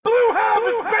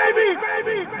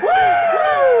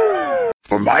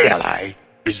For my ally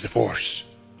is the Force.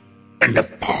 And a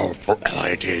powerful ally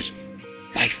it is.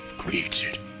 Life creates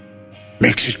it,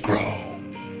 makes it grow.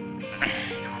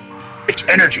 Its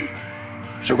energy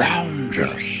surrounds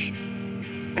us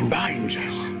and binds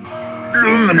us.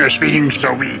 Luminous beings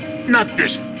so we, not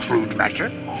this crude matter.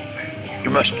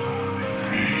 You must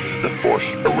feel the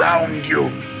Force around you.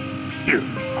 Here,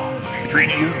 between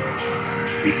you,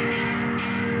 me,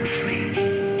 the tree,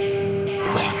 the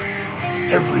rock,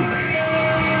 everywhere.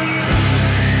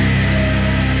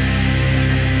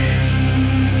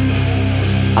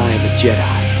 I am a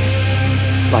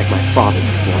Jedi, like my father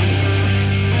before me.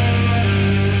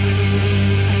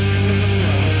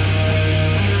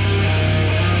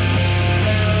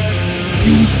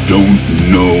 You don't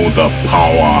know the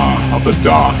power of the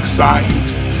dark side.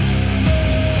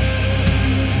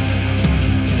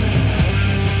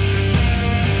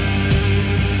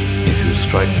 If you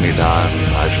strike me down,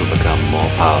 I shall become more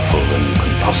powerful than you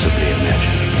can possibly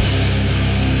imagine.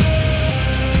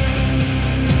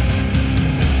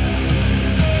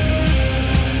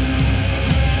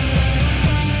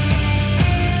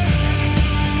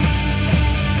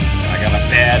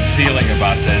 Bad feeling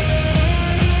about this.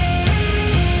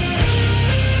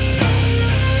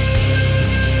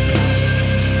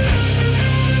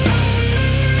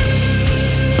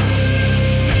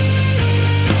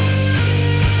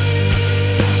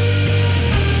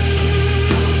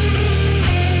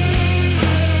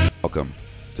 Welcome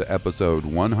to episode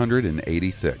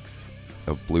 186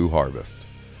 of Blue Harvest.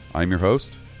 I'm your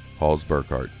host, Halls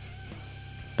Burkhart.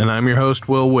 And I'm your host,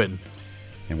 Will Witten.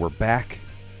 And we're back.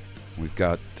 We've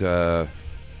got a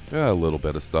little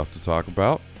bit of stuff to talk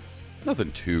about.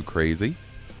 Nothing too crazy.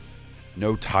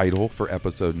 No title for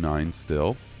episode 9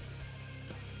 still.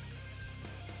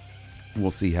 We'll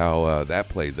see how that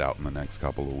plays out in the next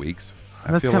couple of weeks.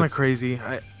 That's kind of crazy.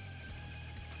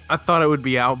 I thought it would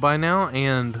be out by now,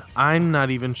 and I'm not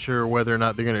even sure whether or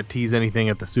not they're going to tease anything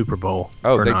at the Super Bowl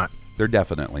or not. They're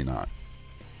definitely not.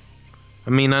 I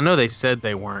mean, I know they said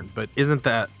they weren't, but isn't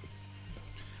that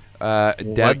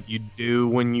what you do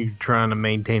when you're trying to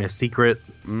maintain a secret?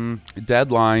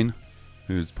 Deadline,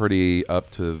 who's pretty up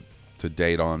to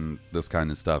date on this kind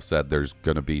of stuff, said there's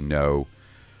going to be no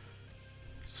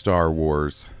Star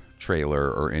Wars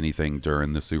trailer or anything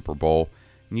during the Super Bowl.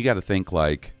 And you got to think,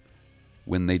 like,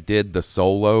 when they did the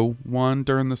Solo one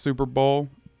during the Super Bowl,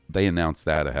 they announced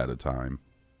that ahead of time.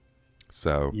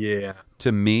 So, yeah,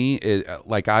 to me,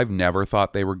 I've never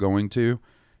thought they were going to.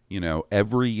 You know,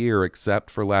 every year except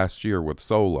for last year with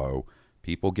Solo,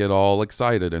 people get all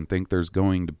excited and think there's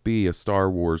going to be a Star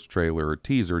Wars trailer or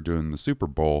teaser during the Super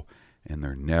Bowl, and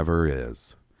there never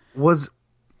is. When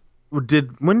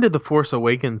did The Force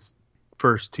Awakens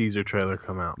first teaser trailer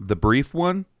come out? The brief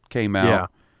one came out. Yeah.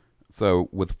 So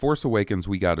with Force Awakens,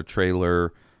 we got a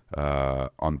trailer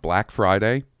on Black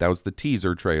Friday. That was the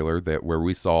teaser trailer where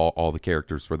we saw all the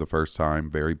characters for the first time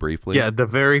very briefly. Yeah, the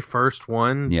very first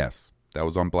one. Yes. That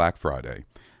was on Black Friday.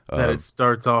 That it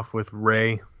starts off with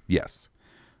Rey. Yes.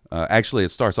 Actually,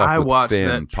 it starts off with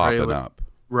Finn popping up.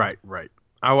 Right.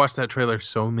 I watched that trailer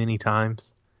so many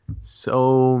times.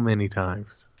 So many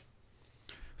times.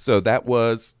 So that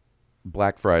was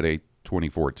Black Friday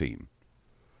 2014.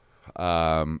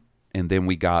 And then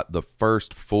we got the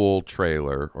first full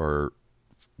trailer, or,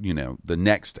 you know, the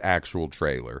next actual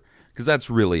trailer. Because that's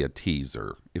really a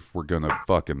teaser if we're going to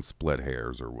fucking split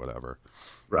hairs or whatever.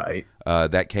 Right.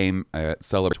 That came at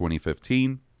Celebrate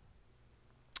 2015.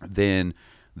 Then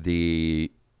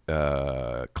the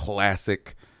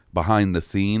classic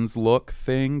behind-the-scenes look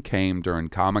thing came during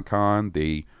Comic-Con.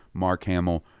 The Mark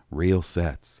Hamill real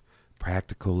sets,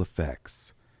 practical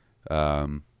effects.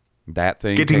 That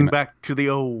thing getting back to the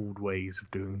old ways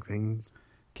of doing things.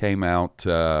 Came out,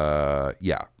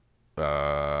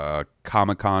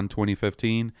 Comic-Con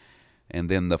 2015. And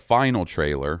then the final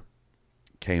trailer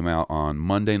came out on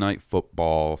Monday Night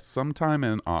Football sometime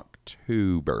in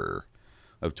October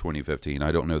of 2015.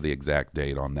 I don't know the exact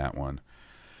date on that one.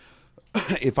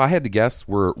 If I had to guess,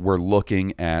 we're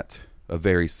looking at a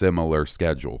very similar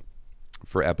schedule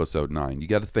for episode 9. You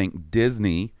got to think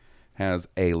Disney has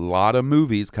a lot of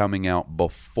movies coming out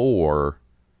before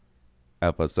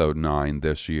episode 9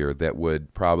 this year that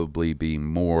would probably be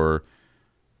more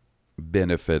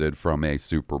benefited from a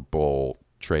Super Bowl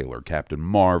trailer. Captain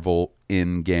Marvel,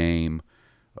 Endgame,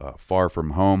 Far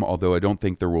From Home, although I don't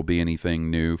think there will be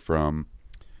anything new from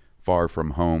Far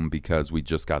From Home because we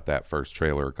just got that first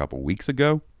trailer a couple weeks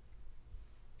ago.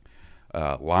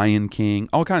 Lion King,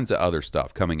 all kinds of other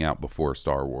stuff coming out before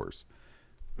Star Wars.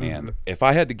 And if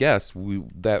I had to guess,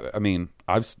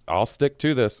 I'll stick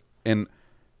to this. And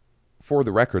for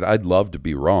the record, I'd love to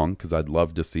be wrong because I'd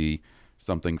love to see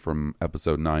something from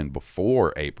episode 9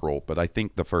 before April, but I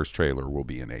think the first trailer will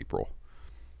be in April,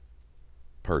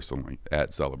 personally,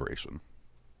 at Celebration.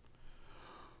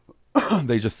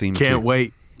 They just seem Can't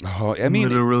wait. Oh, I mean,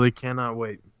 literally cannot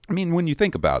wait. I mean, when you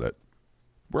think about it,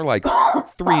 we're like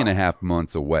 3.5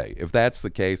 months away. If that's the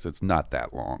case, it's not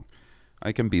that long.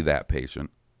 I can be that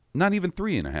patient. Not even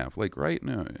 3.5, like right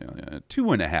now,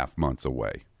 2.5 months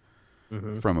away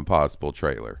from a possible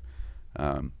trailer.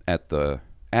 At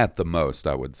the most,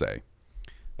 I would say.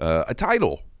 A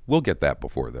title, we'll get that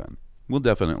before then. We'll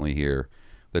definitely hear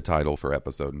the title for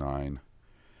episode 9.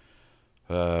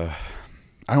 I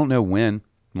don't know when.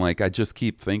 Like, I just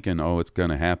keep thinking, oh, it's going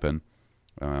to happen.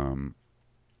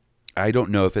 I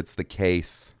don't know if it's the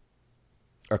case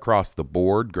across the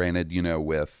board. Granted, you know,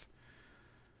 with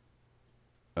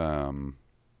the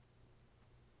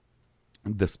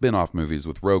spin-off movies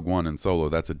with Rogue One and Solo,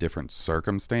 that's a different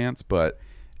circumstance, but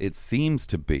it seems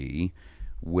to be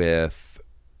with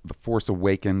The Force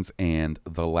Awakens and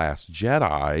The Last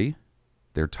Jedi,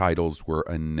 their titles were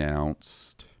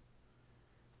announced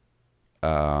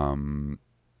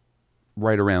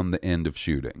right around the end of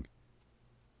shooting.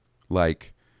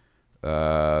 Like,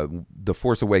 The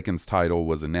Force Awakens title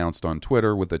was announced on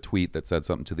Twitter with a tweet that said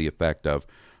something to the effect of,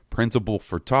 principal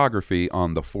photography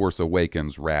on The Force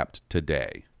Awakens wrapped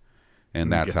today.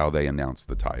 And that's how they announced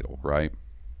the title, right?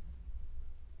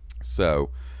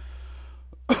 So,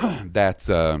 that's,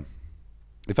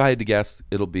 if I had to guess,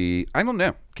 it'll be, I don't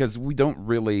know, because we don't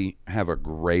really have a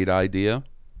great idea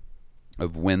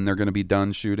of when they're going to be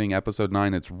done shooting episode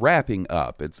 9. It's wrapping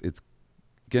up. It's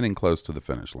getting close to the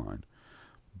finish line.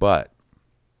 But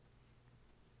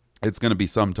it's going to be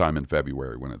sometime in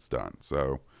February when it's done.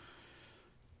 So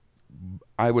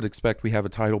I would expect we have a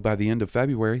title by the end of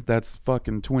February. That's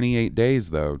fucking 28 days,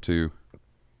 though, to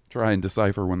try and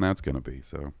decipher when that's going to be.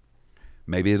 So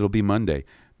maybe it'll be Monday.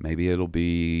 Maybe it'll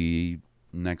be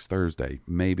next Thursday.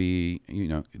 Maybe, you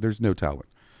know, there's no telling.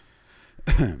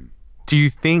 Do you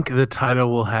think the title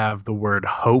will have the word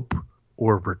hope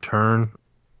or return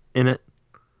in it?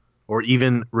 Or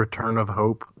even Return of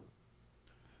Hope?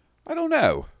 I don't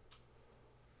know.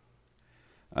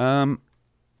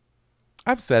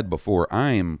 I've said before,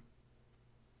 I'm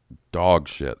dog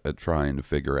shit at trying to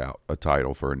figure out a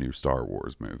title for a new Star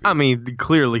Wars movie. I mean,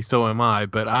 clearly so am I,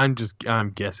 but I'm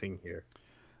guessing here.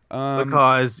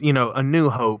 Because, you know, A New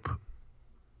Hope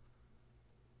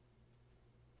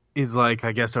is like,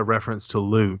 I guess, a reference to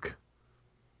Luke.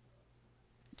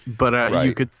 But right.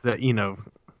 You could say, you know,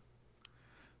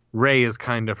 Rey is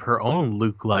kind of her own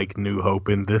Luke-like New Hope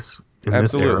in this era.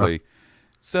 Absolutely.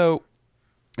 So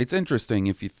it's interesting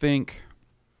if you think,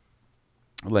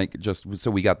 like,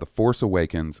 so we got The Force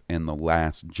Awakens and The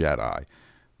Last Jedi.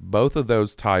 Both of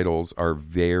those titles are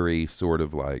very sort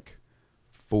of like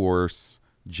Force,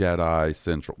 Jedi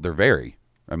central. They're very,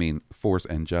 I mean, Force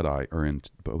and Jedi are in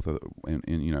both of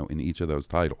in each of those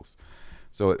titles.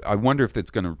 So I wonder if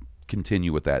it's going to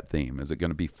continue with that theme. Is it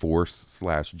going to be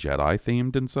Force/Jedi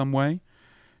themed in some way?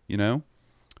 You know?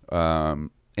 And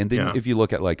then if you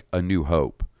look at like A New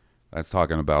Hope, that's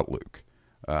talking about Luke.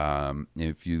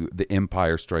 The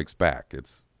Empire Strikes Back,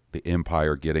 it's the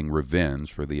Empire getting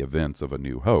revenge for the events of A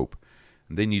New Hope.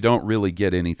 And then you don't really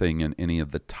get anything in any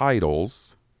of the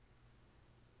titles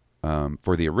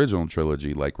for the original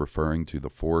trilogy, like referring to the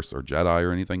Force or Jedi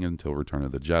or anything until Return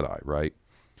of the Jedi, right?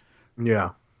 Yeah.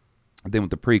 Then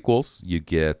with the prequels, you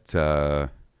get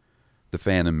The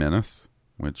Phantom Menace,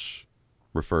 which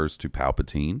refers to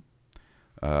Palpatine.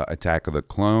 Attack of the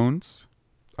Clones,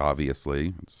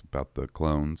 obviously. It's about the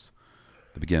clones.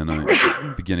 The beginning of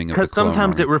the Clone Because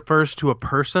sometimes Army. it refers to a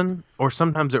person, or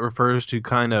sometimes it refers to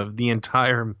kind of the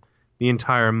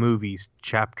entire movie's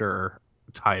chapter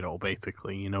title,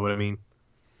 basically. You know what I mean?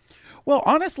 Well,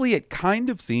 honestly, it kind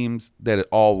of seems that it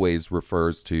always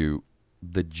refers to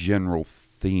the general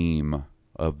theme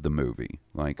of the movie.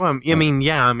 Like, well,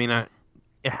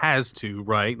 it has to,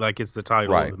 right? Like, it's the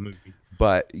title right. of the movie.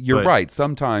 But you're right.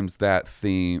 Sometimes that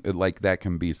theme, like, that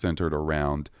can be centered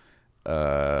around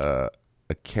a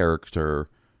character,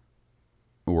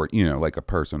 or, you know, like a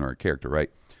person or a character, right?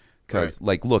 Because,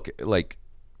 like, look, like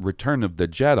Return of the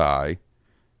Jedi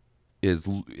is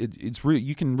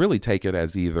you can really take it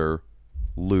as either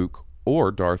Luke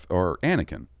or Darth or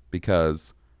Anakin,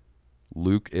 because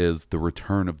Luke is the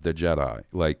return of the Jedi,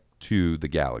 like, to the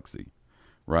galaxy,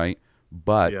 right?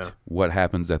 But what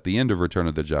happens at the end of Return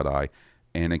of the Jedi,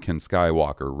 Anakin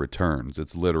Skywalker returns.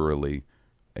 It's literally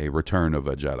a return of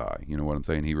a Jedi. You know what I'm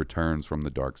saying? He returns from the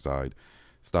dark side,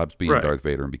 stops being Darth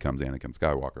Vader, and becomes Anakin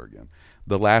Skywalker again.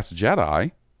 The Last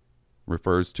Jedi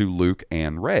refers to Luke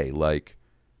and Rey. Like,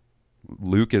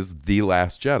 Luke is the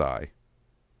last Jedi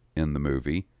in the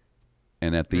movie.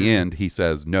 And at the end, he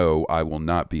says, "No, I will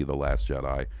not be the last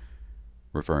Jedi,"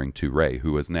 referring to Rey,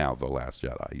 who is now the last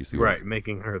Jedi. You see, right,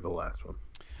 making her the last one.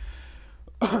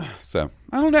 So,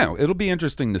 I don't know. It'll be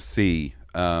interesting to see.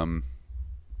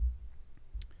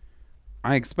 I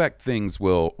expect things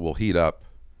will heat up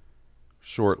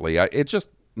shortly. It just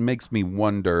makes me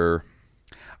wonder.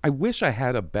 I wish I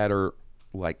had a better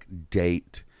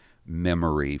date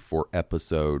memory for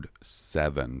episode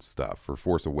 7 stuff, for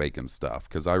Force Awakens stuff,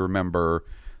 because I remember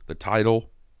the title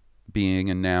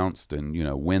being announced and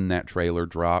when that trailer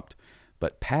dropped,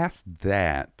 but past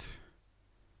that,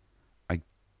 I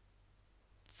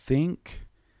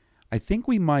think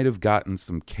we might have gotten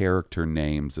some character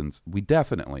names, and we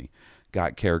definitely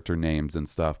got character names and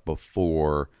stuff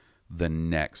before the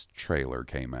next trailer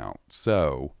came out.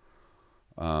 So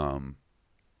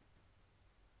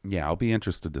yeah, I'll be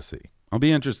interested to see. I'll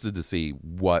be interested to see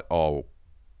what all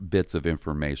bits of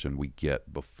information we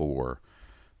get before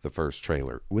the first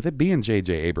trailer. With it being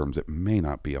J.J. Abrams, it may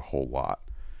not be a whole lot.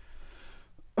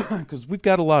 Because we've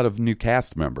got a lot of new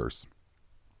cast members.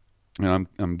 And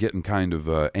I'm getting kind of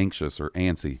anxious or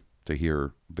antsy to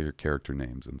hear their character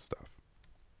names and stuff.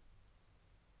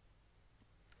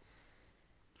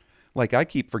 Like, I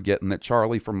keep forgetting that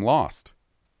Charlie from Lost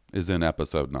is in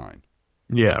episode 9.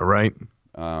 Yeah, right.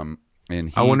 And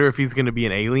I wonder if he's going to be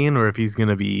an alien or if he's going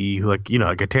to be like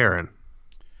a Terran.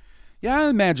 Yeah, I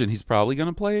imagine he's probably going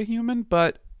to play a human,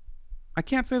 but I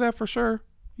can't say that for sure.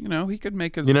 He could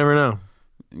make his... You never know.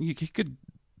 He could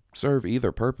serve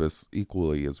either purpose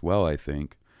equally as well, I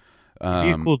think. Be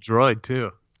a cool droid,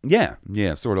 too. Yeah,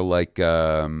 sort of like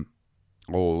old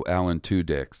Alan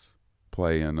Tudyk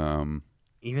playing...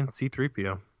 Even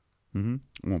C-3PO. Mm-hmm.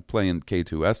 Well, playing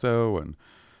K2SO and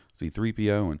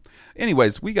C-3PO. And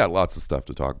anyways, we got lots of stuff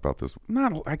to talk about this.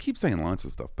 I keep saying lots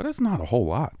of stuff, but it's not a whole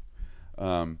lot.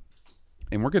 And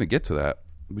we're going to get to that.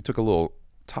 We took a little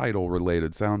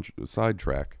title-related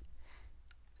sidetrack.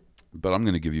 But I'm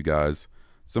going to give you guys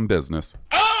some business.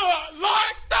 Oh, I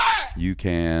like that! You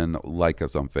can like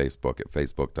us on Facebook at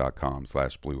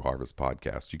facebook.com/Blue Harvest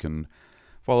Podcast. You can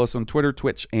follow us on Twitter,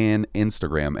 Twitch, and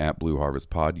Instagram at Blue Harvest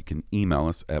Pod. You can email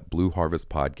us at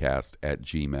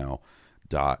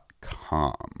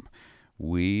blueharvestpodcast@gmail.com.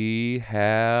 We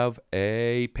have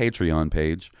a Patreon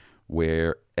page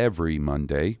where every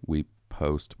Monday we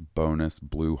post bonus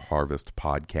Blue Harvest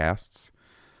podcasts.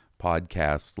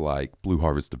 Podcasts like Blue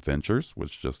Harvest Adventures,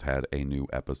 which just had a new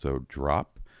episode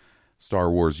drop.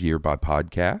 Star Wars Year by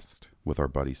Podcast with our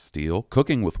buddy Steele.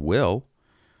 Cooking with Will,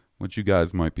 which you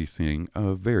guys might be seeing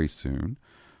very soon.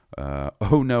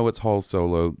 Oh No, It's Hall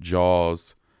Solo,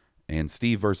 Jaws, and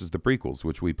Steve versus the Prequels,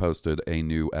 which we posted a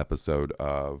new episode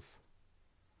of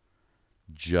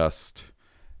just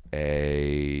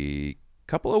a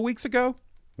couple of weeks ago,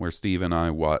 where Steve and I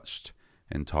watched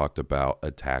and talked about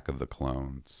Attack of the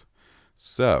Clones.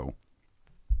 So,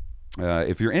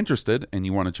 if you're interested and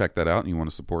you want to check that out and you want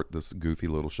to support this goofy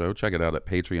little show, check it out at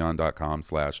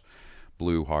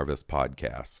patreon.com/Blue Harvest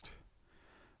Podcast.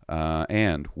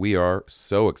 And we are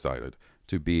so excited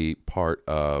to be part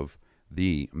of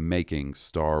the Making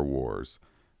Star Wars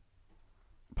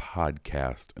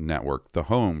podcast network, the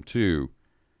home to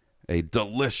a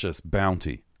delicious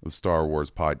bounty of Star Wars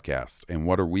podcasts. And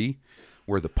what are we?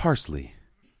 We're the parsley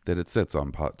that it sits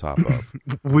on top of.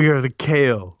 We are the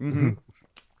kale. Mm-hmm.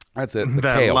 That's it. The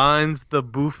that kale lines the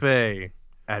buffet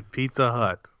at Pizza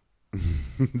Hut.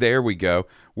 There we go.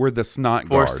 We're the snot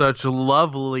for guard. Such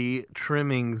lovely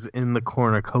trimmings in the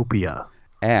cornucopia.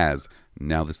 As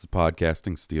now, this is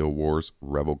podcasting: Steel Wars,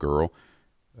 Rebel Girl,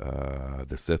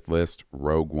 The Sith List,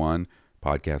 Rogue One,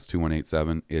 Podcast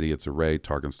 2187, Idiots Array,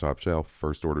 Tarkin's Top Shelf,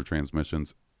 First Order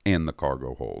Transmissions, and The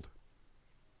Cargo Hold.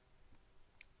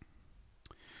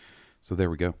 So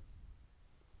there we go.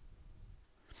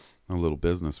 A little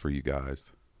business for you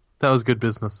guys. That was good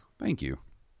business. Thank you.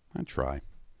 I try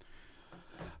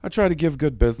to give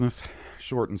good business,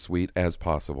 short and sweet as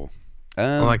possible.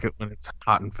 I like it when it's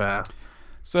hot and fast.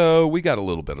 So we got a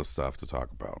little bit of stuff to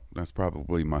talk about. That's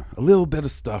probably a little bit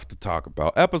of stuff to talk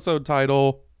about. Episode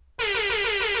title.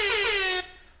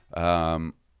 We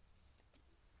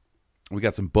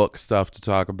got some book stuff to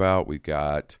talk about. We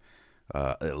got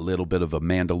a little bit of a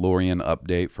Mandalorian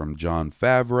update from Jon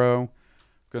Favreau.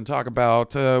 We're going to talk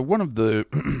about one of the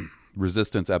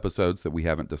Resistance episodes that we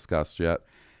haven't discussed yet.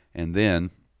 And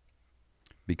then,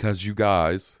 because you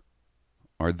guys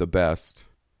are the best,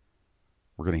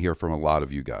 we're going to hear from a lot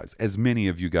of you guys. As many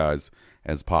of you guys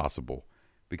as possible.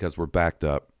 Because we're backed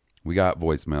up We got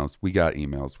voicemails. We got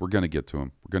emails. We're going to get to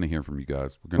them. We're going to hear from you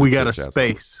guys. We're gonna We got a chit-chat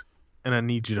space, and I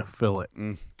need you to fill it.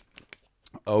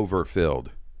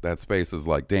 overfilled. That space is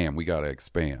like, damn, we got to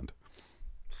expand.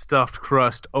 Stuffed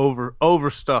crust,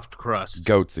 overstuffed crust.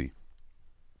 Goatsy.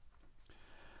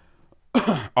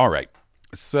 All right.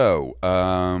 So,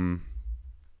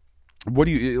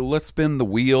 let's spin the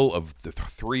wheel of the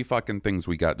three fucking things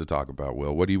we got to talk about,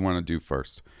 Will. What do you want to do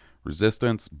first?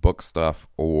 Resistance, book stuff,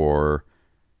 or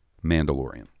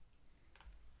Mandalorian?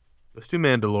 Let's do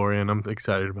Mandalorian. I'm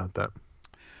excited about that.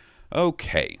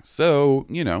 Okay, so,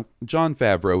 Jon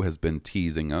Favreau has been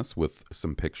teasing us with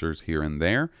some pictures here and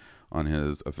there on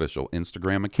his official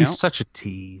Instagram account. He's such a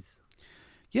tease.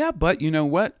 Yeah, but you know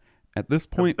what? At this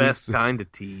point, The best kind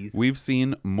of tease. we've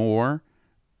seen more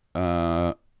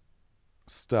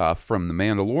stuff from The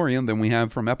Mandalorian than we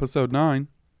have from Episode 9.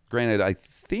 Granted, I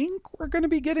think we're going to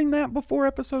be getting that before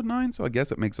Episode 9, so I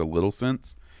guess it makes a little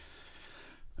sense.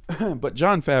 But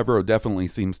Jon Favreau definitely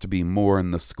seems to be more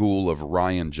in the school of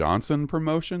Rian Johnson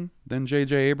promotion than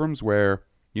J.J. Abrams, where,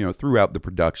 throughout the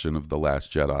production of The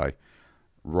Last Jedi,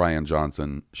 Rian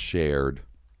Johnson shared,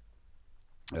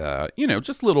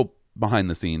 just little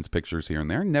behind-the-scenes pictures here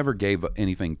and there. Never gave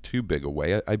anything too big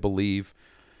away. I believe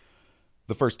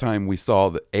the first time we saw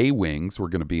the A-Wings were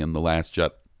going to be in The Last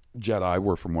Jedi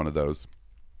were from one of those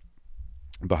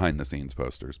behind-the-scenes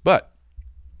posters.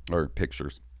 Or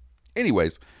pictures.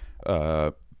 Anyways,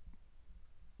 Jon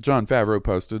Favreau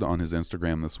posted on his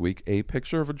Instagram this week a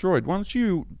picture of a droid. Why don't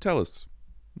you tell us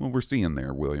what we're seeing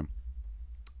there, William?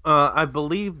 I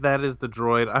believe that is the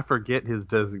droid. I forget his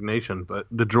designation, but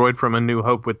the droid from A New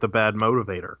Hope with the bad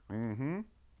motivator. Mm-hmm.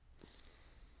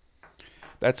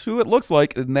 That's who it looks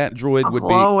like, and that droid would be...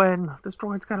 This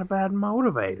droid's got a bad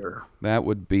motivator. That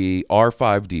would be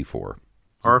R5-D4.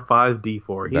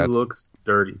 R5-D4. He looks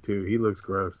dirty, too. He looks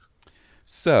gross.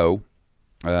 So,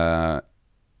 yeah,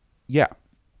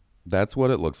 that's what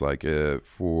it looks like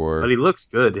But he looks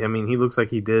good. I mean, he looks like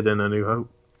he did in A New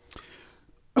Hope.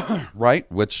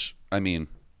 Right, which,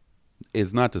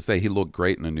 is not to say he looked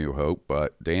great in A New Hope,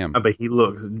 but damn. But he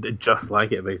looks just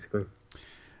like it, basically.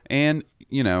 And,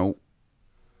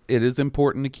 it is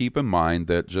important to keep in mind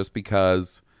that just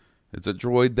because it's a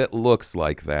droid that looks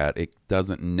like that, it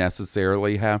doesn't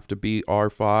necessarily have to be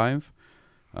R5.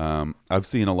 I've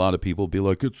seen a lot of people be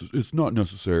like, it's not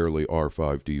necessarily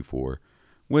R5-D4,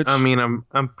 which I'm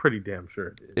pretty damn sure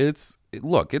it is.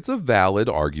 It's a valid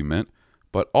argument,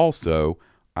 but also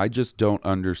I just don't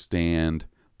understand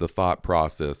the thought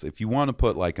process. If you want to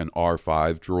put like an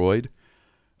R5 droid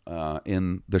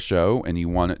in the show and you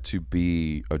want it to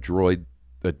be a droid,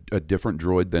 a different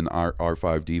droid than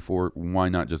R5-D4, why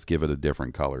not just give it a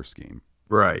different color scheme?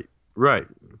 Right.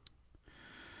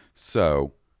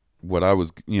 So what I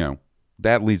was,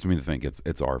 that leads me to think it's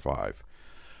R5.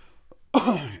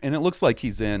 And it looks like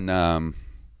he's in, I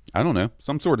don't know,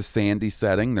 some sort of sandy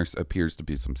setting. There appears to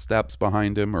be some steps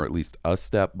behind him, or at least a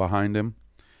step behind him.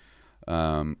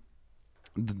 The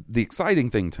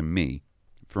exciting thing to me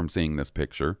from seeing this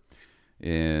picture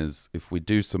is if we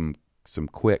do some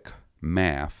quick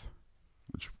math,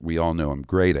 which we all know I'm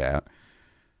great at,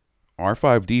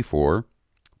 R5-D4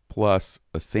 plus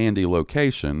a sandy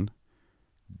location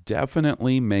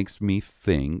definitely makes me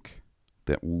think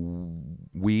that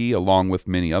we, along with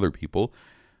many other people,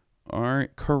 are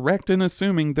correct in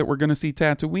assuming that we're going to see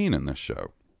Tatooine in this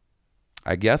show.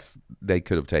 I guess they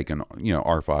could have taken,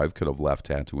 R5 could have left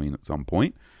Tatooine at some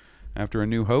point after A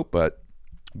New Hope, but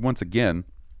once again,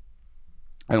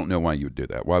 I don't know why you would do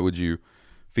that. Why would you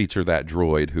feature that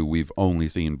droid who we've only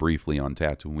seen briefly on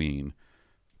Tatooine,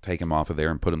 take him off of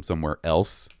there and put him somewhere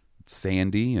else,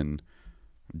 sandy and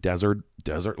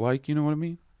desert-like, you know what I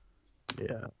mean?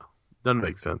 Yeah, doesn't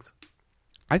make sense.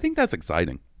 I think that's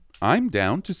exciting. I'm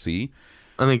down to see.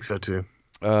 I think so too.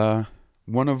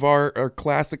 One of our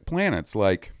classic planets,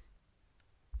 like,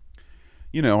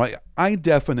 I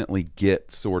definitely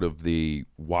get sort of the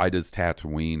why does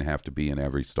Tatooine have to be in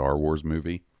every Star Wars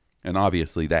movie, and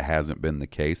obviously that hasn't been the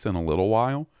case in a little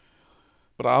while.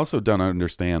 But I also don't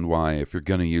understand why, if you're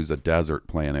going to use a desert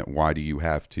planet, why do you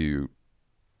have to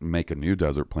make a new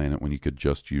desert planet when you could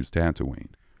just use Tatooine?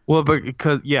 Well,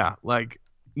 because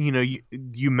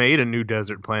you made a new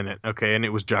desert planet, okay, and it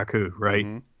was Jakku, right?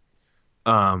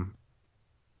 Mm-hmm.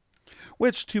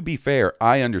 Which, to be fair,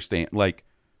 I understand, like,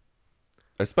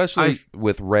 especially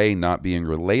with Rey not being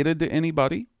related to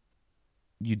anybody,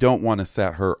 you don't want to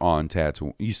set her on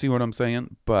Tatooine. You see what I'm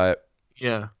saying? But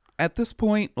yeah, at this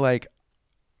point, like,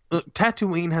 look,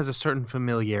 Tatooine has a certain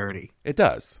familiarity. It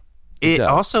does. It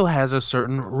also has a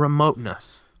certain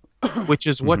remoteness, which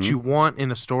is what Mm-hmm. you want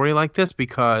in a story like this,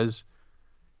 because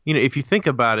if you think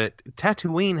about it,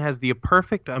 Tatooine has the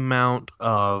perfect amount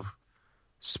of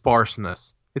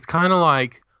sparseness. It's kind of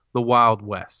like the Wild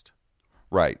West.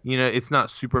 Right. It's not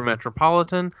super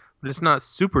metropolitan, but it's not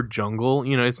super jungle.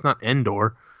 It's not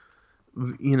Endor.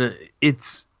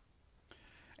 It's...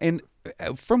 And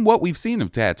from what we've seen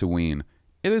of Tatooine,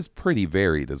 it is pretty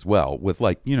varied as well, with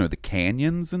the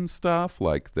canyons and stuff,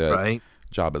 like the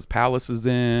Jabba's palace is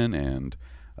in, and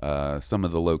some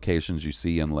of the locations you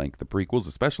see in the prequels,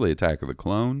 especially Attack of the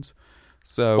Clones.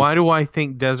 So why do I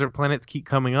think desert planets keep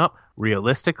coming up?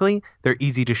 Realistically, they're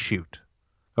easy to shoot.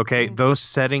 Okay, those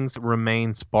settings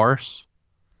remain sparse,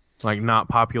 not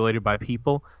populated by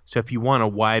people. So if you want a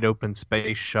wide open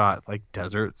space shot,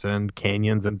 deserts and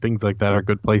canyons and things like that are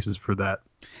good places for that.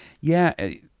 Yeah,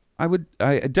 I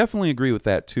definitely agree with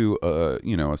that to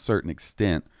a certain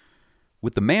extent.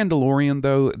 With The Mandalorian,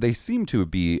 though, they seem to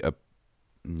be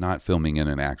not filming in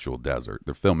an actual desert.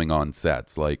 They're filming on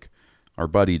sets. Our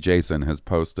buddy Jason has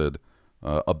posted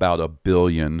about 1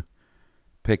 billion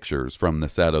pictures from the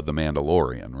set of The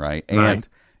Mandalorian, right?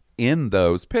 Nice. And in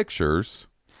those pictures,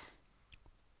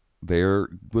 there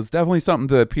was definitely something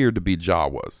that appeared to be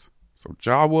Jawas. So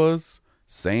Jawas,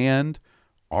 sand,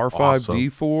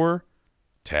 R5-D4,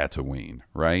 Tatooine,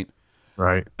 right?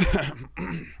 Right.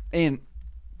 And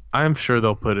I'm sure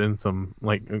they'll put in some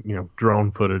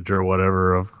drone footage or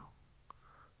whatever of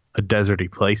a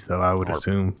deserty place, though, I would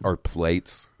assume. Or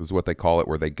plates is what they call it,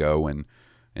 where they go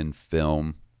and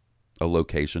film a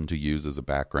location to use as a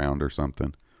background or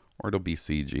something. Or it'll be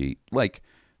CG.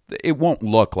 It won't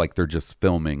look like they're just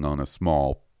filming on a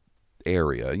small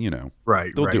area,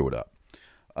 Right. They'll do it up.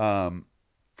 They'll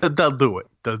do it.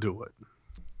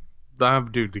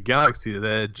 Dude, the Galaxy's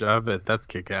Edge, I bet that's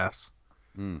kick-ass.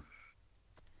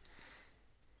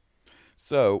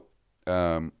 So,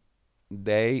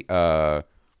 they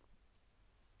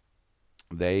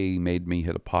made me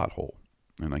hit a pothole,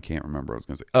 and I can't remember what I was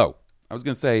going to say. Oh, I was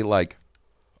going to say,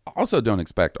 also don't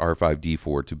expect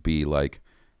R5-D4 to be,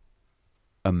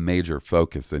 a major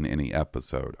focus in any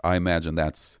episode. I imagine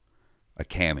that's a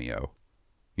cameo.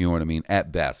 You know what I mean?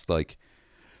 At best,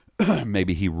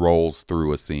 maybe he rolls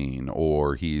through a scene,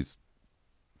 or he's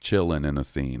chilling in a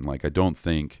scene. I don't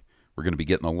think we're going to be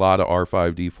getting a lot of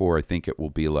R5-D4. I think it will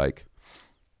be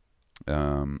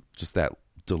just that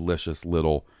delicious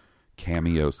little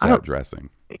cameo set dressing.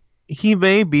 He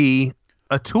may be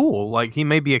a tool. He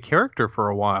may be a character for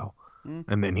a while,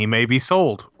 and then he may be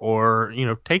sold or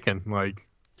taken.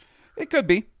 It could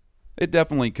be. It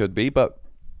definitely could be, but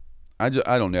I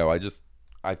don't know.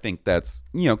 I think that's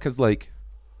because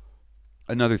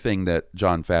another thing that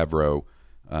Jon Favreau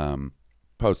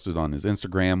posted on his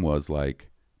Instagram was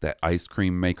that ice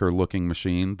cream maker looking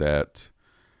machine that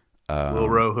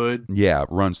Wilro Hood. Yeah,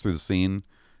 runs through the scene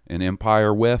in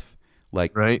Empire with.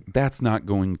 Right. That's not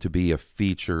going to be a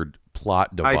featured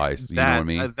plot device. You know what I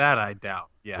mean? That I doubt.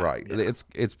 Yeah. Right. Yeah.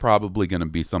 It's probably going to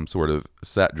be some sort of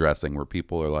set dressing where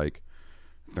people are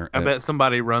I bet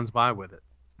somebody runs by with it.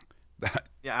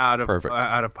 Yeah, perfect.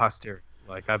 Out of posterity.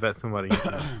 I bet somebody.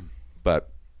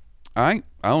 But I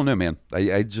don't know, man.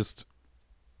 I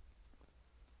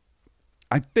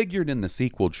figured in the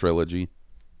sequel trilogy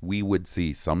we would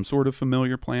see some sort of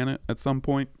familiar planet at some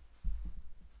point.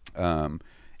 And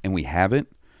we haven't.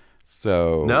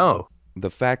 So no. The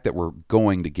fact that we're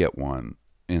going to get one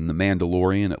in The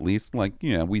Mandalorian, at least,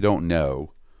 we don't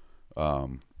know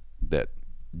that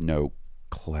no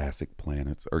classic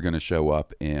planets are going to show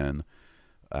up in.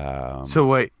 So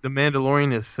wait, The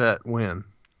Mandalorian is set when?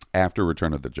 After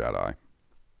Return of the Jedi.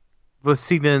 But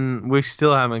see, then we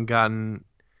still haven't gotten.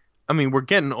 I mean, we're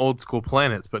getting old school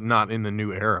planets, but not in the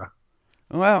new era.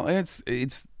 Well, it's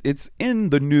in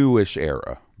the newish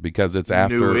era because it's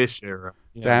after newish era.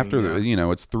 It's after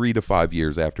it's 3 to 5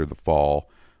 years after the fall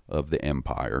of the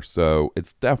Empire, so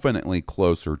it's definitely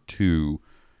closer to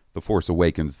The Force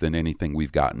Awakens than anything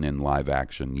we've gotten in live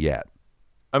action yet.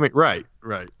 I mean, right.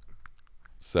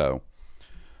 So,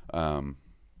 yeah,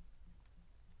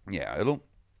 I'm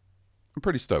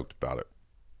pretty stoked about it,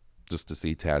 just to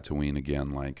see Tatooine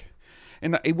again.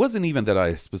 And it wasn't even that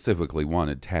I specifically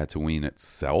wanted Tatooine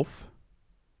itself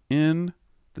in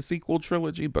the sequel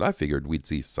trilogy, but I figured we'd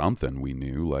see something we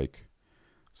knew,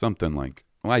 something like.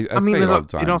 Well, I mean, say it all the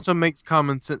time. It also makes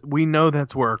common sense. We know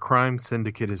that's where a crime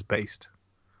syndicate is based.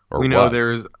 Or we know was.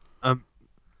 there's it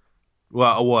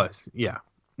was, yeah.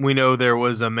 We know there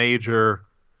was a major,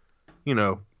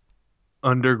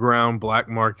 underground black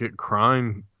market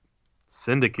crime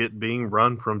syndicate being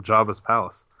run from Jabba's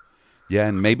palace. Yeah,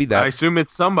 and maybe that. I assume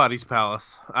it's somebody's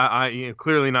palace. I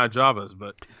clearly not Jabba's,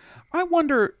 but I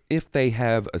wonder if they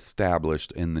have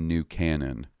established in the new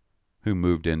canon who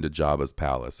moved into Jabba's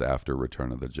palace after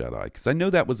Return of the Jedi. Because I know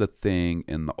that was a thing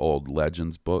in the old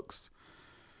Legends books.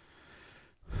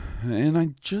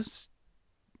 And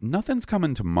nothing's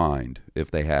coming to mind if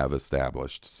they have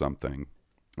established something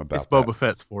about It's Boba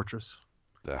Fett's fortress.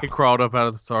 that. He crawled up out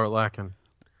of the Sarlacc and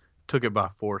took it by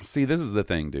force. See, this is the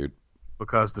thing, dude.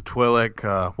 Because the Twi'lek,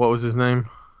 what was his name?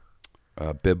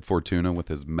 Bib Fortuna with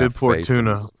his meth Bib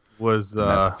Fortuna face and was, his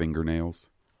meth fingernails.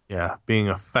 yeah, being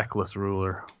a feckless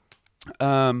ruler.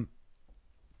 The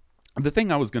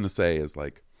thing I was going to say is,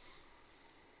 like,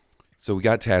 so we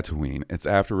got Tatooine. It's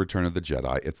after Return of the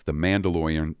Jedi. It's the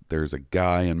Mandalorian. There's a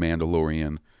guy in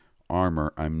Mandalorian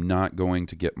armor. I'm not going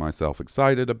to get myself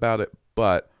excited about it,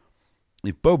 but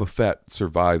if Boba Fett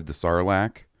survived the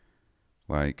Sarlacc,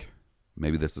 like,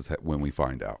 maybe this is when we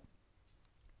find out.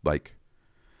 Like,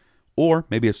 or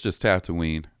maybe it's just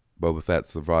Tatooine. Boba Fett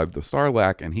survived the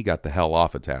Sarlacc and he got the hell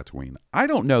off of Tatooine. I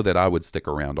don't know that I would stick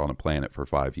around on a planet for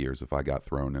 5 years if I got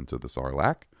thrown into the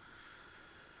Sarlacc.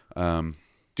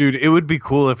 Dude, it would be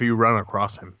cool if you run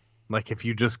across him. Like, if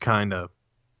you just kind of...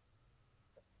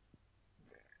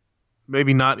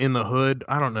 Maybe not in the hood.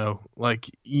 I don't know. Like,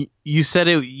 you said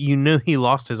it. You knew he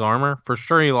lost his armor. For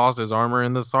sure he lost his armor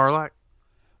in the Sarlacc.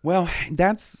 Well,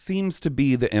 that seems to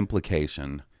be the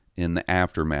implication in the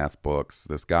Aftermath books.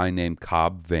 This guy named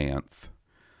Cobb Vanth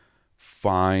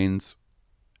finds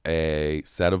a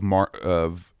set of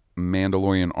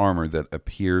Mandalorian armor that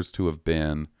appears to have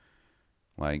been,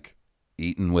 like,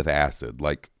 eaten with acid,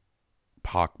 like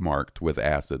pockmarked with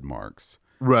acid marks.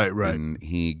 Right. And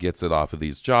he gets it off of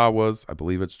these Jawas. I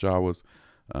believe it's Jawas.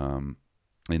 And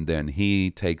then he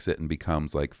takes it and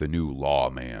becomes, like, the new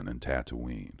lawman in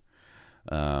Tatooine.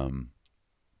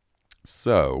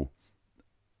 So,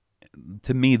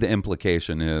 to me, the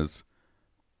implication is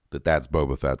that that's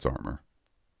Boba Fett's armor,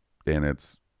 and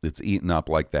it's eaten up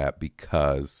like that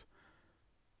because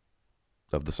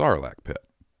of the Sarlacc pit.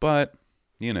 But,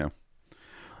 you know,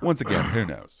 once again, who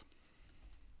knows?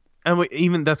 And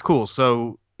even that's cool.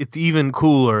 So it's even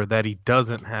cooler that he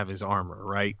doesn't have his armor,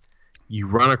 right? You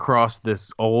run across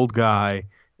this old guy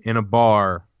in a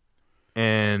bar,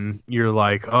 and you're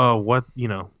like, oh, what,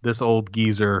 this old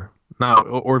geezer,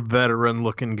 or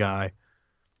veteran-looking guy.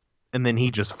 And then he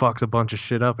just fucks a bunch of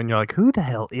shit up, and you're like, who the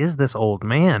hell is this old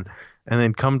man? And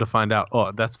then come to find out,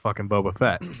 oh, that's fucking Boba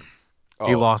Fett.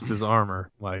 He lost his armor.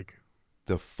 Like,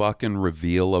 the fucking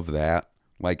reveal of that,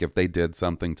 like, if they did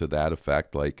something to that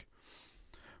effect, like,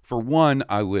 for one,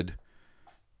 I would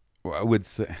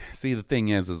say, see, the thing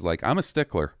is like, I'm a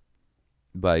stickler.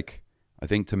 Like, I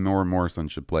think Tamora Morrison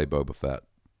should play Boba Fett.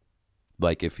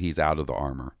 Like, if he's out of the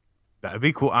armor. that'd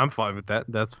be cool. I'm fine with that.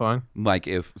 That's fine. Like,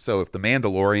 if the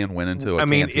Mandalorian went into a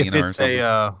cantina if or it's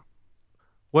something.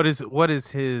 what is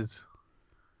his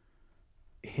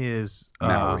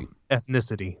Maori.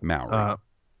 ethnicity? Maori.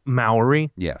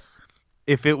 Maori. Yes.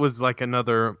 If it was like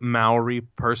another Maori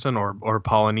person or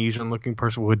Polynesian looking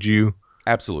person, would you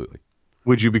Absolutely.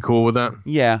 be cool with that?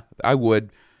 Yeah, I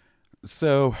would.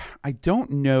 So, I don't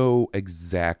know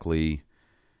exactly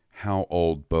how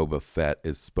old Boba Fett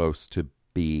is supposed to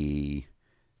be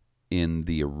in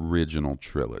the original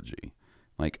trilogy.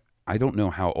 Like, I don't know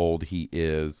how old he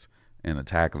is in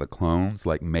Attack of the Clones.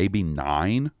 Like, maybe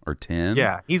 9 or 10.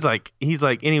 Yeah, he's like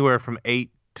anywhere from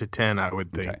 8 to 10, I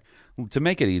would think. Okay. To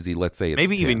make it easy, let's say it's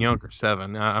Maybe 10. even younger,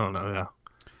 7. I don't know. Yeah,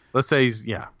 let's say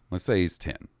he's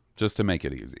 10, just to make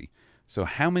it easy. So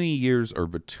how many years are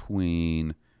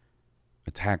between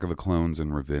Attack of the Clones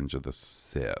and Revenge of the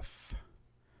Sith?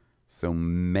 So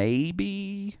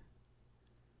maybe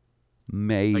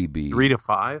like 3 to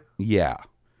 5. Yeah.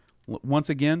 Once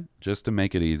again, just to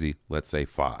make it easy, let's say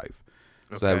 5.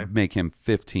 So that would make him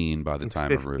 15 by the He's time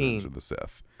 15. of Revenge of the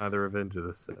Sith. By the Revenge of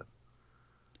the Sith.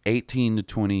 18 to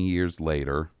 20 years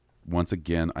later, once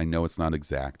again, I know it's not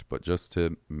exact, but just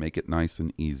to make it nice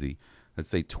and easy,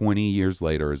 let's say 20 years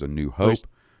later is A New Hope,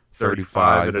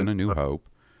 35 in A New Hope.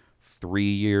 3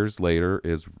 years later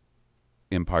is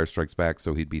Empire Strikes Back,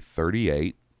 so he'd be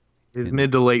 38. His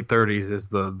mid to late 30s is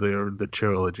the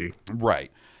trilogy.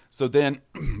 Right. So then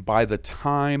by the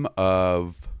time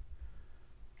of...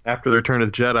 After the Return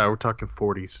of the Jedi, we're talking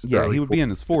 40s. Yeah, he would be in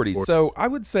his 40s. So I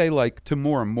would say, like,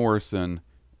 Tamora Morrison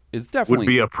is definitely...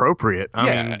 Would be appropriate.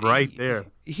 I mean, right there.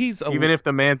 He's Even if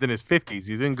the man's in his 50s,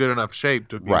 he's in good enough shape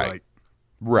to be Right.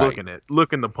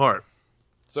 looking the part.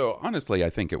 So honestly, I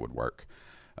think it would work.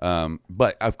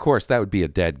 But of course, that would be a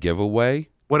dead giveaway.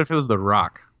 What if it was The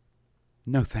Rock?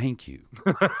 No, thank you.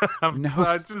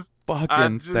 No,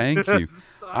 thank you.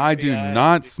 I do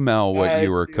not smell what you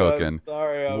were cooking.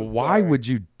 Why would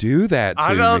you do that to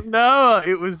me? I don't know.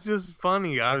 It was just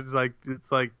funny. I was like,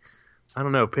 it's like I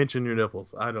don't know, pinching your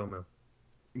nipples. I don't know.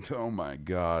 Oh my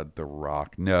God, The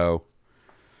Rock. No,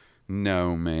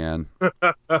 man.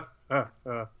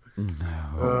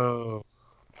 No.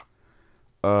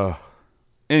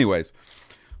 Anyways,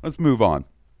 let's move on.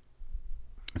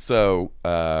 So,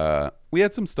 we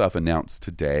had some stuff announced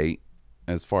today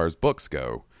as far as books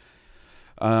go.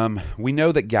 We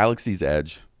know that Galaxy's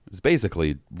Edge is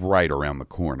basically right around the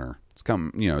corner. It's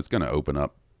going to open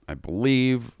up, I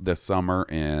believe, this summer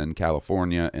in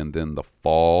California and then the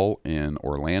fall in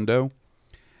Orlando.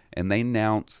 And they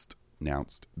announced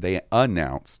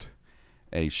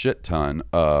a shit ton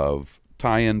of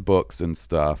tie-in books and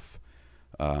stuff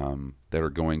that are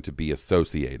going to be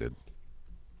associated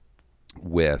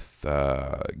with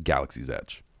Galaxy's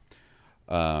Edge.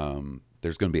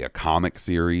 There's going to be a comic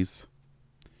series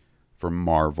from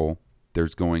Marvel.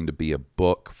 There's going to be a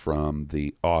book from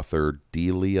the author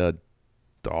Delia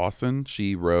Dawson.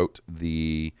 She wrote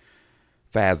the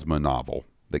Phasma novel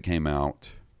that came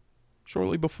out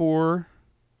shortly before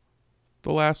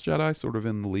The Last Jedi, sort of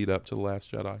in the lead up to The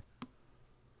Last Jedi.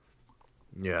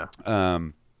 Yeah.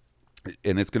 And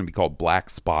it's going to be called Black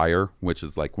Spire, which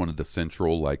is like one of the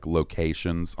central like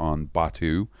locations on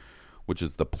Batuu, which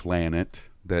is the planet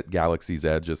that Galaxy's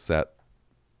Edge is set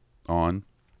on.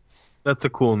 That's a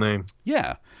cool name.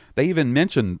 Yeah. They even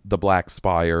mentioned the Black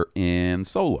Spire in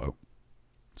Solo.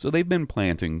 So they've been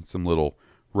planting some little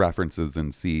references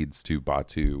and seeds to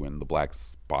Batuu and the Black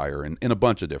Spire and a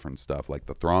bunch of different stuff, like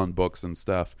the Thrawn books and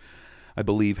stuff, I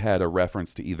believe had a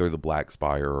reference to either the Black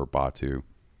Spire or Batuu.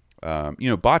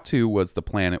 Batuu was the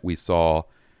planet we saw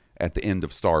at the end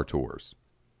of Star Tours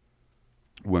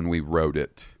when we wrote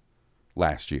it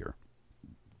last year.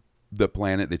 The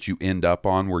planet that you end up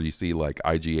on where you see like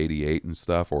IG-88 and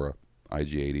stuff, or a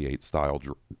IG-88 style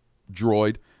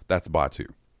droid, that's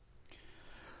Batuu.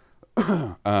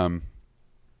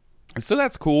 So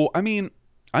that's cool. I mean,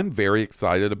 I'm very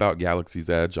excited about Galaxy's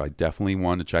Edge. I definitely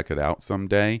want to check it out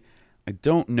someday. I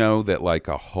don't know that like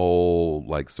a whole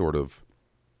like sort of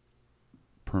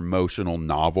promotional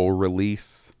novel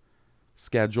release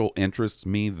schedule interests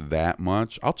me that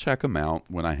much. I'll check them out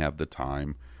when I have the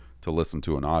time to listen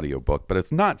to an audiobook, but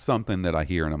it's not something that I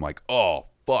hear and I'm like, oh,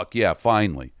 fuck yeah,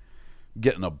 finally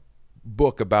getting a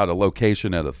book about a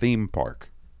location at a theme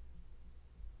park.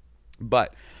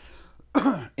 But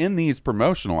in these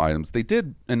promotional items, they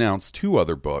did announce 2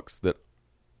 other books that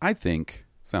I think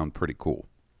sound pretty cool.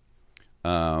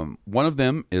 One of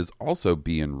them is also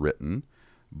being written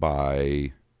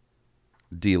by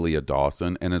Delia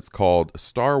Dawson, and it's called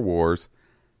Star Wars: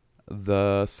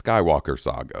 The Skywalker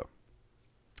Saga.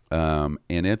 And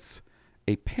it's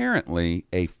apparently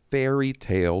a fairy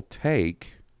tale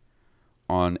take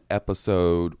on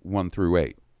episode 1 through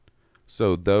 8.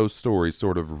 So those stories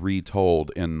sort of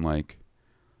retold in like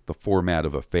the format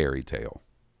of a fairy tale.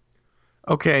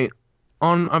 Okay,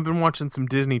 I've been watching some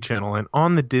Disney Channel, and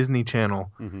on the Disney Channel,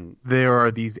 there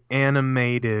are these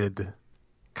animated,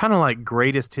 kind of like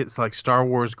greatest hits, like Star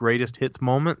Wars greatest hits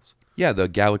moments. Yeah, the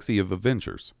Galaxy of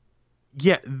Adventures.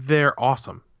 Yeah, they're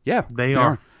awesome. Yeah, they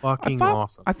are fucking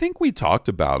awesome. I think we talked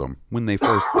about them when they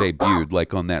first debuted,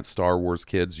 like on that Star Wars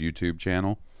Kids YouTube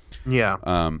channel. Yeah.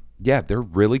 Yeah, they're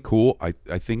really cool. I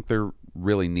think they're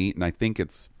really neat, and I think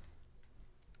it's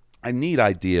a neat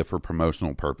idea for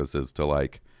promotional purposes to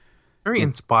like. Very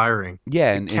inspiring.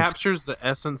 Yeah, it captures the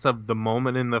essence of the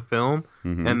moment in the film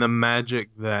and the magic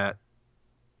that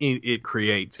it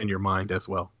creates in your mind as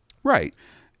well. Right,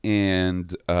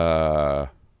 and I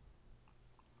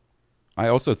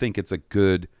also think it's a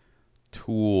good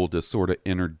tool to sort of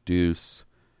introduce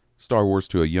Star Wars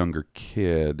to a younger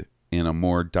kid in a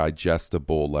more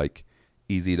digestible, like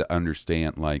easy to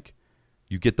understand, like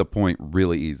you get the point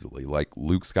really easily. Like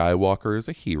Luke Skywalker is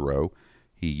a hero.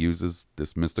 He uses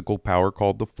this mystical power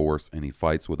called the Force, and he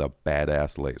fights with a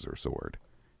badass laser sword.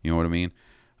 You know what I mean?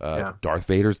 Yeah. Darth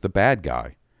Vader's the bad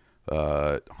guy.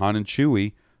 Han and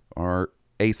Chewie are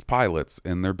ace pilots,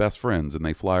 and they're best friends, and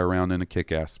they fly around in a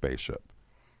kick-ass spaceship.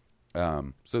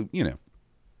 So, you know,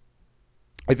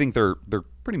 I think they're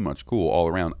pretty much cool all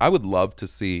around. I would love to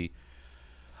see...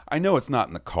 I know it's not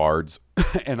in the cards,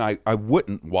 and I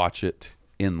wouldn't watch it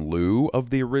in lieu of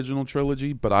the original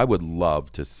trilogy, but I would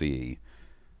love to see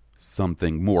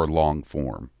something more long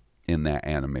form in that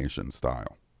animation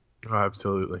style. Oh,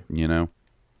 absolutely. You know?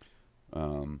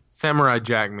 Samurai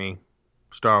Jack me,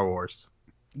 Star Wars.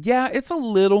 Yeah, it's a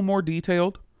little more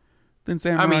detailed than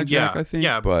Samurai Jack, I think.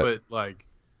 Yeah, but like,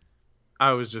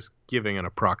 I was just giving an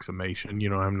approximation. You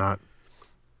know, I'm not...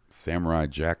 Samurai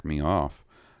Jack me off.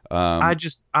 I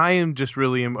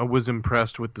was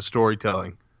impressed with the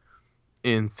storytelling.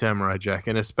 in Samurai Jack,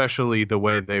 and especially the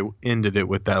way they ended it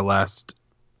with that last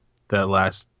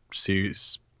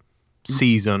series,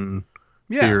 season,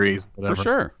 series, whatever. For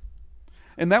sure.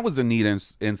 And that was a neat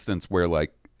instance where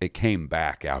like it came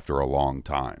back after a long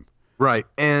time. Right.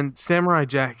 And Samurai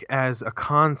Jack as a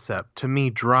concept to me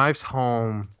drives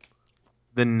home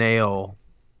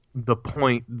the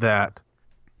point that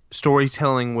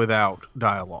storytelling without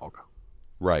dialogue.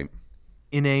 Right.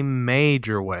 In a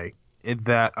major way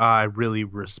that I really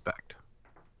respect.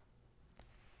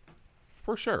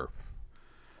 For sure.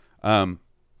 Well,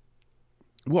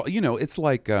 it's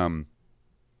like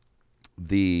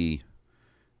the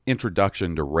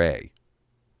introduction to Rey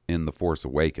in The Force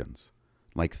Awakens.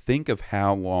 Like, think of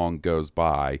how long goes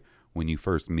by when you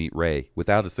first meet Rey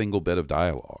without a single bit of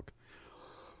dialogue.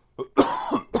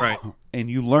 Right.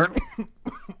 And you learn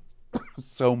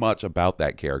so much about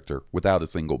that character without a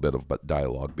single bit of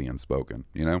dialogue being spoken,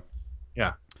 you know?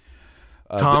 Yeah.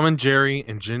 Tom and Jerry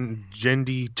and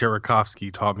Jendi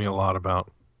Tarakovsky taught me a lot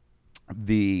about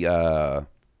without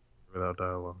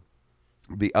dialogue.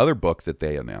 The other book that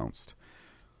they announced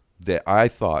that I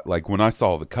thought, like, when I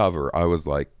saw the cover, I was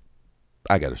like,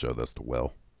 I got to show this to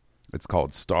Will. It's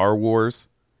called Star Wars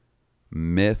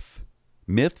Myths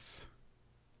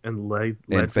and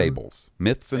Fables.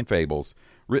 Myths and Fables,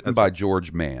 written by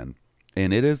George Mann.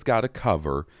 And it has got a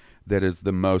cover that is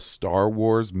the most Star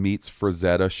Wars meets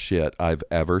Frazetta shit I've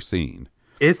ever seen.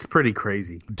 It's pretty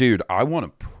crazy. Dude, I want a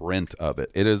print of it.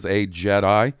 It is a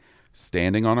Jedi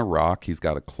standing on a rock. He's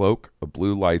got a cloak, a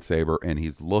blue lightsaber, and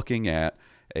he's looking at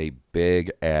a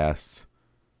big ass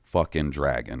fucking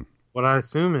dragon. What I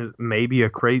assume is maybe a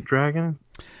crate dragon.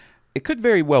 It could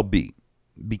very well be.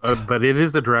 But it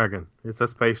is a dragon. It's a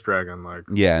space dragon, like.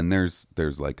 Yeah, and there's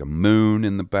like a moon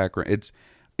in the background.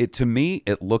 To me,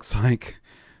 it looks like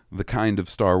the kind of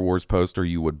Star Wars poster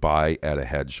you would buy at a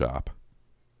head shop.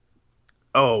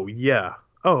 Oh yeah.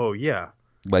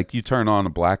 Like you turn on a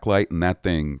black light and that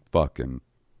thing fucking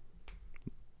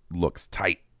looks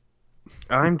tight.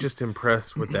 I'm just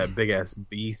impressed with that big ass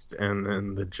beast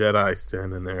and the Jedi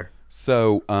standing there.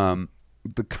 So,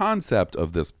 the concept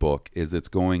of this book is it's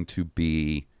going to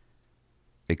be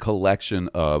a collection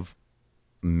of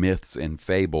myths and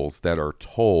fables that are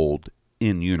told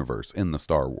in the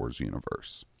Star Wars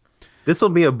universe. This will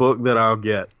be a book that I'll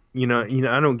get. You know,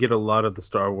 I don't get a lot of the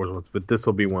Star Wars ones, but this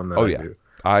will be one that I do.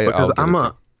 Because I'm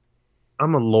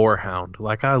a lore hound.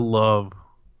 Like, I love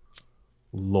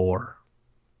lore.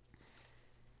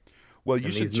 Well,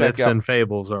 you should these check myths out, and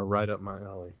fables are right up my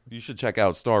alley. You should check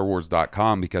out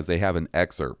StarWars.com because they have an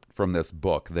excerpt from this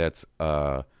book that's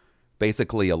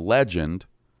basically a legend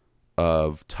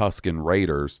of Tusken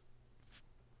Raiders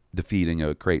defeating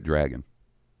a crate dragon.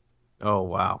 Oh,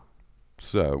 wow.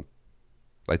 So,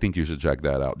 I think you should check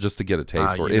that out just to get a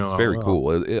taste for it. It's very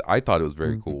cool. I thought it was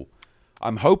very cool.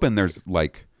 I'm hoping there's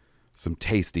like some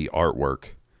tasty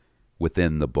artwork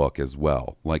within the book as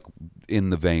well, like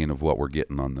in the vein of what we're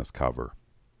getting on this cover.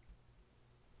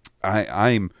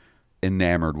 I'm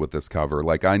enamored with this cover.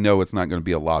 Like, I know it's not going to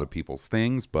be a lot of people's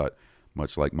things, but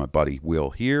much like my buddy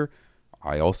Will here,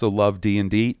 I also love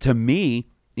D&D. To me,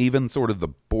 even sort of the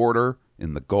border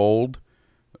in the gold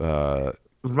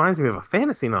reminds me of a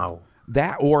fantasy novel.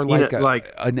 That or like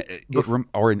an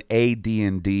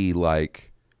AD&D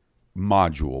like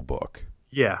module book.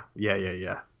 Yeah.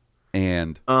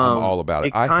 And I'm all about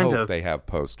it. I hope they have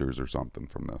posters or something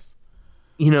from this.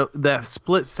 You know, that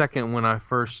split second when I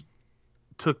first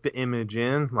took the image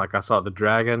in, like I saw the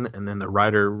dragon and then the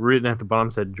writer written at the bottom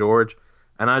said George,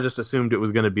 and I just assumed it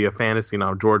was going to be a fantasy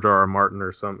novel, George R.R. Martin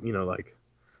or some, like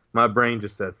my brain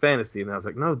just said fantasy, and I was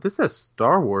like, no, this says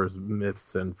Star Wars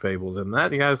myths and fables, and that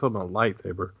guy's holding a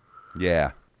lightsaber.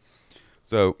 Yeah.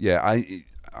 So, yeah,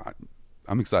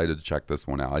 I'm excited to check this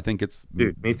one out. I think it's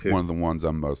me too. One of the ones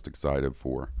I'm most excited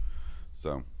for.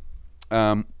 So,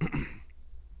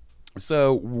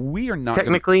 so we are not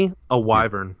technically a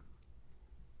wyvern.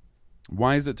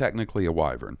 Why is it technically a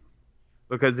wyvern?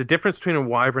 Because the difference between a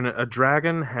wyvern and a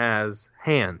dragon has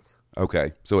hands.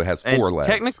 Okay, so it has four legs.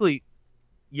 Technically,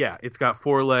 yeah, it's got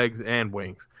 4 legs and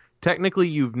wings. Technically,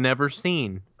 you've never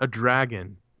seen a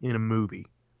dragon in a movie.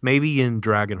 Maybe in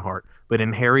Dragonheart, but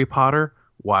in Harry Potter,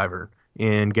 wyvern.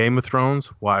 In Game of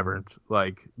Thrones, wyverns.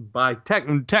 Like,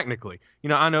 technically.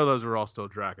 I know those are all still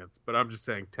dragons, but I'm just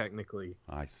saying technically.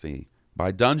 I see.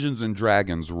 By Dungeons and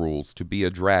Dragons rules, to be a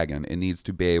dragon, it needs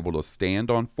to be able to stand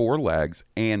on 4 legs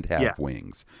and have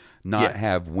wings. Not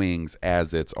have wings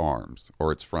as its arms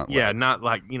or its front legs. Yeah, not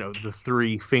like, the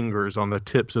 3 fingers on the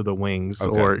tips of the wings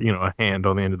or, a hand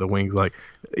on the end of the wings. Like,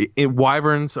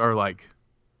 wyverns are like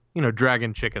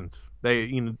dragon chickens.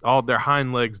 They, all their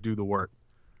hind legs do the work.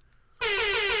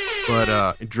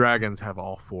 But dragons have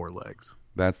all 4 legs.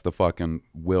 That's the fucking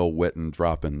Will Witten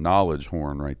dropping knowledge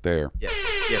horn right there. Yes,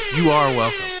 you are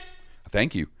welcome.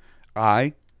 Thank you.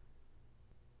 I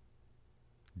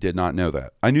did not know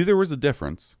that. I knew there was a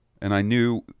difference, and I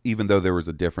knew even though there was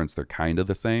a difference, they're kind of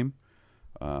the same.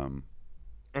 And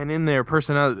in their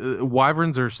personality,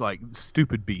 wyverns are like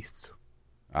stupid beasts.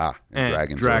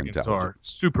 And dragons are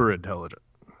super intelligent.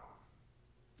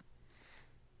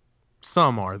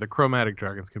 Some are. The chromatic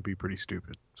dragons can be pretty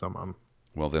stupid. Some of them.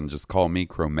 Well, then just call me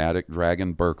Chromatic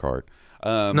Dragon Burkhart.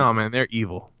 No, man, they're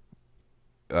evil.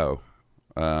 Oh.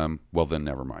 Well, then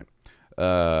never mind.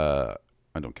 I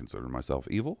don't consider myself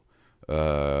evil.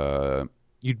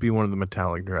 You'd be one of the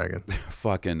metallic dragons.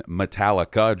 Fucking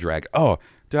Metallica drag. Oh,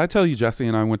 did I tell you Jesse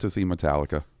and I went to see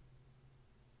Metallica?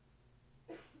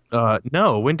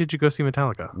 No. When did you go see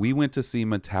Metallica? We went to see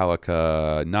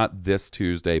Metallica not this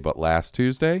Tuesday, but last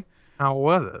Tuesday. How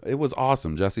was it? It was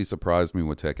awesome. Jesse surprised me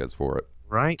with tickets for it.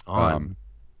 Right on.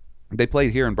 They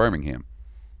played here in Birmingham.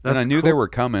 And I knew they were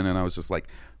coming, and I was just like,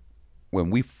 when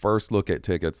we first look at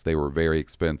tickets, they were very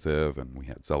expensive, and we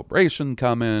had Celebration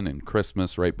coming and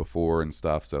Christmas right before and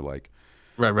stuff. So, like,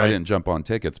 right. I didn't jump on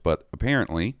tickets, but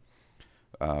apparently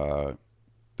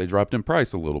they dropped in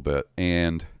price a little bit.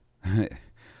 And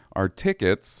our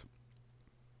tickets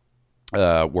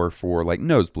were for, like,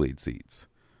 nosebleed seats.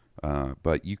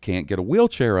 But you can't get a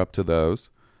wheelchair up to those.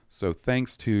 So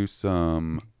thanks to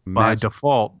some by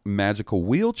default magical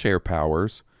wheelchair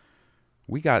powers,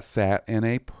 we got sat in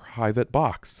a private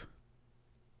box.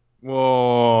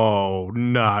 Whoa,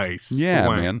 nice. Yeah,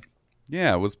 man.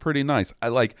 Yeah, it was pretty nice.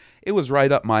 It was right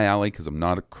up my alley because I'm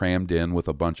not crammed in with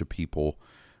a bunch of people.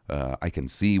 I can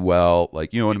see well,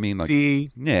 like, you know what I mean? Like,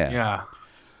 yeah.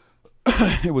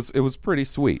 It was pretty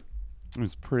sweet. It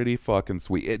was pretty fucking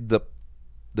sweet.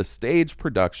 The stage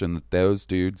production that those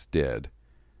dudes did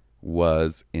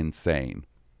was insane.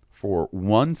 For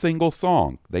one single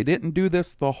song, they didn't do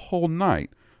this the whole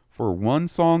night. For one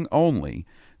song only,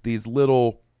 these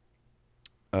little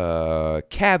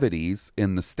cavities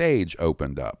in the stage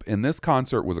opened up. And this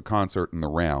concert was a concert in the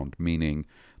round, meaning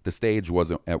the stage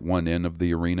wasn't at one end of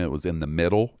the arena. It was in the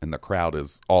middle, and the crowd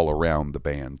is all around the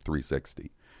band,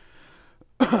 360.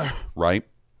 Right?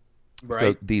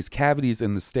 So these cavities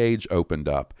in the stage opened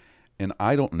up, and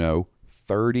I don't know,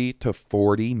 30 to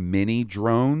 40 mini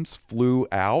drones flew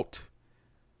out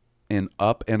and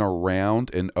up and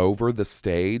around and over the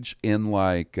stage in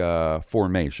like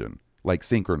formation, like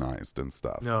synchronized and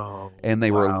stuff. No, and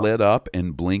they were lit up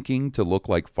and blinking to look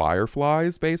like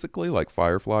fireflies, basically, like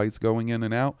fireflies going in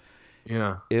and out.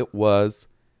 Yeah. It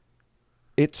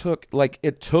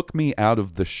took me out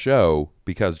of the show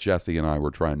because Jesse and I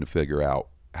were trying to figure out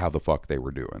how the fuck they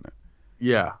were doing it.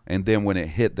 Yeah. And then when it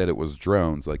hit that it was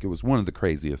drones, like, it was one of the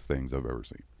craziest things I've ever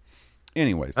seen.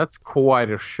 Anyways. That's quite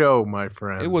a show, my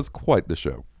friend. It was quite the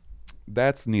show.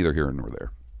 That's neither here nor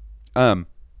there.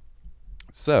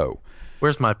 So.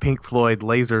 Where's my Pink Floyd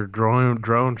laser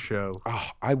drone show? Oh,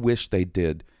 I wish they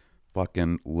did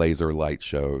fucking laser light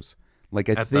shows. Like,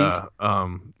 I think.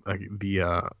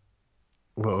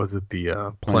 What was it?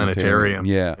 The planetarium.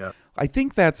 Yeah. I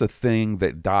think that's a thing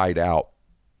that died out.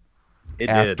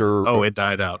 It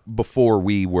died out before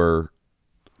we were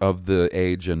of the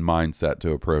age and mindset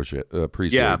to appreciate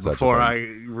such before a I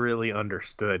thing. Really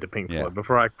understood the Pink Floyd,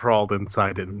 before I crawled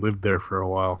inside it and lived there for a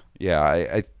while. Yeah,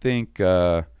 I think,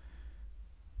 but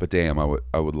damn,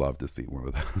 I would love to see one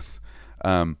of those.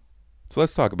 So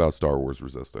let's talk about Star Wars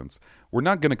Resistance. We're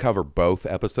not going to cover both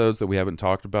episodes that we haven't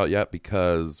talked about yet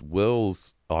because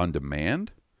Will's On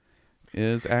Demand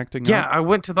is acting Yeah, up. I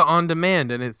went to the On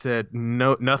Demand and it said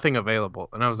nothing available.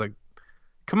 And I was like,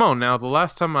 come on now. The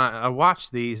last time I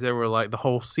watched these, they were like the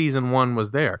whole season 1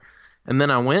 was there. And then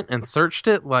I went and searched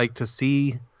it like to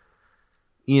see,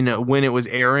 when it was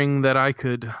airing that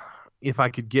if I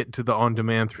could get to the On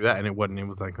Demand through that. And it wasn't. It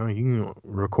was like, oh, you can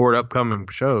record upcoming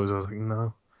shows. I was like,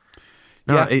 no.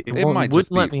 Yeah, it might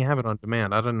just let me have it on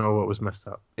demand. I don't know what was messed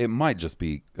up. It might just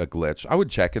be a glitch. I would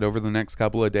check it over the next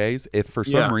couple of days. If for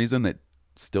some reason it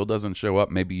still doesn't show up,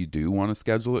 maybe you do want to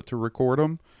schedule it to record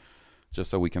them just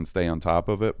so we can stay on top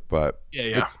of it. But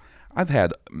I've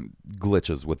had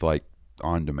glitches with like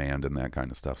On Demand and that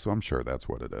kind of stuff, so I'm sure that's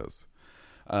what it is.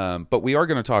 But we are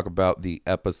going to talk about the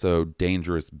episode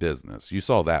Dangerous Business. You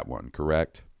saw that one,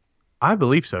 correct? I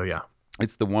believe so, yeah.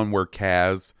 It's the one where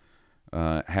Kaz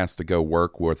has to go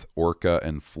work with Orca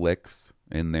and Flix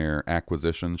in their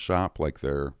acquisition shop, like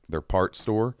their parts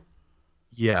store.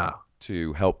 Yeah.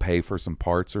 To help pay for some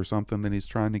parts or something that he's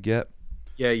trying to get.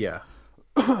 Yeah.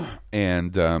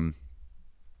 And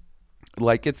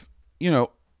like it's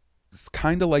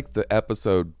kind of like the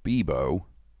episode Bebo.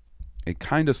 It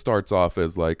kind of starts off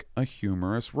as like a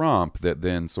humorous romp that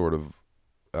then sort of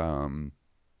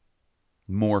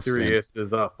morphs Serious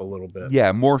is up a little bit.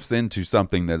 Yeah, morphs into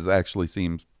something that actually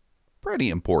seems pretty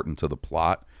important to the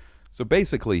plot. So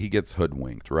basically he gets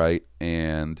hoodwinked, right?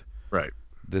 And Right.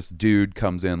 this dude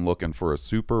comes in looking for a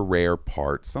super rare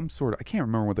part, some sort of, I can't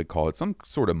remember what they call it, some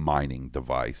sort of mining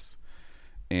device.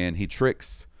 And he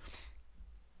tricks,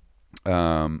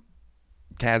 Kaz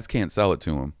can't sell it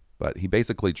to him, but he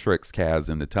basically tricks Kaz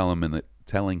into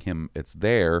telling him it's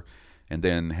there, and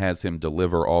then has him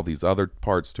deliver all these other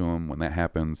parts to him. When that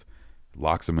happens,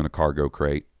 locks him in a cargo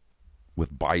crate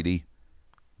with Bitey,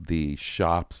 the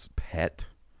shop's pet,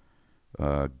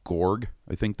 Gorg,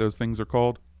 I think those things are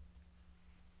called.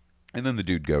 And then the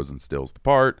dude goes and steals the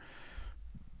part.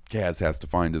 Kaz has to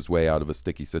find his way out of a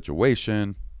sticky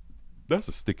situation. That's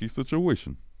a sticky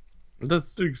situation. That's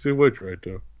sticky situation right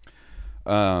there.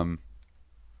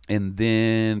 And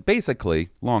then basically,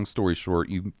 long story short,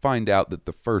 you find out that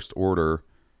the First Order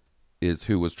is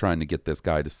who was trying to get this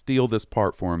guy to steal this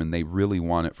part for him, and they really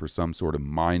want it for some sort of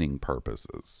mining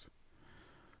purposes.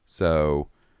 So,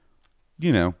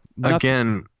 nothing.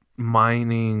 Again,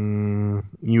 mining,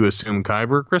 you assume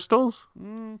kyber crystals?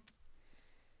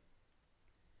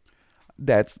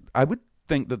 I would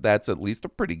think that that's at least a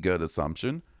pretty good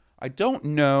assumption. I don't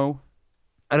know.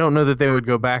 I don't know that they would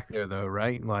go back there, though,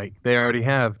 right? Like, they already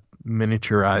have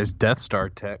miniaturized Death Star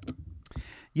tech.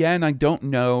 Yeah, and I don't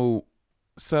know.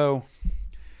 So,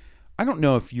 I don't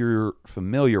know if you're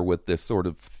familiar with this sort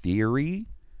of theory,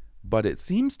 but it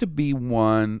seems to be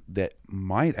one that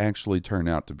might actually turn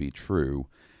out to be true.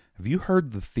 Have you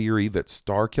heard the theory that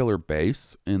Starkiller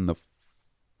Base in The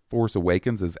Force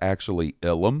Awakens is actually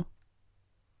Ilum?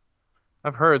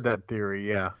 I've heard that theory,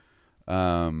 yeah.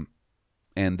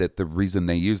 And that the reason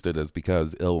they used it is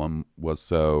because Ilum was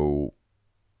so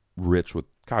rich with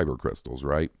kyber crystals,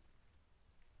 right?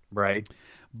 Right.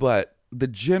 But the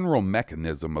general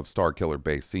mechanism of Starkiller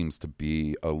Base seems to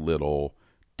be a little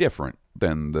different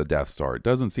than the Death Star. It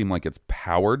doesn't seem like it's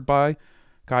powered by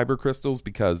kyber crystals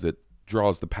because it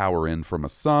draws the power in from a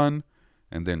sun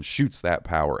and then shoots that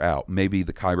power out. Maybe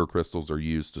the kyber crystals are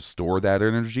used to store that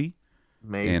energy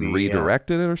and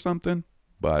redirect it or something.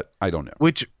 But I don't know.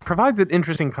 Which provides an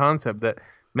interesting concept that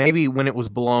maybe when it was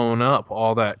blown up,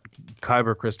 all that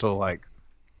kyber crystal like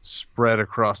spread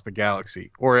across the galaxy,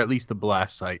 or at least the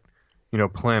blast site,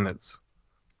 planets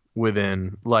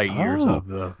within light years of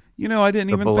the. I didn't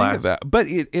even think of that. But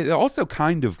it also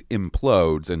kind of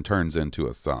implodes and turns into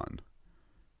a sun.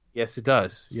 Yes, it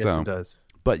does. Yes, it does.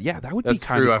 But yeah, that would be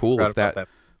kind of cool if that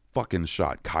fucking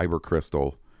shot kyber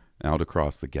crystal out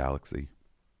across the galaxy.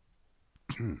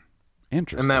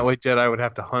 Interesting. And that way Jedi would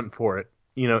have to hunt for it,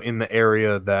 in the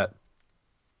area that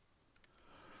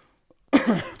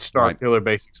Starkiller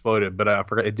Base exploded. But I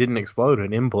forgot, it didn't explode,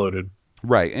 it imploded.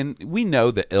 Right, and we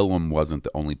know that Ilum wasn't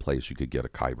the only place you could get a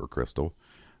kyber crystal.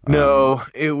 No,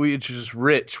 it's just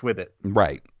rich with it.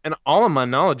 Right. And all of my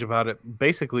knowledge about it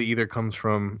basically either comes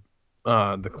from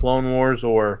the Clone Wars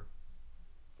or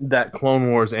that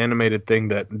Clone Wars animated thing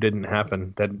that didn't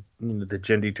happen, that the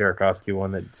Jindy Tartakovsky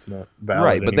one that's not valid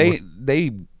right, but anymore.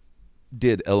 they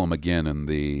did Ilum again in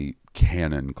the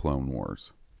canon Clone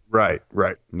Wars. Right.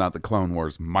 Not the Clone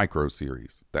Wars micro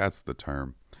series. That's the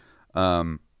term.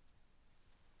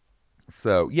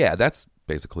 So yeah, that's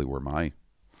basically where my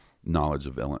knowledge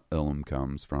of Ilum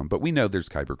comes from. But we know there's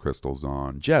kyber crystals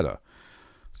on Jedha,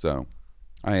 so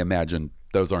I imagine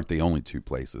those aren't the only two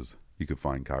places you could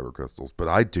find kyber crystals. But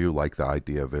I do like the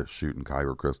idea of it shooting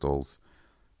kyber crystals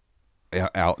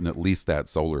out in at least that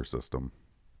solar system.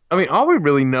 I mean, all we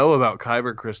really know about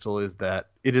kyber crystal is that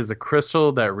it is a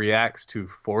crystal that reacts to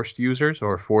force users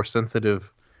or force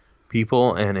sensitive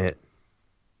people, and it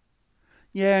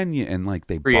and like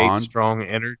they creates bond strong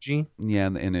energy. Yeah,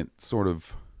 and it sort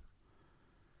of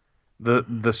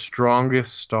the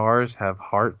strongest stars have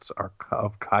hearts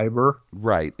of kyber.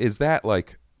 Right. Is that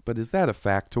like? But is that a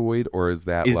factoid, or is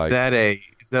that is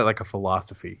that like a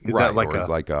philosophy? Is that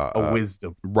like a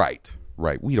wisdom? Right.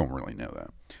 We don't really know that.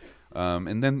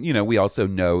 And then we also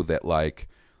know that like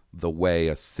the way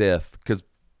a Sith, because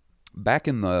back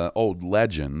in the old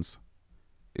legends,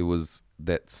 it was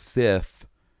that Sith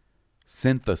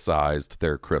synthesized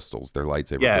their crystals, their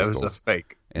lightsaber crystals. Yeah, it was a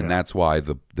fake. And that's why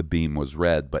the beam was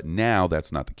red. But now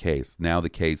that's not the case. Now the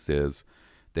case is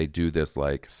they do this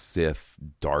like Sith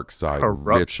dark side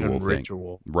ritual thing.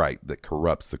 Right, that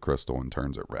corrupts the crystal and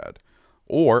turns it red.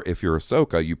 Or if you're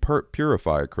Ahsoka, you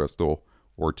purify a crystal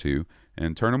or two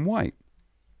and turn them white.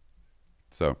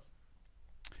 So,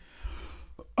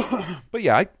 but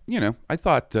yeah, I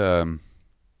thought that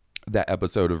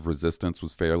episode of Resistance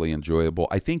was fairly enjoyable.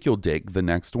 I think you'll dig the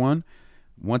next one.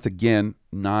 Once again,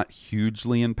 not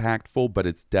hugely impactful, but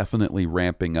it's definitely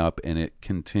ramping up, and it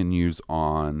continues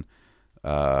on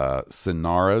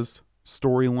Synara's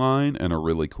storyline in a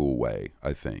really cool way,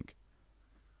 I think.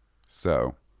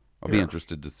 So I'll be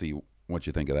interested to see what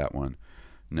you think of that one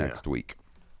next week.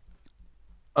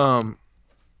 Never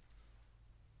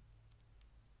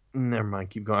mind.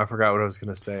 Keep going. I forgot what I was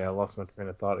going to say. I lost my train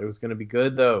of thought. It was going to be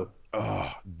good though. Oh,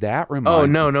 that reminds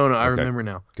me. No. Okay. I remember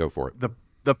now. Go for it.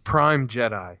 The Prime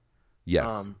Jedi.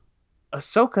 Yes.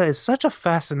 Ahsoka is such a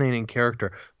fascinating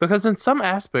character because in some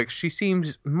aspects she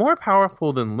seems more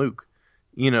powerful than Luke.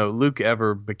 Luke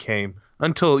ever became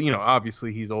until,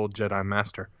 obviously he's old Jedi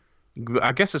Master.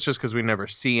 I guess it's just because we never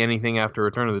see anything after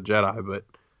Return of the Jedi, but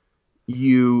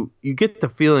you get the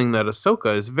feeling that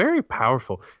Ahsoka is very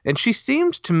powerful, and she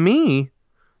seems to me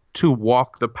to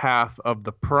walk the path of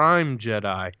the Prime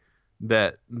Jedi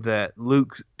that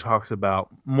Luke talks about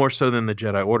more so than the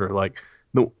Jedi Order, like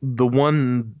the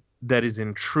one that is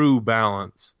in true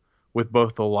balance with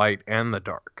both the light and the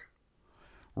dark.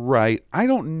 Right. I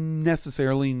don't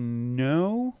necessarily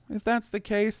know if that's the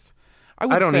case.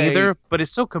 I don't either, but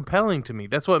it's so compelling to me.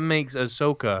 That's what makes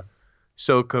Ahsoka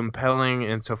so compelling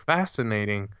and so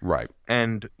fascinating. Right.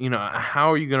 And,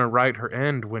 how are you going to write her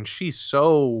end when she's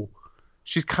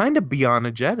kind of beyond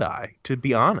a Jedi, to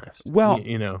be honest. Well,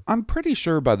 I'm pretty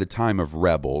sure by the time of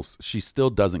Rebels, she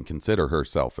still doesn't consider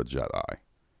herself a Jedi.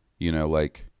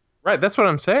 Right, that's what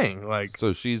I'm saying. Like,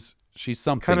 so she's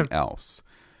something else.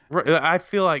 I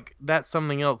feel like that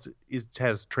something else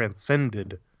has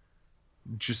transcended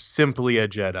just simply a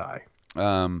Jedi.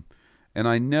 And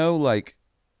I know,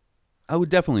 I would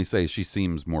definitely say she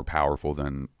seems more powerful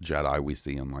than Jedi we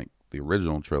see in, the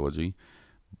original trilogy.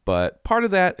 But part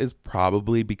of that is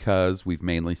probably because we've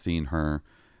mainly seen her,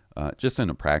 just in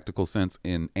a practical sense,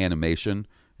 in animation.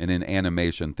 And in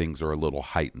animation, things are a little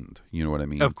heightened. You know what I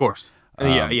mean? Of course.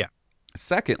 Yeah.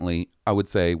 Secondly, I would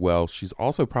say, well, she's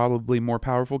also probably more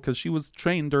powerful because she was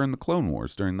trained during the Clone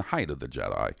Wars, during the height of the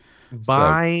Jedi.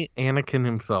 By Anakin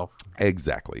himself.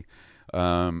 Exactly.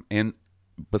 And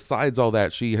besides all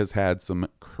that, she has had some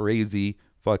crazy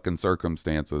fucking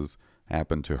circumstances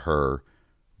happen to her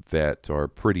that are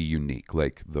pretty unique.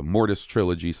 Like the Mortis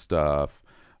trilogy stuff,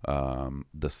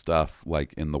 the stuff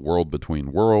in the World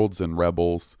Between Worlds and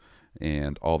Rebels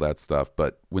and all that stuff.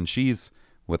 But when she's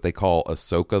what they call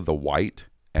Ahsoka the White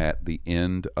at the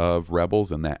end of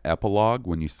Rebels and that epilogue,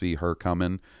 when you see her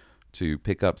coming to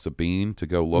pick up Sabine to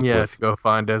go look to go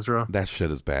find Ezra. That shit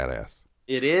is badass.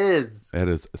 It is. It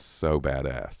is so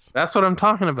badass. That's what I'm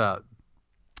talking about.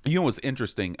 You know what's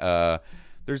interesting?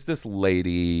 There's this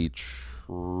lady,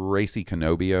 Tracy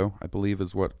Canobio, I believe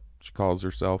is what she calls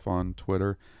herself on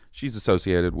Twitter. She's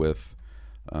associated with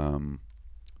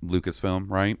Lucasfilm,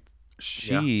 right?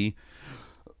 She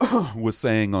was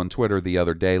saying on Twitter the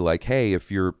other day, hey,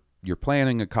 if you're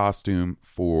planning a costume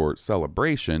for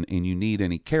Celebration and you need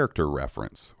any character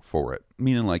reference for it,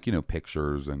 meaning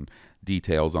pictures and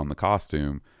details on the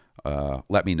costume,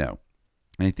 let me know.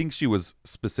 And I think she was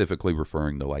specifically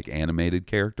referring to animated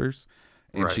characters.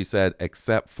 And She said,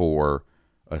 except for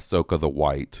Ahsoka the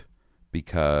White,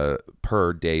 because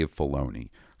per Dave Filoni.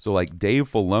 So Dave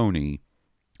Filoni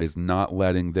is not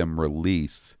letting them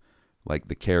release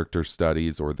the character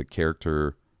studies or the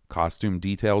character costume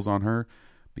details on her,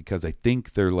 because I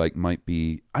think there might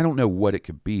be, I don't know what it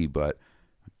could be, but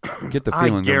get the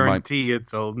feeling I guarantee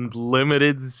it's a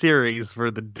limited series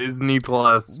for the Disney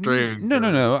Plus stream.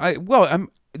 No.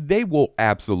 They will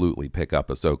absolutely pick up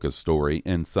Ahsoka's story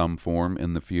in some form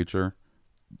in the future,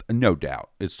 no doubt.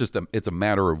 It's just it's a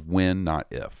matter of when, not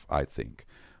if. I think.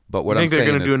 But what I'm saying is,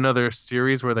 they're going to do another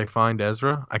series where they find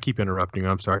Ezra? I keep interrupting you.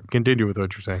 I'm sorry. Continue with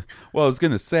what you're saying. Well, I was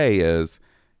going to say is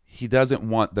he doesn't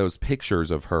want those pictures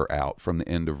of her out from the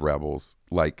end of Rebels,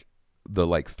 the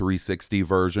 360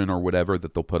 version or whatever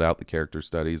that they'll put out, the character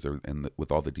studies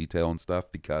with all the detail and stuff,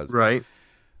 because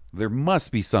there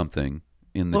must be something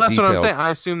in the details. Well, that's what I'm saying.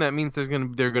 I assume that means they're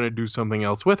going to do something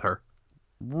else with her.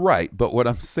 Right, but what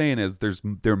I'm saying is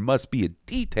there must be a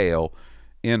detail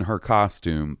in her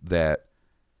costume that,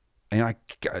 and I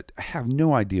have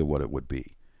no idea what it would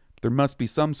be. There must be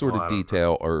some sort of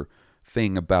detail or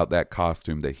thing about that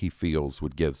costume that he feels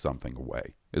would give something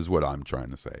away, is what I'm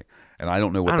trying to say. And I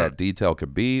don't know what that detail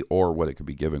could be or what it could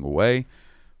be giving away.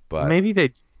 But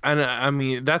maybe I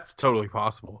mean, that's totally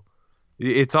possible.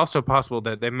 It's also possible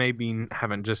that they maybe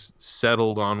haven't just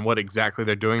settled on what exactly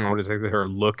they're doing or what exactly her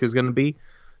look is going to be.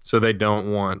 So they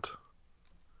don't want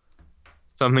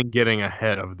something getting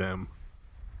ahead of them.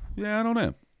 Yeah, I don't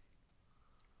know.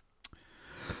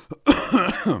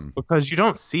 Because you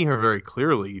don't see her very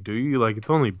clearly, do you? Like, it's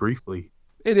only briefly.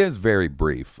 It is very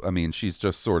brief. I mean, she's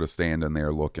just sort of standing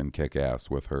there looking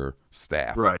kick-ass with her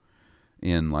staff. Right.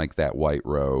 In, like, that white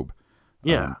robe.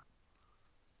 Yeah.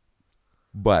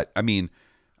 But, I mean,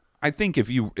 I think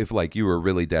if you were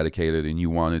really dedicated and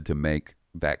you wanted to make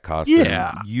that costume,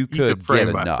 you could frame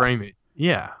get by enough. frame it.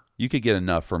 Yeah. You could get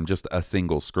enough from just a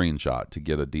single screenshot to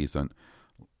get a decent...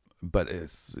 But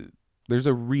there's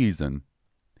a reason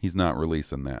he's not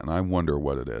releasing that, and I wonder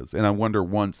what it is. And I wonder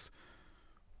once,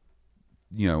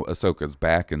 Ahsoka's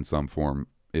back in some form,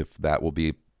 if that will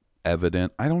be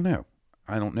evident. I don't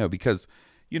know because,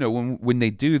 when they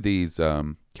do these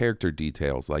character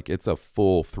details, like it's a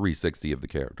full 360 of the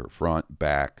character, front,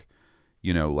 back,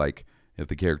 like if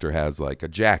the character has like a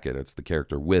jacket, it's the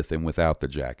character with and without the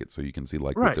jacket, so you can see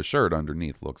like what the shirt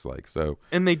underneath looks like. So,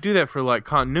 and they do that for like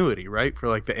continuity, right? For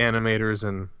like the animators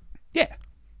and yeah,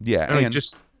 and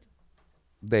just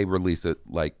they release it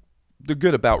like they're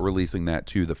good about releasing that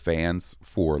to the fans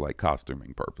for like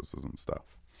costuming purposes and stuff.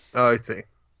 Oh, I see.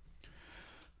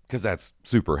 Because that's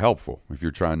super helpful if you're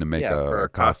trying to make a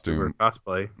costume or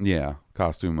cosplay. Yeah,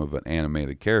 costume of an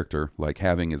animated character. Like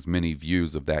having as many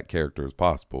views of that character as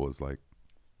possible is like,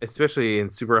 especially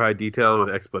in super high detail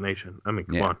with explanation. I mean,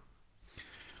 come on. All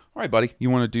right, buddy. You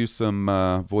want to do some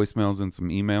voicemails and some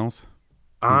emails?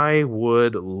 I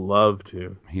would love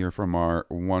to hear from our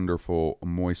wonderful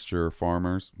moisture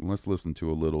farmers. Let's listen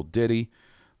to a little ditty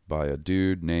by a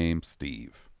dude named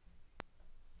Steve.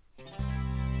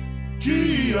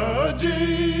 Kia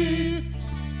D,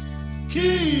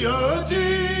 Kia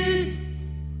D,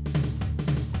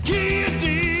 Kia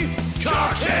D,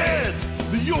 cockhead,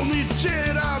 the only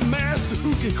Jedi master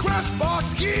who can crush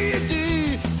box. Kia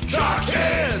D,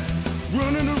 cockhead,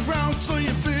 running around slaying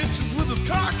bitches with his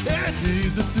cockhead.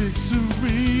 He's a big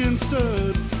Syrian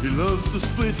stud. He loves to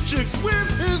split chicks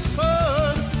with his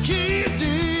bud. Kia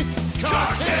D,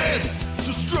 cockhead,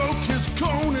 to stroke his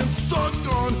cone and suck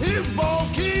on his balls.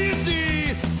 Kia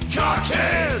D,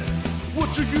 cockhead,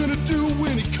 what you gonna do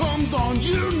when he comes on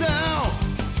you now?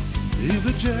 He's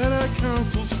a Jedi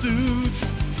Council stooge,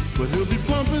 but he'll be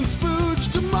pumping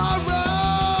spooge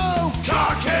tomorrow.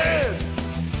 Cockhead,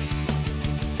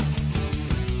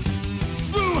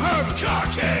 Lou Herbert,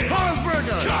 cockhead,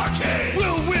 Hansberger, cockhead,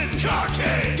 Will Witten,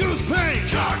 cockhead, Goose Payne,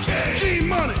 cockhead, G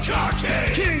Money,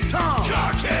 cockhead, King Tom,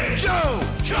 cockhead, Joe,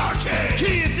 cockhead,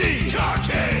 Kia D,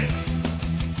 cockhead,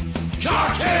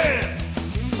 cockhead.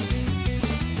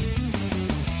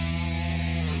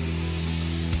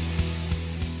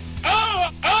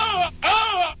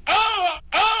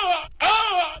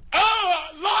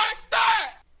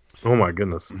 Oh my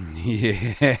goodness.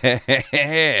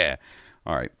 Yeah.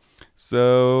 All right.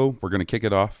 So we're going to kick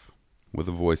it off with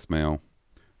a voicemail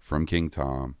from King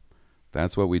Tom.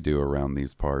 That's what we do around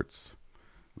these parts.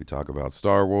 We talk about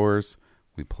Star Wars.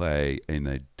 We play an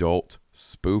adult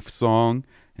spoof song.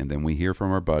 And then we hear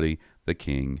from our buddy, the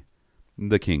king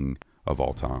of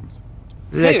all Toms.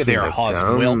 Hey there,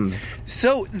 Will.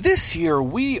 So this year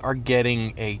we are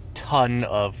getting a ton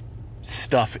of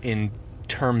stuff in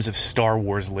terms of Star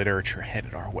Wars literature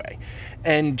headed our way.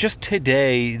 And just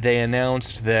today they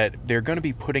announced that they're going to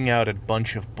be putting out a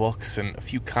bunch of books and a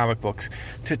few comic books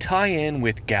to tie in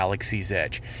with Galaxy's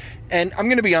Edge. And I'm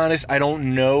going to be honest, I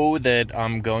don't know that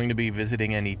I'm going to be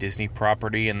visiting any Disney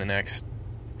property in the next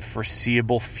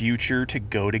foreseeable future to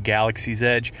go to Galaxy's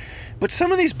Edge. But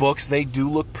some of these books, they do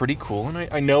look pretty cool, and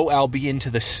I know I'll be into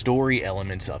the story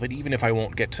elements of it, even if I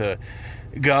won't get to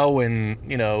go and,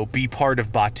 be part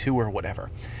of Batuu or whatever.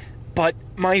 But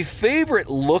my favorite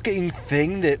looking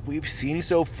thing that we've seen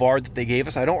so far that they gave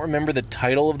us, I don't remember the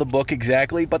title of the book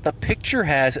exactly, but the picture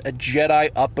has a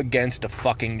Jedi up against a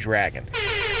fucking dragon.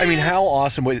 I mean, how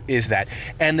awesome is that?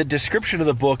 And the description of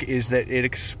the book is that it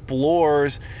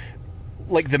explores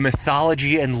like the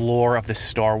mythology and lore of the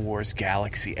Star Wars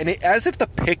galaxy. And as if the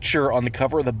picture on the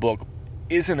cover of the book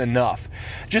isn't enough.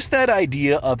 Just that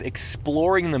idea of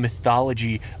exploring the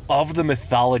mythology of the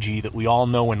mythology that we all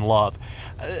know and love,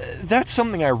 that's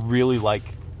something I really like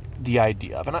the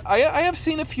idea of. And I have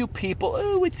seen a few people,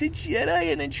 oh, it's a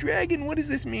Jedi and a dragon, what does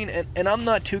this mean? And I'm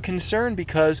not too concerned,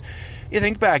 because you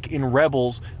think back in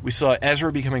Rebels, we saw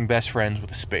Ezra becoming best friends with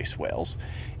the space whales.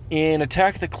 In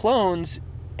Attack of the Clones,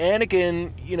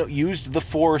 Anakin, used the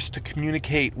Force to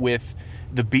communicate with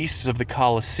the beasts of the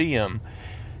Colosseum.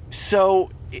 So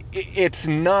it's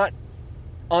not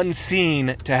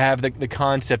unseen to have the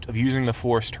concept of using the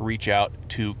Force to reach out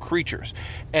to creatures.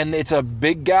 And it's a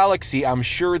big galaxy. I'm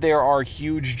sure there are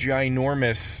huge,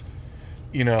 ginormous,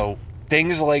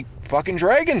 things like fucking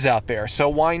dragons out there, so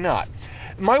why not?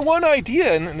 My one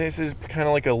idea, and this is kind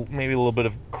of like maybe a little bit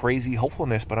of crazy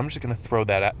hopefulness, but I'm just going to throw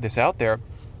this out there.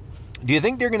 Do you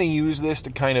think they're going to use this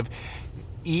to kind of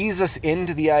ease us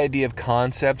into the idea of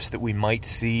concepts that we might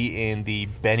see in the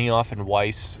Benioff and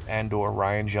Weiss and/or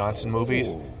Rian Johnson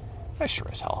movies? I sure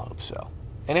as hell hope so.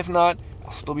 And if not,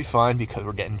 I'll still be fine because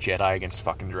we're getting Jedi against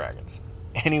fucking dragons.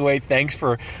 Anyway, thanks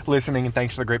for listening and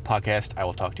thanks for the great podcast. I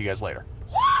will talk to you guys later.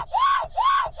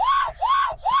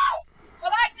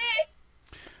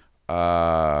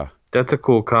 That's a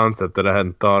cool concept that I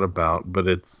hadn't thought about, but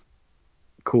it's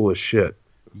cool as shit.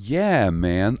 Yeah,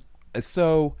 man.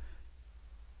 So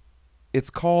it's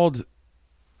called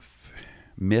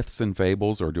Myths and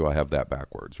Fables, or do I have that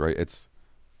backwards, right?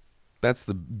 That's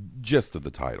the gist of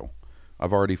the title.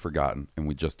 I've already forgotten, and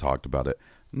we just talked about it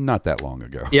not that long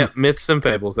ago. Yeah, Myths and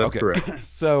Fables, that's correct.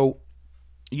 So,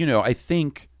 I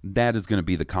think that is going to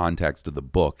be the context of the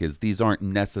book, is these aren't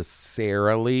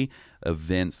necessarily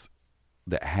events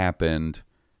that happened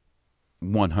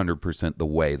 100% the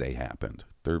way they happened.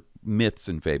 They're myths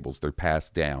and fables. They're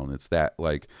passed down. It's that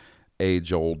like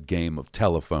age-old game of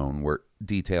telephone where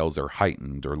details are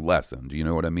heightened or lessened. You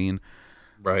know what I mean?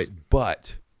 Right.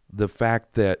 But the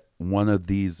fact that one of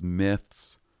these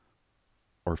myths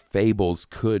or fables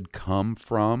could come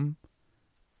from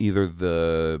either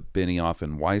the Benioff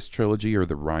and Weiss trilogy or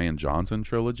the Rian Johnson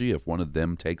trilogy, if one of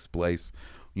them takes place,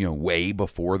 way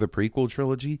before the prequel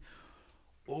trilogy,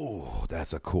 oh,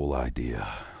 that's a cool idea.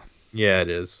 Yeah, it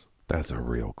is. That's a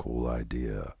real cool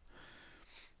idea.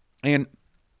 And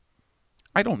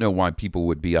I don't know why people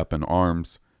would be up in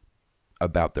arms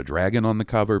about the dragon on the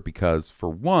cover, because for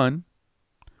one,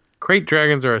 Krayt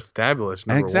dragons are established.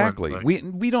 Exactly.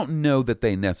 One, we don't know that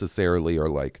they necessarily are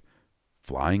like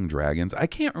flying dragons. I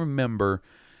can't remember.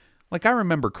 Like, I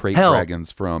remember Krayt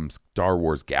dragons from Star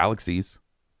Wars Galaxies.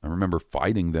 I remember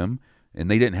fighting them, and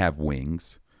they didn't have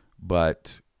wings.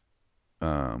 But,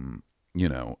 I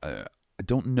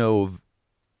don't know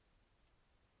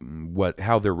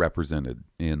how they're represented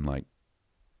in like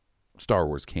Star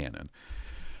Wars canon.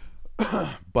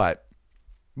 But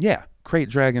yeah, Krayt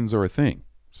dragons are a thing.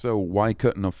 So why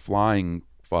couldn't a flying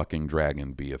fucking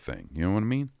dragon be a thing? You know what I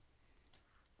mean?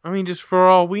 I mean, just for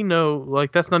all we know,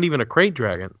 like, that's not even a Krayt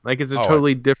dragon. Like, it's a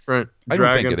totally different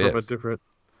dragon from a different...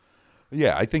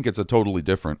 Yeah, I think it's a totally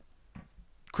different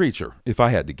creature, if I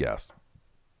had to guess.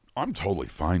 I'm totally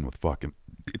fine with fucking...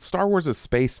 Star Wars is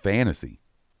space fantasy.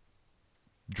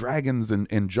 Dragons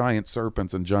and giant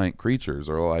serpents and giant creatures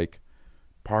are, like,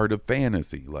 part of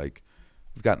fantasy. Like,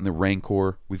 we've gotten the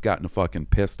Rancor. We've gotten a fucking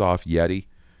pissed off Yeti.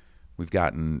 We've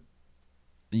gotten...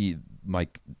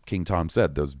 like King Tom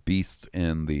said, those beasts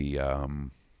in the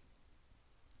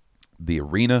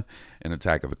arena in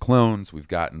Attack of the Clones. We've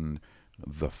gotten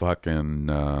the fucking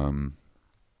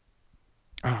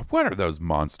what are those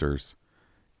monsters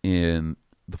in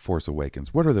The Force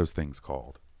Awakens? What are those things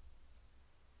called?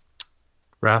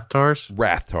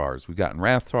 Rathtars. We've gotten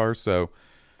Rathtars. So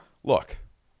look,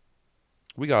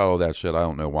 we got all that shit. I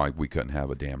don't know why we couldn't have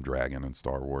a damn dragon in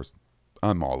Star Wars.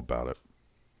 I'm all about it.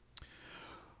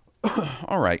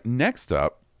 All right, next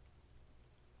up,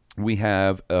 we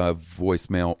have a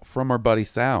voicemail from our buddy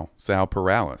Sal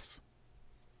Perales.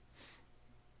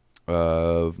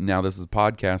 Now This Is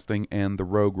Podcasting and the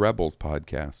Rogue Rebels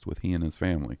podcast with he and his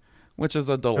family, which is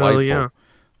a delightful,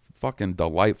 fucking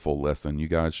delightful listen. You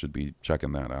guys should be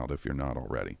checking that out if you're not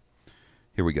already.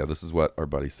 Here we go. This is what our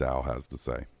buddy Sal has to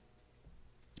say.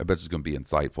 I bet it's going to be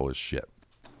insightful as shit.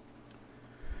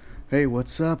 Hey,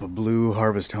 what's up, Blue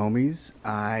Harvest homies?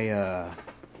 I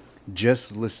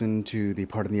just listened to the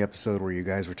part of the episode where you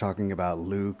guys were talking about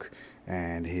Luke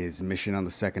and his mission on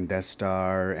the second Death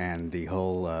Star and the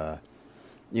whole,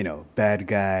 bad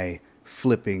guy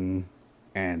flipping,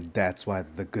 and that's why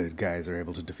the good guys are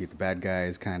able to defeat the bad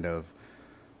guys, kind of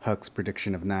Huck's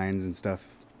prediction of 9s and stuff.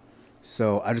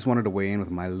 So I just wanted to weigh in with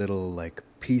my little,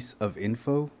 piece of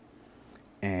info.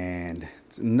 And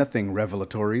it's nothing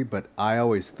revelatory, but I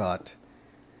always thought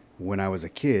when I was a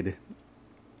kid,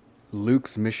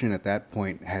 Luke's mission at that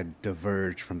point had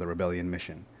diverged from the rebellion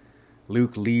mission.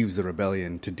 Luke leaves the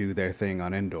rebellion to do their thing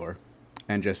on Endor,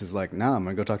 and just is like, nah, I'm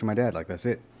going to go talk to my dad, that's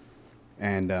it.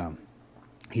 And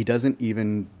he doesn't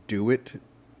even do it.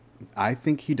 I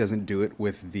think he doesn't do it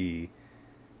with the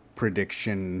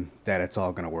prediction that it's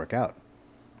all going to work out.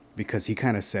 Because he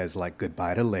kind of says,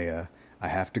 goodbye to Leia, I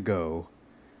have to go.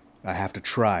 I have to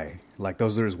try.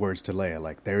 Those are his words to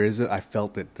Leia. I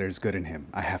felt that there's good in him.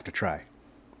 I have to try.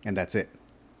 And that's it.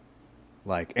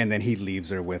 And then he leaves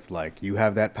her with, you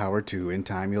have that power too. In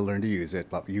time, you'll learn to use it.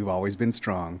 You've always been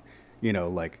strong.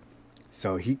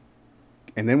 So he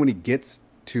And then when he gets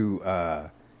to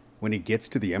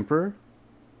the Emperor,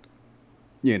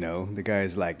 you know, the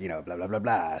guy's like, you know, blah blah blah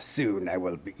blah. Soon I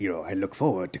will be, you know, I look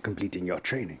forward to completing your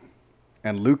training.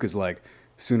 And Luke is like,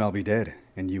 soon I'll be dead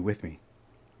and you with me.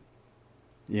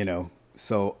 You know,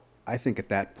 so I think at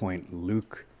that point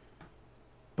Luke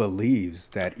believes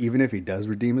that even if he does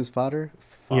redeem his father,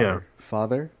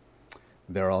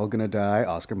 they're all gonna die.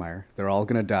 Oscar Mayer, they're all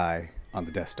gonna die on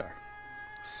the Death Star.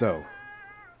 So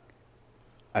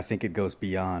I think it goes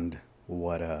beyond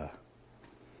the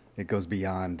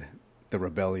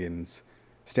rebellion's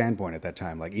standpoint at that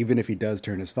time. Like, even if he does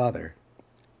turn his father,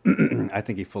 I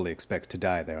think he fully expects to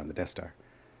die there on the Death Star,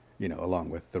 you know, along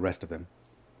with the rest of them,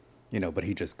 you know, but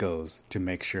he just goes to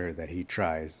make sure that he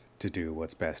tries to do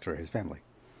what's best for his family,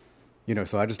 you know.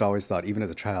 So I just always thought, even as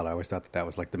a child, I always thought that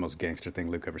was like the most gangster thing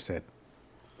Luke ever said.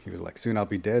 He was like, soon I'll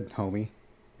be dead, homie,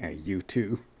 and you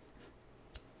too,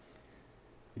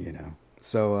 you know.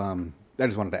 So I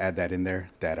just wanted to add that in there,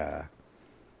 that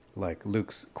like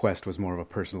Luke's quest was more of a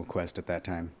personal quest at that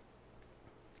time,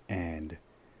 and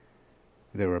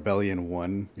the rebellion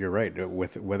won. You're right.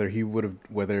 With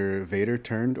whether Vader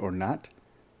turned or not,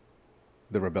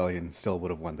 the rebellion still would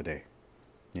have won the day,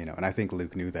 you know. And I think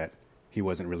Luke knew that he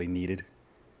wasn't really needed.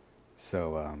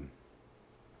 So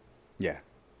yeah,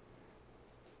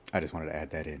 I just wanted to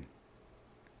add that in.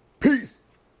 Peace.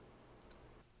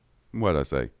 What'd I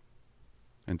say?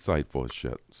 Insightful as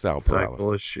shit. Sal Perales.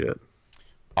 Insightful as shit.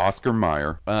 Oscar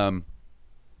Mayer.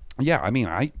 Yeah, I mean,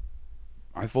 I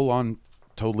full on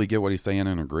totally get what he's saying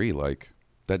and agree. Like,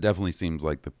 that definitely seems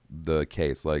like the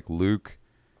case. Like, Luke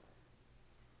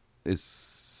is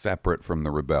separate from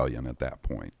the rebellion at that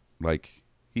point. Like,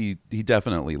 he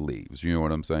definitely leaves. You know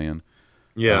what I'm saying?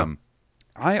 Yeah.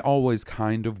 I always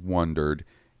kind of wondered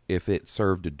if it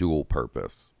served a dual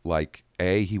purpose. Like,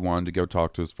 A, he wanted to go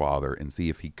talk to his father and see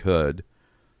if he could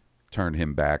turn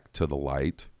him back to the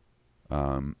light.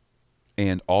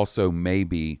 And also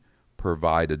maybe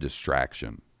provide a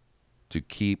distraction to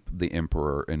keep the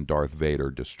Emperor and Darth Vader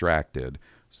distracted.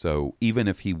 So even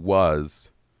if he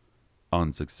was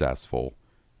unsuccessful,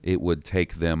 it would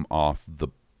take them off the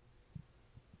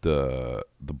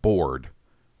board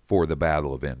for the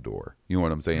Battle of Endor. You know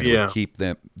what I'm saying? It would keep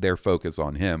their focus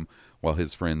on him while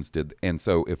his friends did. And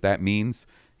so if that means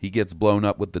he gets blown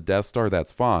up with the Death Star,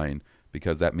 that's fine,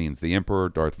 because that means the Emperor,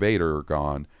 Darth Vader are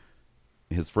gone.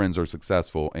 His friends are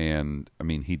successful, and I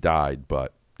mean, he died,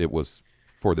 but it was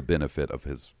for the benefit of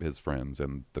his friends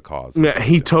and the cause. Yeah,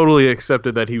 he totally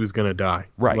accepted that he was going to die.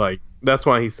 Right. Like, that's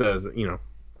why he says, you know,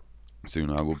 soon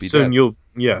I will be soon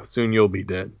dead. Soon you'll be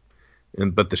dead.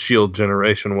 But the shield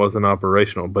generation wasn't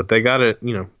operational, but they got it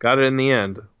in the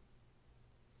end.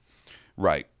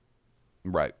 Right.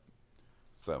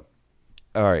 So,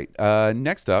 all right.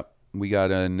 Next up, we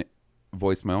got a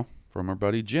voicemail from our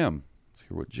buddy Jim. Let's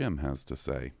hear what Jim has to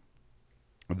say.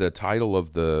 The title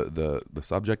of the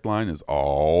subject line is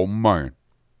 "Oh Man."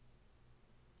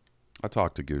 I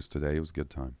talked to Goose today. It was a good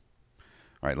time.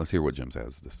 All right, let's hear what Jim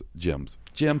has to say. Jim's.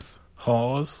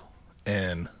 Hawes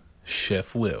and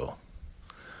Chef Will.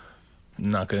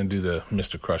 I'm not going to do the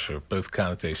Mr. Crusher. Both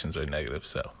connotations are negative,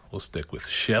 so we'll stick with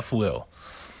Chef Will.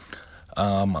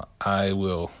 I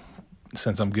will,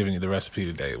 since I'm giving you the recipe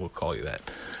today, we'll call you that.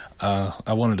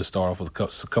 I wanted to start off with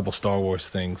a couple Star Wars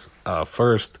things.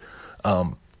 First,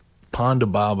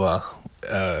 Ponda Baba,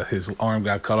 his arm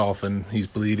got cut off and he's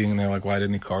bleeding, and they're like, why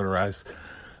didn't he cauterize?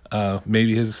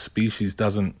 Maybe his species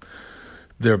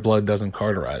their blood doesn't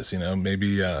cauterize,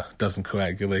 maybe doesn't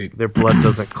coagulate. Their blood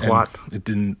doesn't clot. It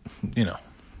didn't,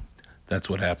 that's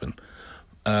what happened.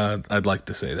 I'd like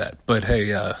to say that. But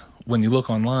hey, when you look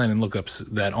online and look up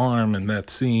that arm and that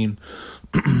scene,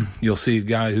 you'll see a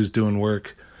guy who's doing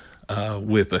work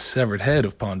with a severed head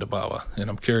of Ponda Baba, and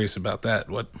I'm curious about that.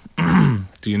 What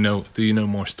do you know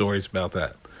more stories about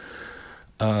that?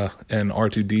 And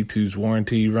R2-D2's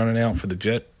warranty running out for the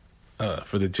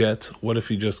jets. What if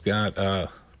you just got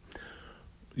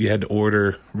you had to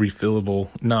order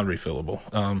not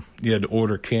refillable. You had to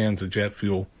order cans of jet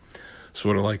fuel,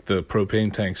 sort of like the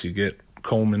propane tanks you get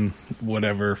Coleman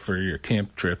whatever for your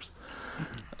camp trips.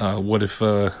 What if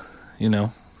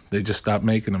they just stopped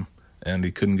making them and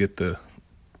he couldn't get the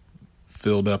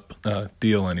filled up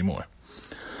deal anymore?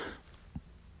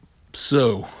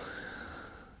 So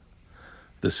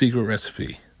the secret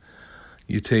recipe: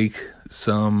 you take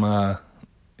some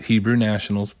Hebrew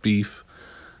Nationals beef,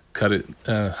 cut it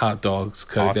hot dogs,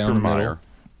 cut Oscar it down the middle, Mayer.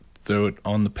 throw it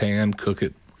on the pan, cook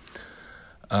it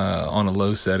on a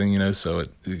low setting, so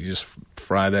you just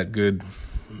fry that good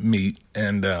meat,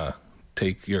 and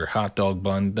take your hot dog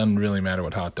bun. Doesn't really matter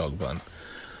what hot dog bun.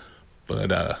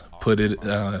 But put it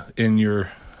in your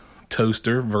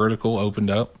toaster, vertical, opened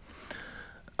up,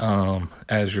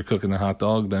 as you're cooking the hot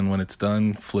dog. Then when it's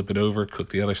done, flip it over, cook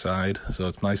the other side so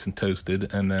it's nice and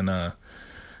toasted, and then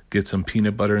get some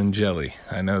peanut butter and jelly.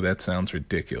 I know that sounds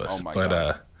ridiculous,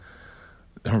 but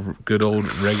good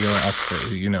old regular.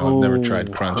 I've never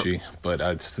tried crunchy, but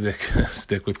I'd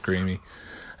stick with creamy,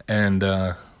 and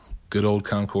good old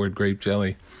Concord grape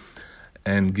jelly,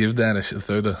 and give that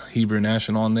throw the Hebrew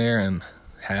National on there and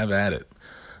have at it.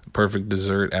 Perfect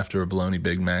dessert after a bologna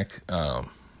Big Mac.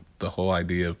 The whole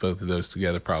idea of both of those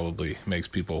together probably makes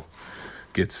people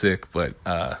get sick, but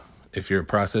if you're a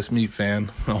processed meat fan,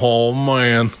 oh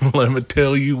man, let me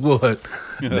tell you what,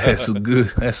 that's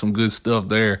some good stuff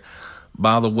there.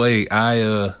 By the way,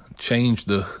 I changed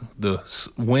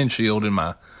the windshield in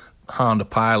my Honda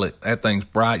Pilot. That thing's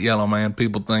bright yellow, man.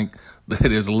 People think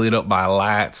that it's lit up by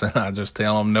lights, and I just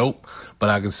tell them nope, but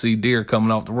I can see deer coming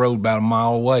off the road about a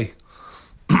mile away.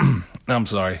 I'm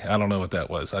sorry, I don't know what that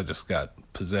was. I just got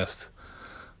possessed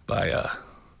by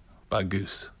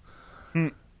Goose.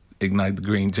 Ignite the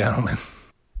green, gentlemen.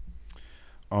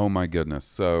 Oh my goodness.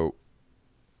 So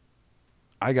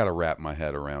I got to wrap my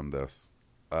head around this.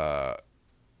 I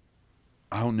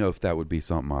don't know if that would be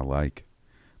something I like,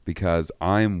 because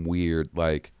I'm weird.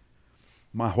 Like,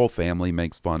 my whole family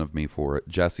makes fun of me for it.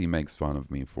 Jesse makes fun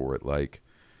of me for it. Like,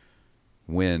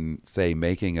 when, say,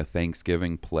 making a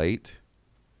Thanksgiving plate,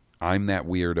 I'm that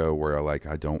weirdo where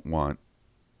I don't want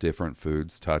different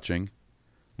foods touching.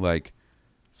 Like,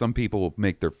 some people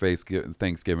make their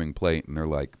Thanksgiving plate and they're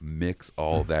like, mix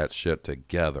all that shit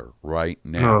together right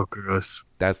now. Oh, gross.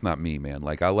 That's not me, man.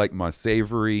 Like, I like my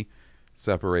savory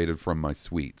separated from my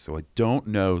sweet. So I don't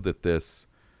know that this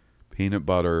peanut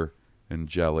butter and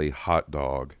jelly hot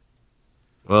dog.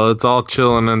 Well, it's all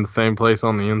chilling in the same place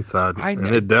on the inside. And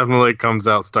it definitely comes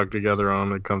out stuck together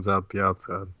on it comes out the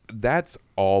outside. That's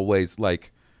always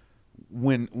like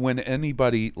when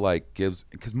anybody like gives,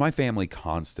 because my family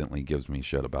constantly gives me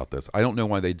shit about this. I don't know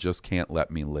why they just can't let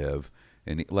me live.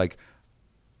 And like,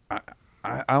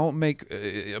 I don't make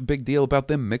a big deal about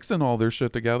them mixing all their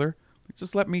shit together.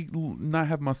 Just let me not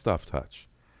have my stuff touch.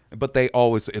 But they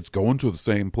always, it's going to the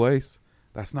same place.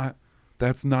 That's not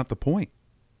the point.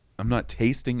 I'm not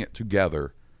tasting it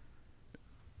together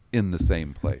in the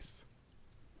same place.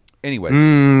 Anyways,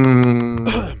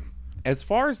 as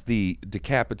far as the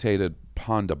decapitated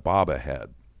Ponda Baba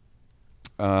head,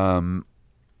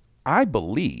 I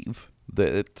believe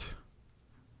that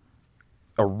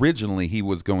originally he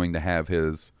was going to have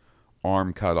his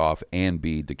arm cut off and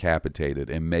be decapitated,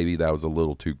 and maybe that was a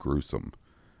little too gruesome.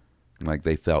 Like,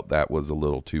 they felt that was a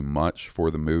little too much for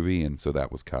the movie, and so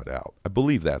that was cut out. I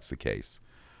believe that's the case.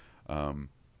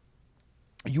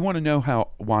 You want to know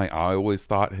why I always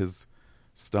thought his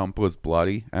stump was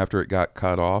bloody after it got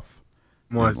cut off?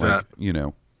 Why is that? You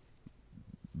know,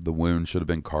 the wound should have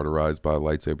been cauterized by a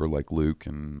lightsaber like Luke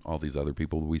and all these other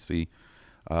people we see.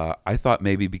 I thought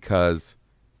maybe because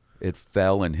it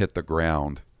fell and hit the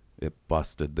ground, it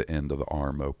busted the end of the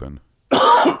arm open.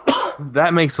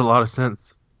 That makes a lot of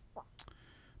sense.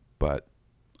 But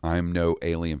I'm no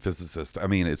alien physicist. I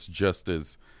mean, it's just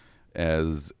as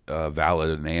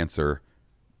valid an answer.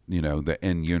 You know, the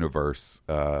in-universe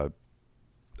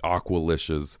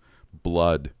Aqualicia's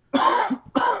blood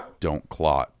don't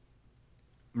clot.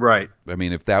 Right. I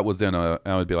mean, if that was I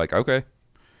would be like, okay.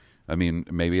 I mean,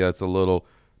 maybe that's a little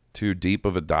too deep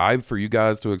of a dive for you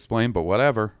guys to explain, but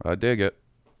whatever. I dig it.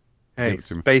 Hey,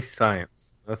 space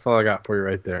science. That's all I got for you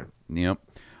right there. Yep.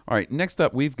 All right, next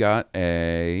up we've got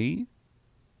I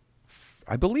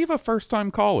believe a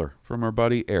first-time caller from our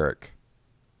buddy Eric.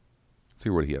 Let's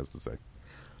hear what he has to say.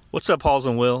 What's up, Halls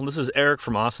and Will? This is Eric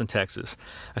from Austin, Texas.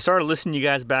 I started listening to you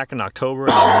guys back in October,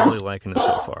 and I'm really liking it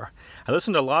so far. I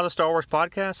listen to a lot of Star Wars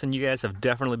podcasts, and you guys have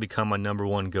definitely become my number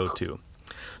one go-to.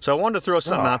 So I wanted to throw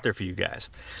something out there for you guys.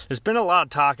 There's been a lot of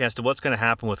talk as to what's going to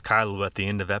happen with Kylo at the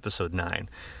end of Episode 9.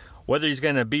 Whether he's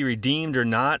going to be redeemed or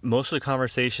not, most of the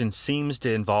conversation seems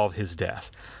to involve his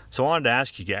death. So I wanted to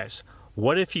ask you guys,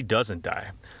 what if he doesn't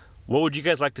die? What would you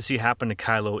guys like to see happen to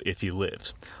Kylo if he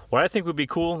lives? What I think would be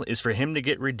cool is for him to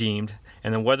get redeemed,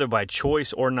 and then whether by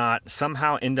choice or not,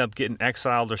 somehow end up getting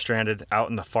exiled or stranded out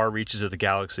in the far reaches of the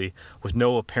galaxy with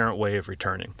no apparent way of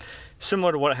returning.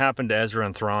 Similar to what happened to Ezra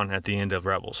and Thrawn at the end of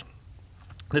Rebels.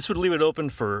 This would leave it open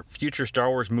for future Star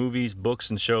Wars movies, books,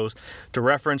 and shows to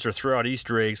reference or throw out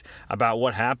Easter eggs about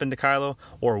what happened to Kylo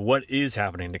or what is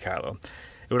happening to Kylo.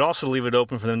 It would also leave it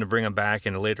open for them to bring him back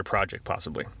in a later project,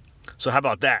 possibly. So how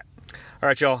about that? All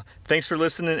right, y'all. Thanks for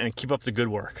listening, and keep up the good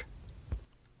work.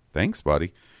 Thanks,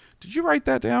 buddy. Did you write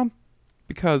that down?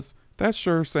 Because that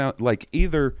sure sounds like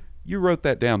either you wrote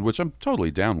that down, which I'm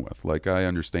totally down with. Like, I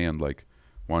understand, like,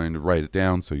 wanting to write it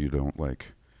down so you don't,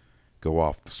 like, go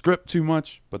off the script too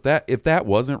much. But if that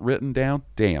wasn't written down,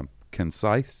 damn,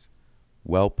 concise,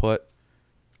 well put,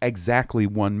 exactly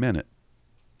 1 minute.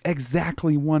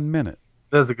 Exactly 1 minute.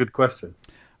 That's a good question.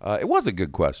 It was a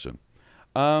good question.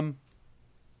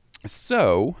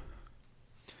 So,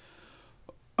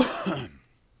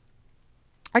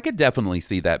 I could definitely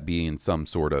see that being some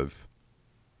sort of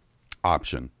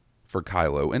option for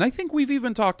Kylo. And I think we've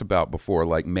even talked about before,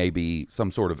 like maybe some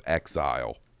sort of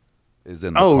exile is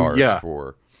in the cards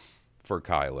for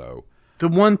Kylo. The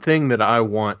one thing that I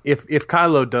want, if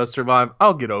Kylo does survive,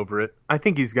 I'll get over it. I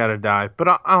think he's got to die,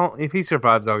 but if he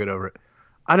survives, I'll get over it.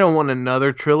 I don't want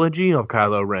another trilogy of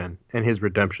Kylo Ren and his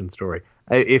redemption story.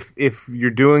 If you're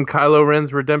doing Kylo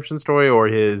Ren's redemption story or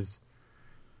his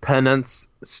penance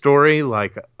story,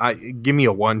 like, give me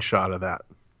a one shot of that.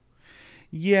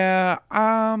 Yeah.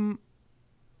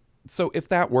 So if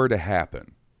that were to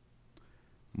happen,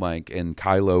 like, and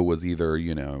Kylo was either,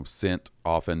 sent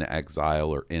off into exile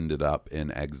or ended up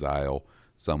in exile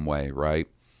some way, right?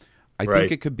 I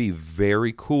think it could be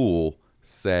very cool,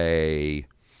 say,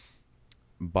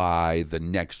 by the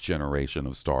next generation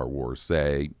of Star Wars,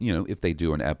 say, if they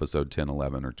do an episode 10,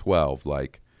 11, or 12,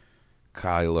 like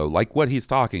Kylo, like what he's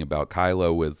talking about,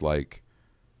 Kylo is like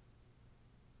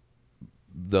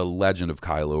the legend of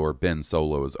Kylo, or Ben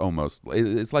Solo is almost,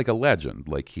 it's like a legend.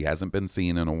 Like, he hasn't been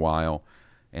seen in a while.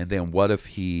 And then what if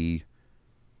he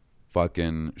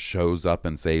fucking shows up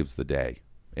and saves the day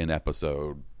in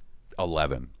episode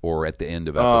 11 or at the end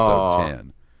of episode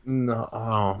 10?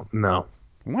 No.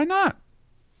 Why not?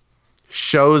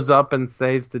 Shows up and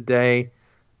saves the day.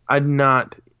 I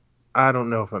don't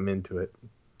know if I'm into it.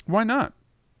 Why not?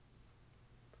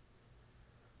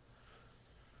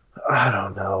 I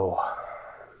don't know.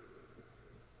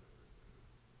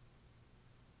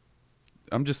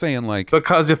 I'm just saying, like,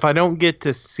 because if I don't get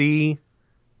to see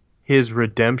his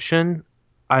redemption,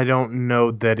 I don't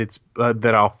know that it's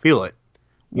that I'll feel it.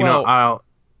 I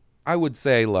would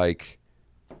say, like,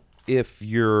 if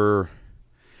you're,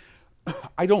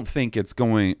 I don't think it's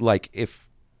going, like,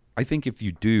 I think if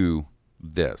you do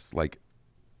this, like,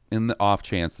 in the off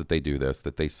chance that they do this,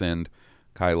 that they send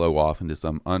Kylo off into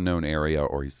some unknown area,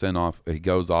 or he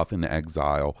goes off into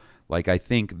exile, like, I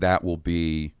think that will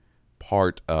be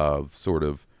part of sort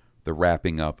of the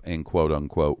wrapping up and quote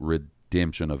unquote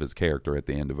redemption of his character at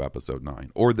the end of episode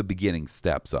 9, or the beginning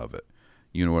steps of it.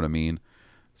 You know what I mean?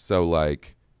 So,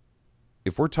 like,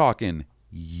 if we're talking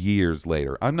years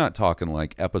later, I'm not talking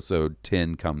like episode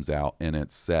 10 comes out and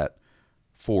it's set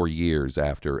 4 years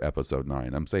after episode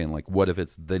 9. I'm saying, like, what if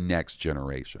it's the next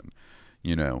generation,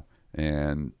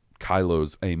 and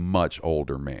Kylo's a much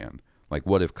older man? Like,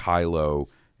 what if Kylo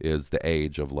is the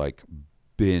age of, like,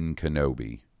 Ben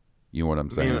Kenobi? You know what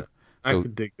I'm saying? Man, I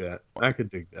could dig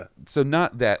that. So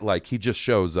not that, like, he just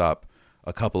shows up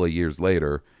a couple of years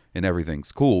later and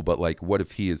everything's cool, but, like, what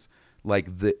if he is,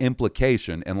 like, the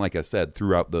implication, and like I said,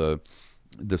 throughout the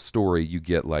story, you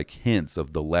get, like, hints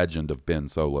of the legend of Ben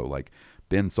Solo. Like,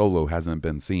 Ben Solo hasn't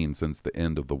been seen since the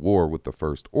end of the war with the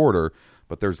First Order,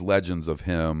 but there's legends of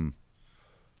him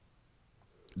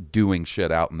doing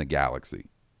shit out in the galaxy.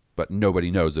 But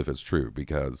nobody knows if it's true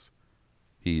because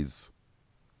he's,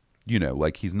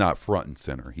 like, he's not front and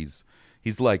center. He's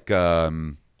like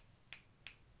Kane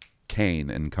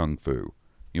in Kung Fu.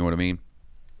 You know what I mean?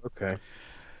 Okay.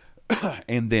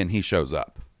 And then he shows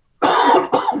up.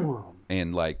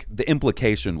 And, like, the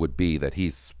implication would be that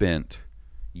he's spent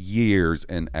years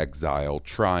in exile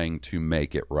trying to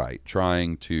make it right,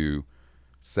 trying to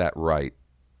set right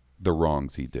the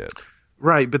wrongs he did.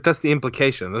 Right, but that's the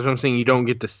implication. That's what I'm saying. You don't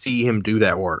get to see him do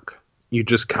that work. You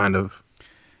just kind of...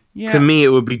 Yeah. To me, it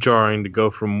would be jarring to go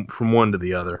from one to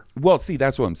the other. Well, see,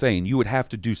 that's what I'm saying. You would have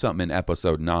to do something in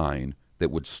episode 9 that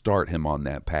would start him on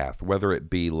that path, whether it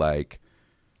be, like,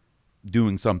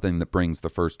 doing something that brings the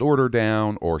First Order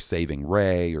down, or saving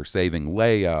Rey, or saving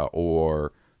Leia,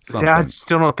 or something. See, I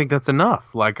still don't think that's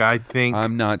enough. Like,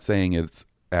 I'm not saying it's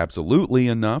absolutely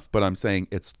enough, but I'm saying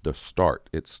it's the start.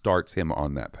 It starts him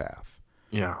on that path.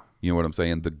 Yeah. You know what I'm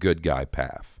saying? The good guy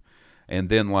path. And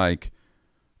then, like,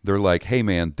 they're like, hey,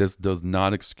 man, this does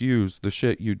not excuse the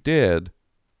shit you did,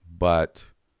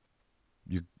 but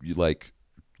you like,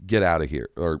 get out of here,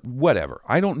 or whatever.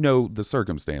 I don't know the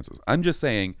circumstances. I'm just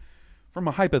saying, from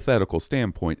a hypothetical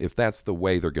standpoint, if that's the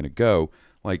way they're going to go,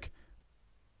 like,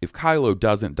 if Kylo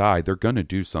doesn't die, they're going to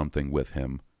do something with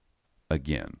him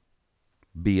again,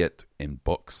 be it in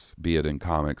books, be it in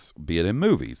comics, be it in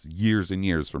movies, years and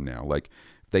years from now. Like,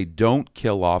 if they don't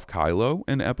kill off Kylo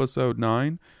in episode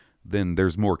 9, then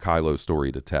there's more Kylo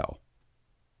story to tell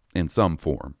in some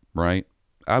form, right?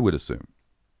 I would assume.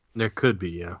 There could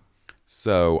be, yeah.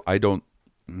 So I don't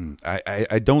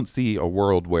see a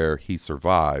world where he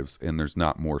survives and there's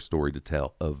not more story to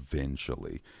tell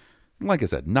eventually. Like I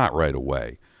said, not right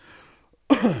away.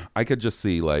 I could just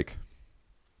see, like,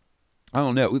 I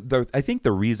don't know. I think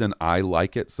the reason I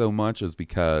like it so much is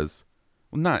because,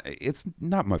 it's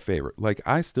not my favorite. Like,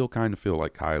 I still kind of feel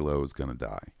like Kylo is going to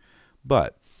die.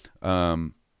 But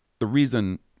the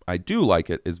reason I do like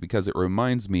it is because it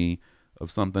reminds me of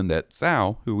something that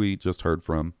Sal, who we just heard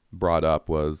from, brought up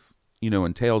was,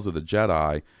 in Tales of the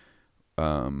Jedi,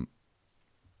 Ulic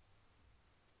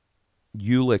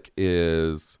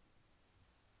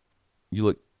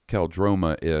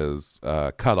Qel-Droma is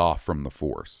cut off from the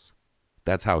Force.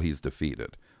 That's how he's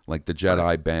defeated. Like the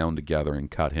Jedi bound together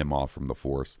and cut him off from the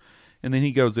Force. And then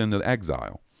he goes into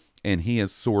exile. And he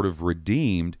is sort of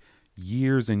redeemed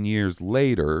years and years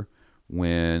later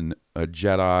when a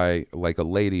Jedi, like a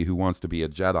lady who wants to be a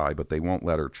Jedi, but they won't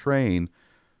let her train,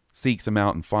 seeks him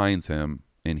out and finds him,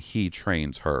 and he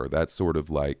trains her. That's sort of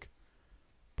like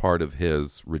part of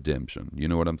his redemption. You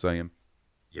know what I'm saying?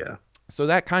 Yeah. So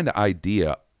that kind of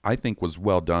idea, I think, was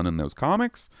well done in those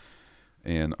comics,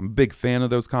 and I'm a big fan of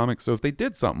those comics. So if they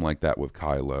did something like that with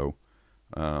Kylo,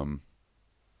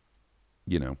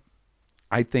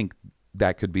 I think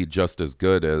that could be just as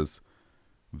good as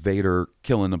Vader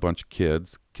killing a bunch of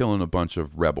kids, killing a bunch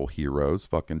of rebel heroes,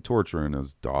 fucking torturing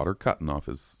his daughter, cutting off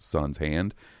his son's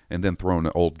hand, and then throwing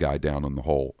an old guy down in a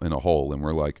hole, and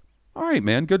we're like, all right,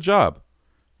 man, good job.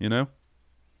 I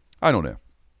don't know.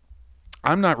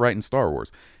 I'm not writing Star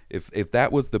Wars. If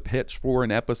that was the pitch for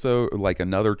an episode, like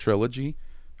another trilogy,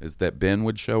 is that Ben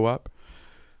would show up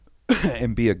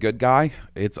and be a good guy,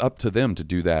 it's up to them to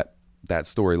do that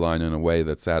storyline in a way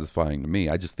that's satisfying to me.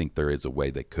 I just think there is a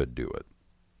way they could do it.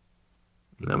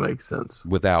 That makes sense.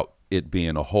 Without it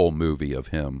being a whole movie of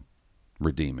him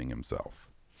redeeming himself.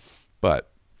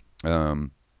 But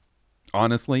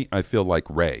honestly, I feel like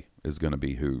Rey is going to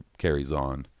be who carries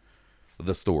on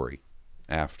the story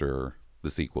after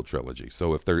the sequel trilogy.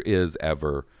 So if there is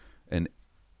ever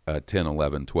a 10,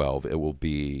 11, 12, it will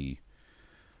be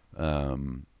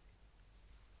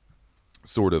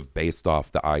sort of based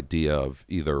off the idea of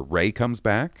either Rey comes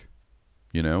back,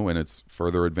 and it's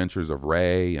further adventures of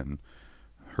Rey and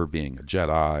her being a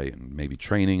Jedi and maybe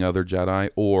training other Jedi,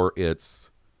 or it's,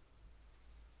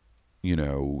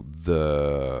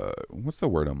 what's the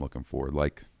word I'm looking for?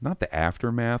 Like, not the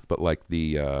aftermath, but like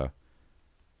the, I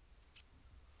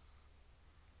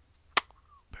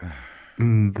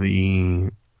don't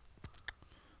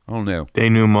know.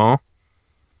 Denouement?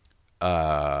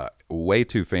 Way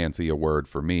too fancy a word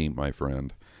for me, my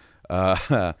friend.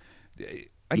 I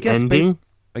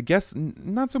guess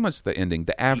not so much the ending,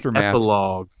 the aftermath. The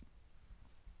epilogue.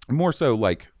 More so,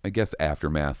 like, I guess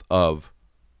aftermath of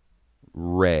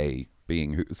Rey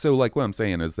being who. So, like, what I'm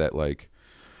saying is that, like,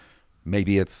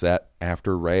 maybe it's set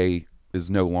after Rey is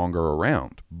no longer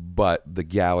around, but the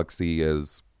galaxy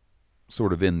is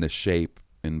sort of in the shape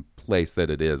and place that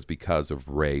it is because of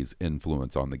Rey's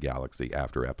influence on the galaxy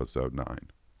after Episode 9.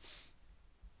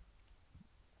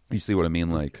 You see what I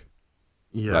mean? Like,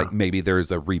 yeah. Like maybe there's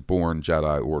a reborn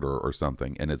Jedi Order or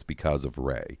something, and it's because of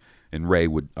Rey. And Rey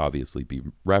would obviously be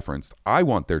referenced. I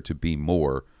want there to be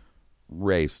more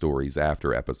Rey stories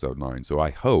after Episode 9. So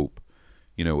I hope,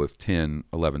 if 10,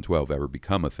 11, 12 ever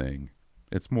become a thing,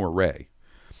 it's more Rey.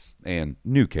 And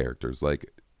new characters.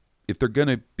 Like, if they're going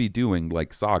to be doing,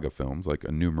 like, saga films, like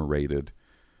enumerated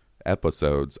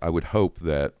episodes, I would hope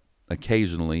that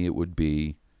occasionally it would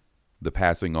be the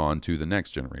passing on to the next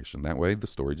generation. That way the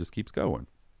story just keeps going.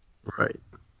 Right.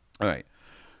 All right.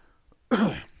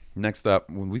 Next up,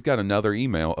 we've got another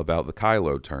email about the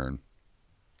Kylo turn.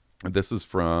 This is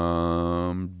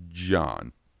from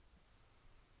John.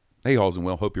 Hey, Halls and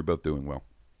Will. Hope you're both doing well.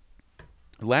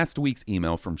 Last week's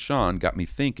email from Sean got me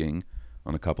thinking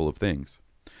on a couple of things.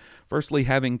 Firstly,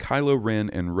 having Kylo Ren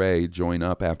and Rey join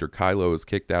up after Kylo is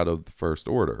kicked out of the First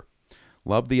Order.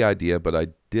 Love the idea, but I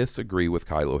disagree with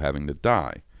Kylo having to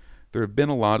die. There have been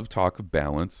a lot of talk of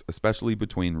balance, especially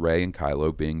between Rey and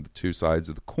Kylo being the two sides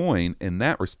of the coin. In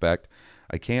that respect,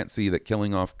 I can't see that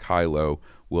killing off Kylo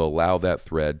will allow that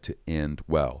thread to end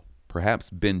well.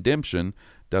 Perhaps Bendemption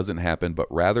doesn't happen, but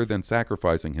rather than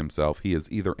sacrificing himself, he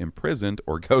is either imprisoned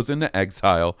or goes into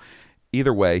exile.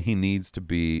 Either way, he needs to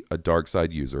be a dark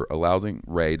side user, allowing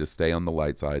Rey to stay on the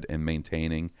light side and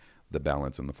maintaining the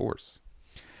balance in the Force.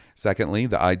 Secondly,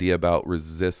 the idea about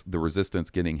the Resistance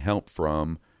getting help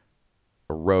from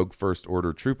a rogue First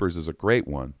Order troopers is a great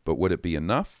one, but would it be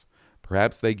enough?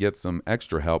 Perhaps they get some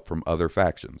extra help from other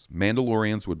factions.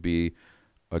 Mandalorians would be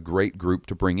a great group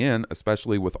to bring in,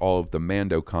 especially with all of the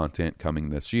Mando content coming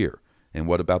this year. And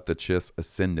what about the Chiss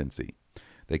Ascendancy?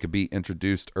 They could be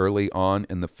introduced early on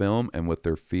in the film, and with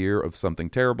their fear of something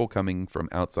terrible coming from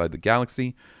outside the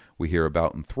galaxy we hear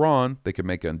about in Thrawn, they could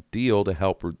make a deal to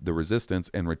help the Resistance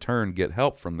and in return get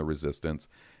help from the Resistance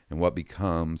in what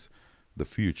becomes the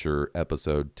future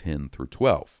episode 10 through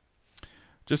 12.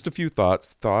 Just a few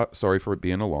thoughts. Sorry for it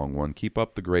being a long one. Keep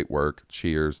up the great work.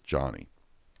 Cheers, Johnny.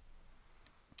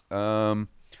 So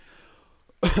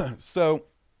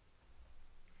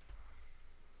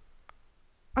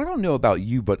I don't know about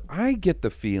you, but I get the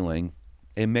feeling,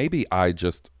 and maybe I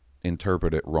just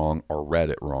interpret it wrong or read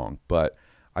it wrong, but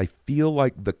I feel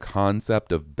like the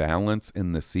concept of balance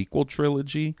in the sequel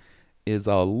trilogy is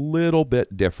a little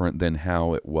bit different than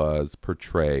how it was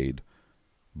portrayed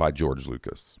by George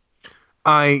Lucas.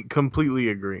 I completely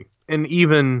agree. And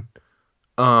even,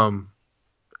 and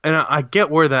I get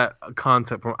where that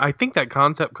concept from. I think that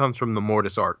concept comes from the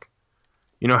Mortis arc.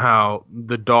 You know how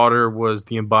the daughter was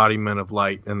the embodiment of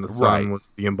light and the son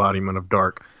was the embodiment of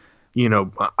dark. You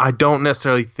know, I don't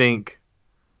necessarily think,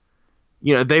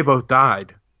 you know, they both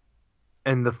died.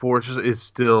 And the Force is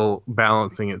still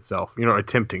balancing itself, you know,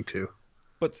 attempting to.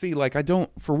 But see, like, I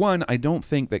don't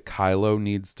think that Kylo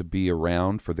needs to be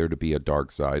around for there to be a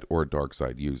dark side or a dark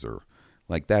side user.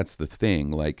 Like, that's the thing.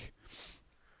 Like,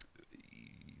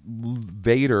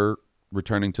 Vader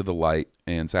returning to the light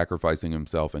and sacrificing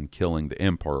himself and killing the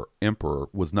Emperor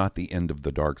was not the end of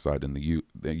the dark side in the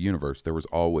universe. There was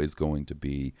always going to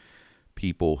be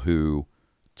people who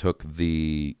took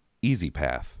the easy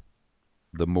path,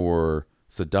 the more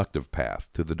seductive path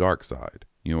to the dark side.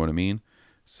 You know what I mean?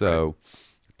 So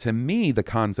to me, the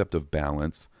concept of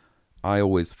balance, I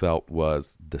always felt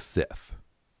was the Sith.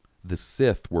 The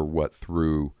Sith were what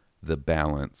threw the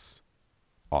balance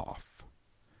off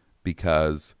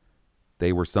because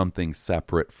they were something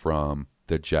separate from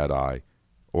the Jedi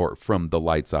or from the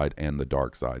light side and the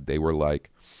dark side. They were like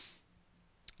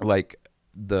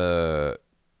the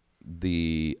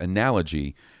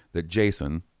analogy that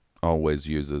Jason always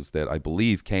uses that I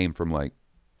believe came from like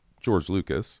George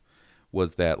Lucas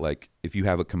was that like if you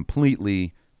have a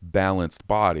completely balanced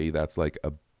body, that's like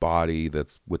a body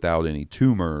that's without any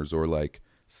tumors or like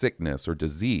sickness or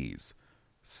disease.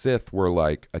 Sith were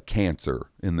like a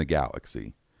cancer in the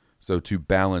galaxy. So to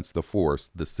balance the Force,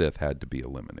 the Sith had to be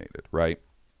eliminated, right?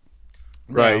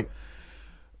 Right.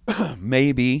 Now,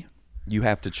 maybe you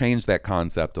have to change that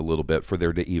concept a little bit for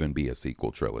there to even be a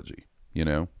sequel trilogy, you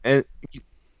know? And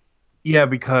yeah,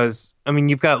 because I mean,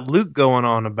 you've got Luke going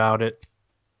on about it,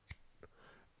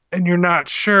 and you're not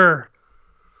sure.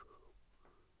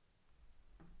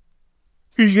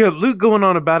 You got Luke going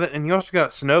on about it, and you also got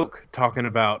Snoke talking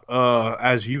about,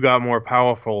 as you got more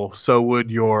powerful, so would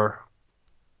your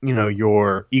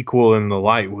equal in the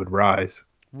light would rise.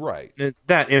 Right.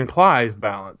 That implies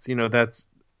balance. You know,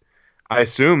 I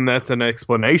assume that's an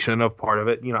explanation of part of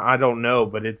it. You know, I don't know,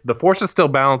 but the Force is still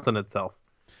balancing itself.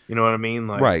 You know what I mean?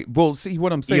 Like, right. Well, see,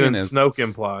 what I'm saying even is Snoke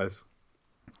implies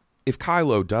if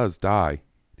Kylo does die,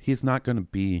 he's not going to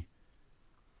be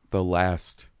the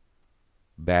last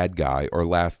bad guy or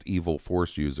last evil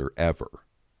Force user ever.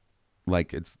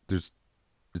 Like there's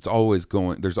always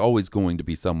going to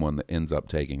be someone that ends up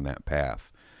taking that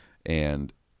path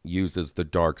and uses the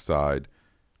dark side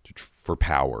for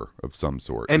power of some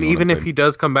sort. And even if he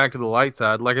does come back to the light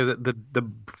side, like I said, the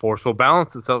Force will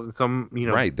balance itself in some, you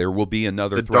know. Right, there will be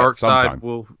another the threat dark sometime. Side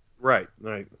will right.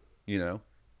 You know,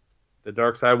 the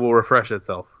dark side will refresh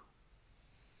itself.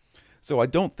 So I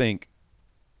don't think,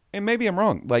 and maybe I'm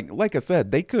wrong. Like I said,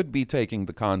 they could be taking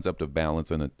the concept of balance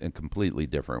in a completely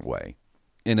different way.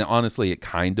 And honestly, it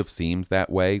kind of seems that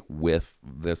way with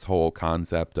this whole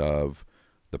concept of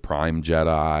the Prime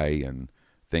Jedi and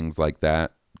things like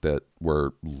that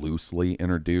were loosely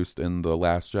introduced in The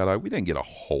Last Jedi. We didn't get a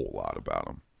whole lot about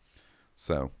them.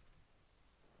 So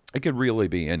it could really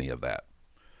be any of that.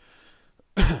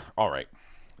 All right.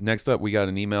 Next up, we got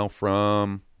an email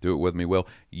from, do it with me, Will,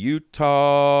 Utah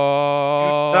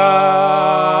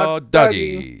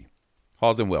Dougie.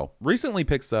 Halls and Will recently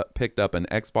picked up an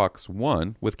Xbox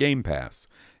One with Game Pass.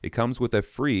 It comes with a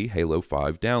free Halo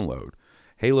 5 download.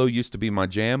 Halo used to be my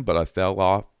jam, but I fell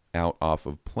out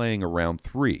of playing around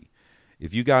 3.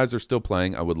 If you guys are still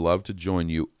playing, I would love to join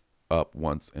you up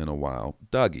once in a while.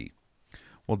 Dougie.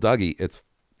 Well, Dougie, it's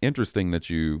interesting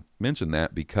that you mentioned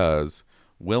that because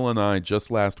Will and I just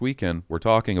last weekend were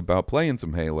talking about playing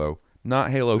some Halo.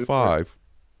 Not Halo 5,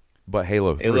 but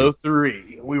Halo 3. Halo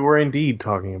 3. We were indeed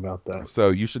talking about that. So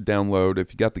you should download,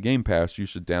 if you got the Game Pass, you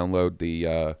should download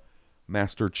the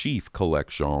Master Chief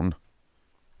Collection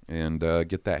and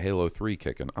get that Halo 3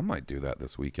 kicking. I might do that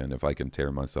this weekend if I can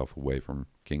tear myself away from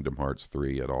Kingdom Hearts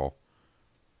 3 at all.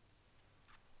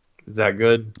 Is that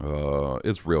good?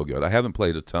 It's real good. I haven't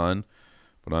played a ton,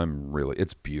 but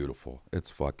it's beautiful. It's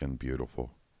fucking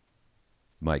beautiful.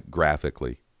 Like,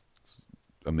 graphically, it's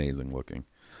amazing looking.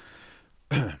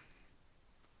 All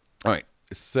right.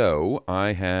 So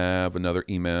I have another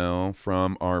email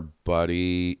from our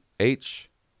buddy H.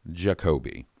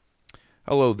 Jacoby.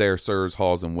 Hello there, sirs,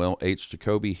 Halls, and Will. H.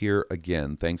 Jacoby here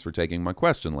again. Thanks for taking my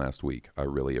question last week. I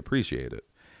really appreciate it.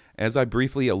 As I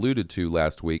briefly alluded to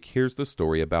last week, here's the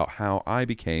story about how I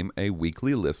became a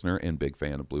weekly listener and big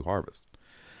fan of Blue Harvest.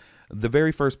 The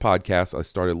very first podcast I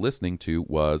started listening to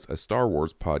was a Star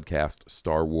Wars podcast,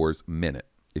 Star Wars Minute.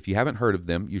 If you haven't heard of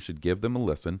them, you should give them a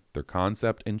listen. Their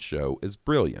concept and show is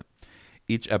brilliant.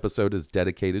 Each episode is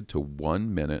dedicated to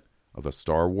 1 minute of a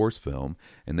Star Wars film,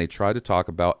 and they try to talk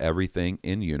about everything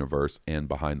in universe and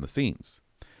behind the scenes.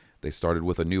 They started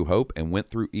with A New Hope and went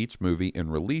through each movie in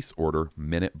release order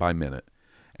minute by minute.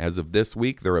 As of this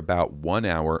week, they're about 1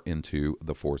 hour into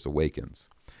The Force Awakens.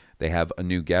 They have a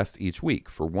new guest each week.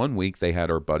 For 1 week, they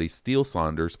had our buddy Steele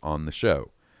Saunders on the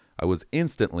show. I was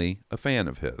instantly a fan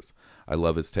of his. I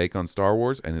love his take on Star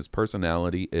Wars, and his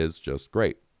personality is just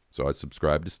great. So I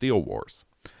subscribed to Steele Wars.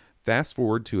 Fast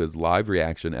forward to his live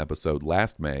reaction episode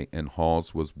last May, and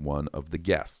Halls was one of the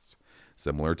guests.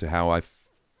 Similar to how I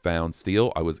found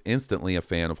Steele, I was instantly a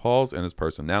fan of Halls and his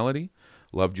personality.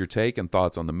 Loved your take and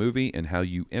thoughts on the movie and how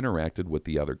you interacted with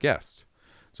the other guests.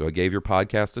 So I gave your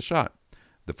podcast a shot.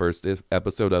 The first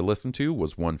episode I listened to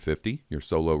was 150, your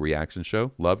solo reaction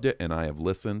show. Loved it, and I have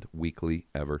listened weekly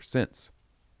ever since.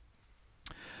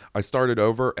 I started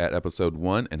over at episode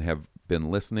 1 and have been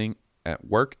listening at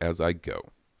work as I go.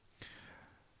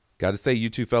 Got to say, you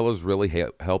two fellows really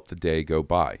helped the day go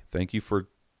by. Thank you for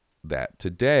that.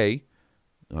 Today,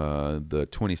 the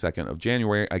 22nd of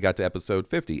January, I got to episode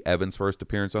 50, Evan's first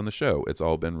appearance on the show. It's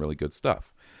all been really good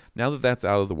stuff. Now that that's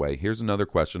out of the way, here's another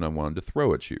question I wanted to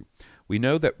throw at you. We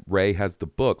know that Rey has the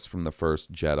books from the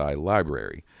first Jedi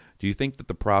library. Do you think that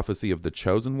the prophecy of the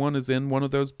Chosen One is in one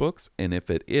of those books? And if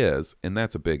it is, and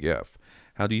that's a big if,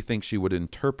 how do you think she would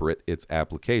interpret its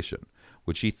application?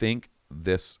 Would she think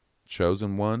this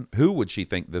Chosen One? Who would she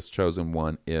think this Chosen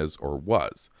One is or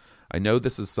was? I know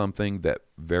this is something that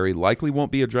very likely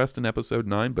won't be addressed in episode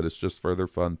 9, but it's just further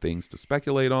fun things to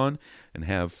speculate on and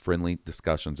have friendly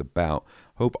discussions about.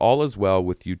 Hope all is well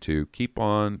with you two. Keep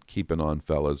on keeping on,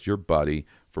 fellas. Your buddy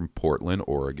from Portland,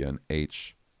 Oregon,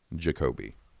 H.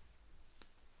 Jacoby.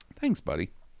 Thanks,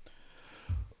 buddy.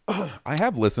 I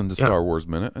have listened to Star Wars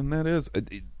Minute, and that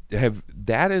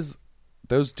is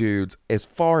those dudes, as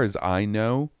far as I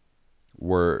know,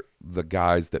 were the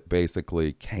guys that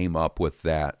basically came up with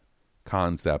that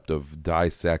concept of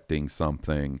dissecting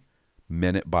something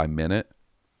minute by minute.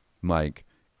 Like,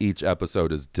 each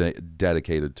episode is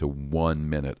dedicated to 1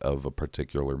 minute of a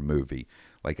particular movie.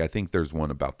 Like, I think there's one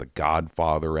about The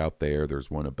Godfather out there. There's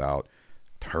one about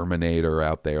Terminator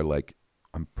out there. Like,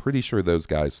 I'm pretty sure those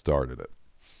guys started it.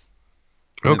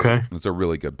 And okay. It's a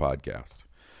really good podcast.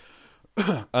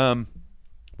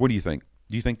 What do you think?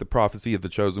 Do you think the prophecy of the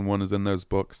Chosen One is in those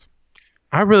books?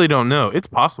 I really don't know. It's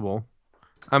possible.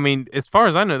 I mean, as far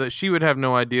as I know, that she would have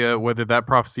no idea whether that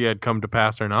prophecy had come to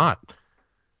pass or not.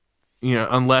 You know,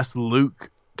 unless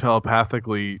Luke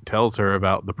telepathically tells her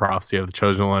about the prophecy of the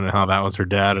Chosen One and how that was her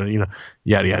dad, and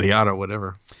yada yada yada,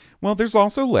 whatever. Well, there's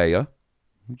also Leia.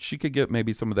 She could get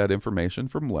maybe some of that information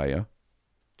from Leia.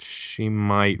 She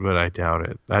might, but I doubt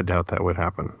it. I doubt that would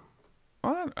happen.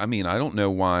 I mean, I don't know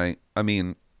why. I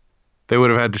mean, they would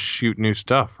have had to shoot new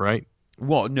stuff, right?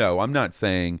 Well, no, I'm not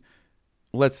saying.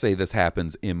 Let's say this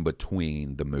happens in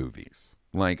between the movies.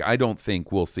 Like, I don't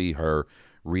think we'll see her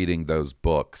reading those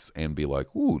books and be like,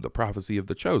 ooh, the prophecy of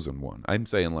the Chosen One. I'm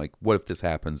saying, like, what if this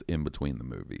happens in between the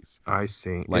movies? I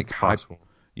see. Like, it's possible.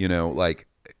 Like,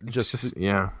 just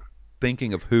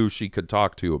thinking of who she could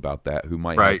talk to about that, who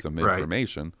might have some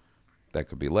information. That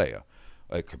could be Leia.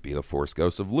 It could be the Force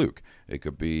Ghost of Luke. It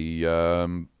could be,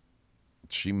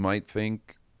 she might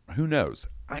think, who knows?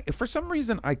 For some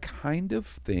reason, I kind of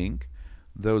think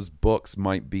those books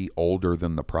might be older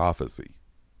than the prophecy.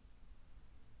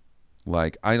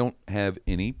 Like, I don't have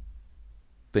anything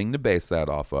to base that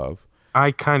off of.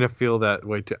 I kind of feel that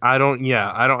way too. I don't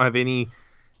have any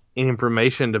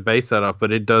information to base that off,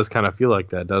 but it does kind of feel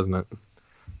like that, doesn't it?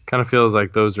 Kind of feels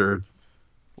like those are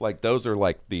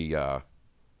like the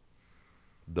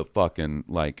fucking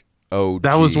like OG.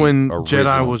 That was when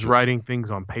Jedi was writing things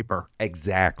on paper.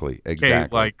 Exactly. Okay,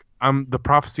 like the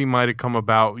prophecy might have come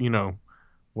about,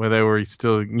 where they were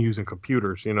still using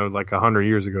computers, like 100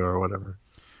 years ago or whatever.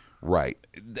 Right.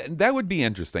 That would be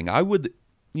interesting. I would,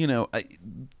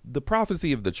 the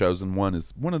prophecy of the Chosen One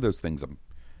is one of those things I'm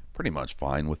pretty much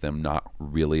fine with them not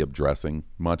really addressing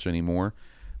much anymore,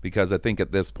 because I think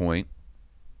at this point,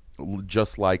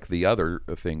 just like the other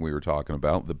thing we were talking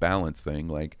about, the balance thing,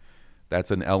 like that's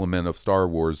an element of Star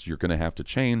Wars you're going to have to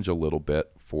change a little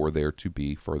bit for there to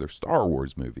be further Star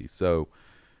Wars movies. So,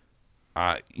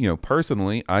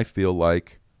 personally, I feel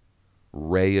like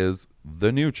Rey is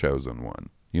the new Chosen One.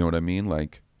 You know what I mean?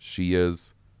 Like, she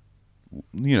is,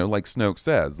 like Snoke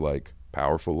says, like,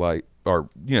 powerful light, or,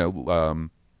 I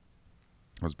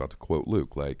was about to quote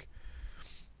Luke, like,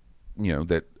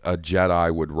 that a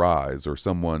Jedi would rise, or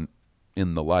someone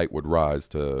in the light would rise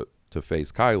to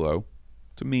face Kylo.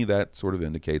 To me, that sort of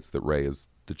indicates that Rey is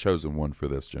the chosen one for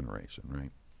this generation,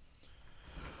 right?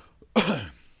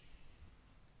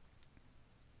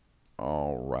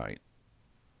 All right.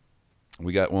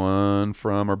 We got one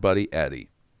from our buddy Eddie.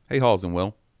 Hey, Halls and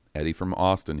Will. Eddie from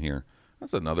Austin here.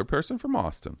 That's another person from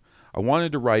Austin. I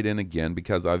wanted to write in again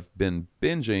because I've been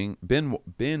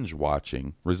binge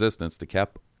watching Resistance to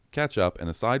catch up, and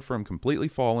aside from completely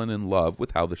falling in love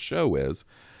with how the show is,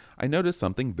 I noticed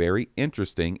something very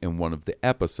interesting in one of the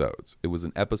episodes. It was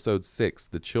in episode 6,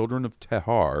 The Children of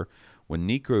Tehar, when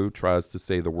Niku tries to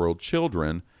say the word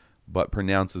children, but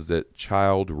pronounces it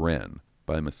Child Ren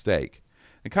by mistake.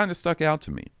 It kind of stuck out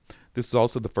to me. This is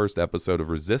also the first episode of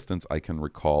Resistance I can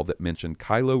recall that mentioned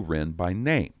Kylo Ren by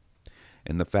name.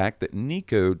 And the fact that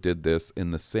Niku did this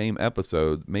in the same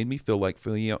episode made me feel like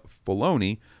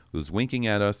Filoni was winking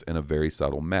at us in a very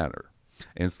subtle manner.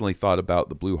 I instantly thought about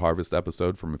the Blue Harvest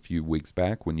episode from a few weeks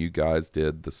back when you guys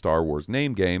did the Star Wars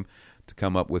name game to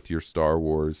come up with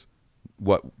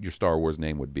what your Star Wars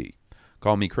name would be.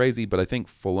 Call me crazy, but I think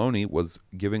Filoni was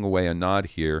giving away a nod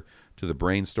here to the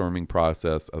brainstorming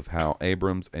process of how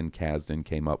Abrams and Kasdan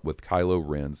came up with Kylo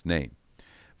Ren's name.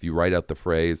 If you write out the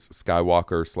phrase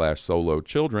Skywalker/Solo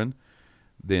children,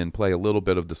 then play a little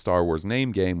bit of the Star Wars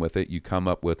name game with it, you come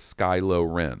up with Skylo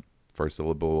Ren. First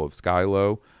syllable of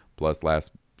Skylo plus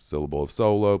last syllable of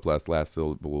Solo plus last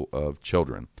syllable of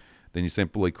children. Then you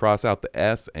simply cross out the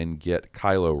S and get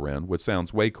Kylo Ren, which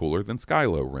sounds way cooler than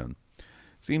Skylo Ren.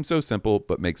 Seems so simple,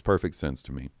 but makes perfect sense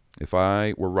to me. If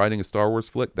I were writing a Star Wars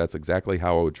flick, that's exactly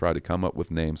how I would try to come up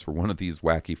with names for one of these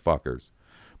wacky fuckers.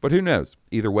 But who knows?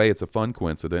 Either way, it's a fun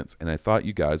coincidence, and I thought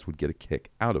you guys would get a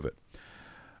kick out of it.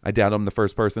 I doubt I'm the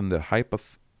first person to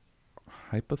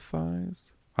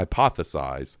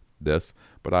hypothesize this,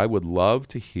 but I would love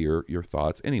to hear your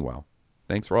thoughts anyway.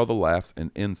 Thanks for all the laughs and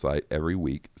insight every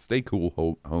week. Stay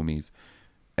cool, homies.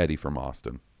 Eddie from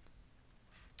Austin.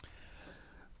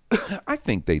 I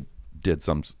think they did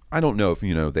some, I don't know if,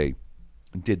 they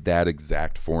did that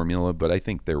exact formula, but I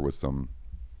think there was some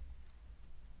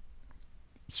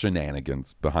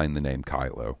shenanigans behind the name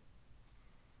Kylo.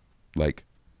 Like,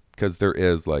 because there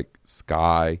is like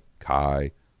Sky,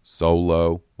 Kai,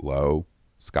 Solo, Lo,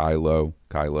 Skylo,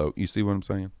 Kylo. You see what I'm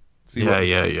saying? Yeah.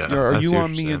 Are you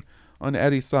on me and on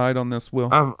Eddie's side on this, Will?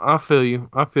 I feel you.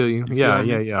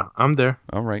 Yeah. I'm there.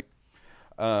 All right.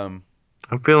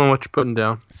 I'm feeling what you're putting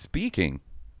down. Speaking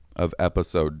of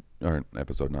episode 9,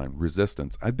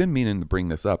 Resistance, I've been meaning to bring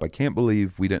this up. I can't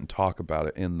believe we didn't talk about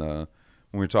it when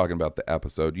we were talking about the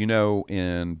episode.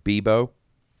 In Bebo,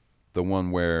 the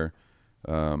one where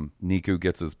Niku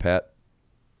gets his pet,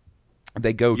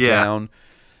 they go down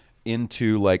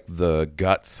into like the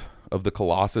guts of the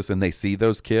Colossus and they see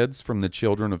those kids from the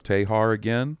Children of Tehar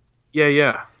again.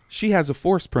 Yeah. She has a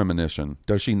Force premonition,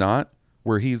 does she not?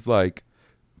 Where he's like,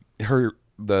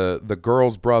 the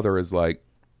girl's brother is like,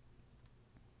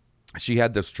 she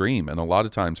had this dream, and a lot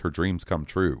of times her dreams come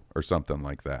true or something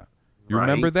like that. You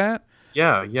remember that?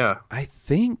 Yeah. I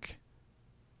think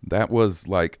that was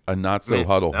like a not so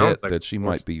huddle hit like that she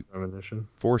might be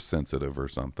Force sensitive or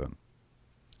something.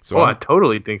 So I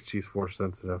totally think she's Force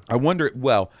sensitive. I wonder,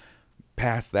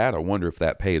 past that, I wonder if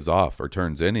that pays off or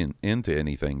turns into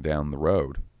anything down the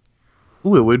road.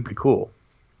 Ooh, it would be cool.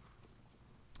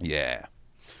 Yeah.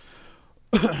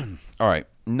 All right.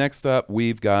 Next up,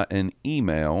 we've got an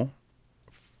email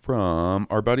from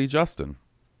our buddy Justin.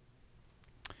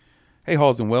 Hey,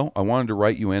 Halls and Will. I wanted to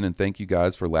write you in and thank you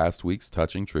guys for last week's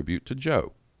touching tribute to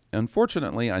Joe.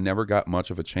 Unfortunately, I never got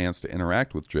much of a chance to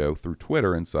interact with Joe through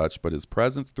Twitter and such, but his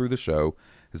presence through the show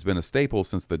has been a staple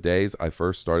since the days I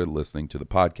first started listening to the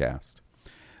podcast.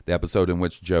 The episode in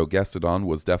which Joe guested on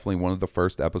was definitely one of the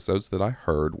first episodes that I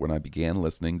heard when I began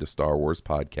listening to Star Wars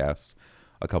podcasts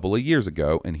a couple of years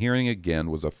ago, and hearing it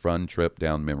again was a fun trip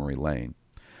down memory lane.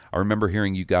 I remember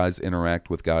hearing you guys interact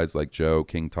with guys like Joe,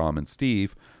 King Tom, and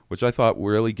Steve, which I thought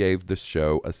really gave the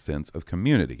show a sense of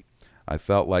community. I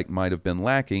felt like might have been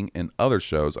lacking in other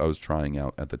shows I was trying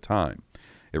out at the time.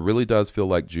 It really does feel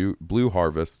like Blue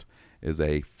Harvest is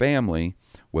a family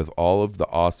with all of the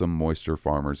awesome moisture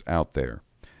farmers out there.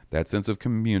 That sense of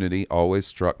community always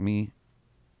struck me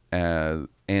and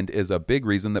is a big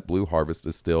reason that Blue Harvest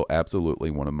is still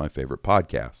absolutely one of my favorite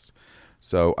podcasts.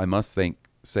 So I must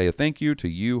say a thank you to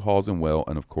you, Halls and Will,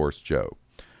 and of course Joe.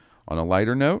 On a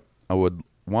lighter note, I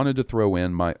wanted to throw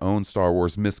in my own Star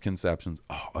Wars misconceptions.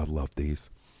 Oh, I love these.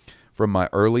 From my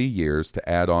early years to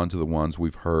add on to the ones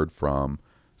we've heard from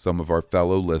some of our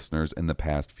fellow listeners in the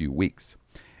past few weeks.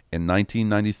 In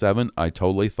 1997, I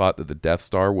totally thought that the Death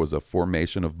Star was a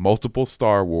formation of multiple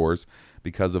Star Wars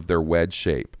because of their wedge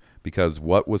shape, because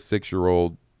what was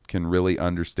 6-year-old can really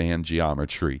understand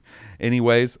geometry.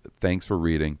 Anyways, thanks for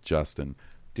reading, Justin.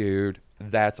 Dude,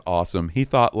 that's awesome. He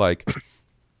thought like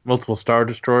multiple Star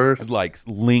Destroyers, like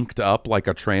linked up like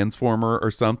a transformer or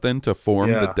something to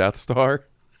form the Death Star.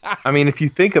 I mean, if you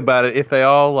think about it, if they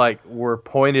all like were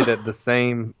pointed at the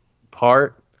same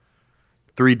part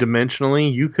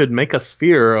 3-dimensionally, you could make a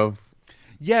sphere of.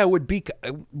 Yeah, would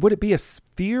it be a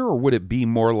sphere, or would it be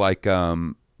more like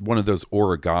one of those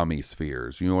origami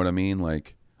spheres? You know what I mean?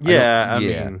 Like, I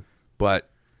mean, but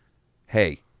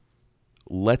hey,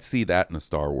 let's see that in a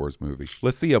Star Wars movie.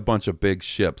 Let's see a bunch of big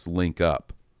ships link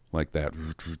up like that.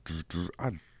 I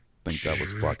think that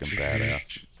was fucking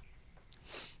badass.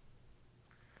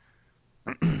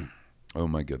 Oh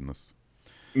my goodness.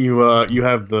 You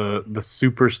have the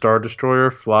Super Star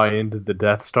Destroyer fly into the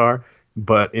Death Star,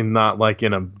 but in not like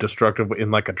in a destructive,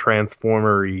 in like a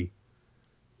transformer-y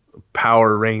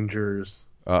Power Rangers.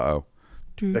 That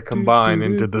combine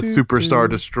into the Super Star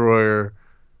Destroyer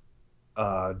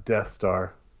Death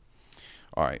Star.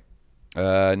 All right.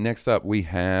 Next up, we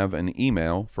have an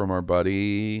email from our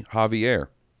buddy Javier.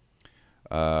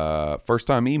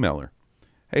 First-time emailer.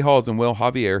 Hey, Halls and Will,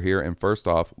 Javier here, and first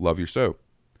off, love your show.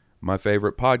 My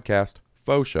favorite podcast,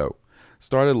 Faux Show.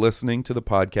 Started listening to the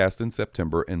podcast in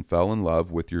September and fell in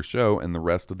love with your show and the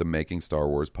rest of the Making Star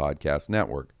Wars podcast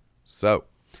network. So,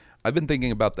 I've been thinking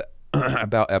about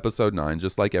about episode 9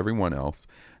 just like everyone else.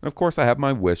 And of course, I have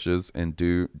my wishes and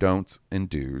don'ts and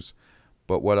do's.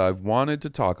 But what I've wanted to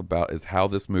talk about is how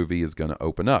this movie is going to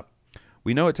open up.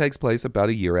 We know it takes place about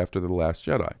a year after The Last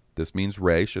Jedi. This means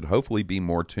Rey should hopefully be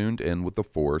more tuned in with the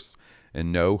Force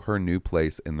and know her new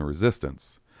place in the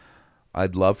Resistance.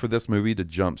 I'd love for this movie to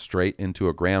jump straight into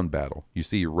a ground battle. You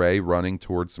see Rey running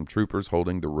towards some troopers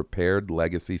holding the repaired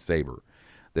Legacy saber.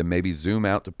 Then maybe zoom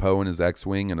out to Poe and his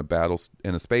X-Wing in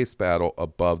a space battle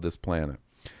above this planet.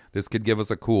 This could give us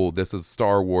a cool "This is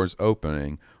Star Wars"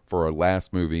 opening for our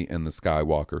last movie in the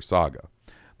Skywalker saga.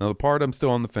 Now, the part I'm still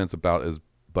on the fence about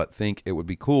but think it would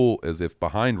be cool is if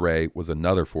behind Rey was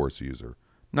another Force user.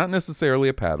 Not necessarily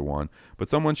a Padawan, but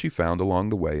someone she found along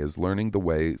the way is learning the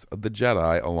ways of the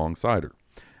Jedi alongside her.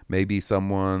 Maybe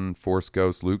someone Force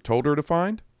Ghost Luke told her to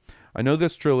find? I know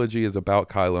this trilogy is about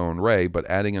Kylo and Rey, but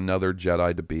adding another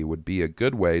Jedi to be would be a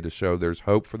good way to show there's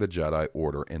hope for the Jedi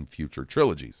Order in future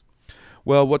trilogies.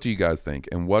 Well, what do you guys think?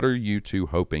 And what are you two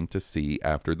hoping to see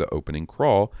after the opening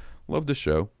crawl? Love the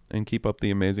show, and keep up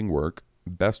the amazing work.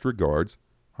 Best regards,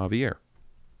 Javier.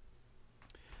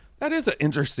 That is an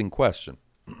interesting question.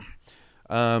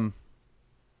 I'd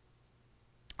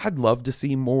love to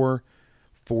see more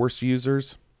Force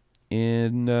users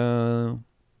in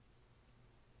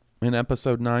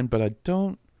episode 9, but I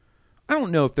don't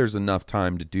know if there's enough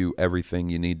time to do everything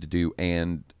you need to do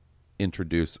and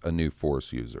introduce a new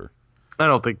Force user. I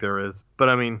don't think there is, but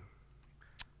I mean,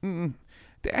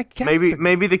 I guess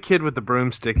maybe the kid with the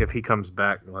broomstick if he comes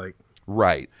back, like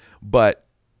right, but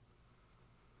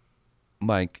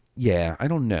like, yeah, I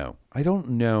don't know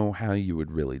how you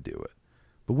would really do it.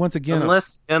 But once again,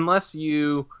 unless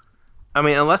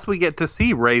we get to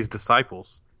see Rey's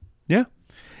disciples. Yeah.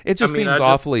 It just seems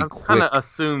awfully quick. I kind of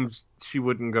assumed she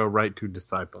wouldn't go right to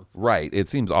disciples. Right. It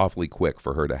seems awfully quick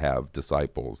for her to have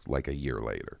disciples like a year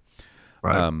later.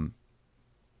 Right.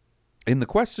 And the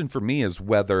question for me is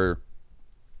whether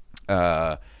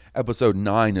episode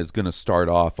 9 is going to start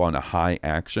off on a high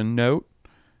action note,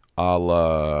 a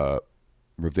la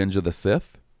Revenge of the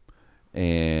Sith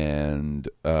and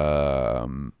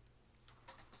The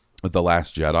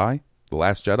Last Jedi. The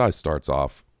Last Jedi starts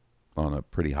off on a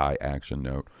pretty high action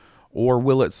note. Or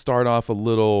will it start off a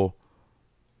little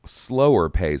slower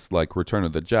pace like Return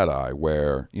of the Jedi,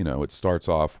 where, you know, it starts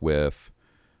off with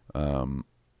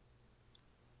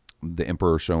the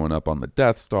Emperor showing up on the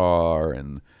Death Star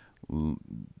and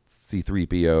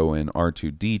C-3PO and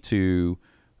R2-D2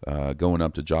 going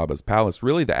up to Jabba's palace.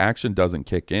 Really, the action doesn't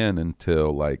kick in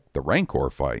until like the Rancor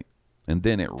fight, and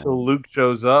then until Luke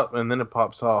shows up, and then it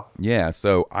pops off. Yeah,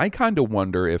 so I kind of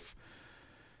wonder if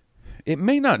it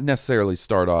may not necessarily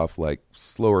start off like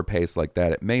slower pace like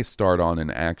that. It may start on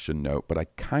an action note, but I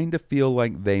kind of feel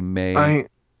like they may.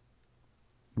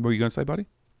 What were you going to say, buddy?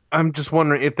 I'm just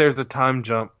wondering if there's a time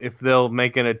jump, if they'll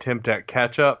make an attempt at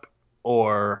catch up,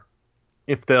 or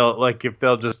if they'll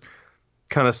just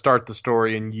kind of start the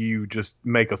story and you just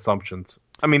make assumptions.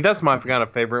 I mean, that's my kind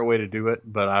of favorite way to do it,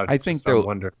 but I think they'll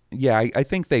wonder. Yeah, I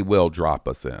think they will drop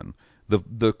us in.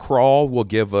 The crawl will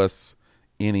give us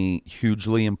any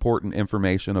hugely important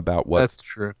information about what's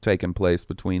taking place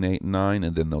between 8 and 9,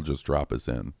 and then they'll just drop us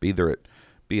in. Be it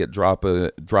drop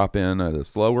in at a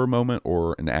slower moment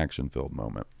or an action-filled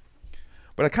moment.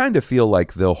 But I kind of feel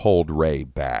like they'll hold Rey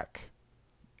back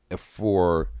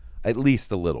for at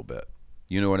least a little bit.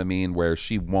 You know what I mean? Where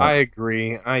she won't. I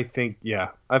agree. I think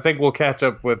we'll catch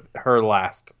up with her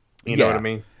last. You know what I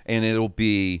mean? And it'll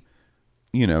be,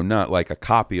 not like a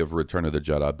copy of Return of the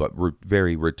Jedi, but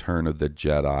very Return of the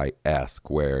Jedi-esque,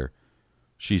 where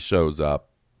she shows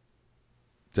up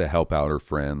to help out her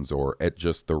friends, or at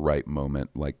just the right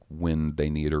moment, like when they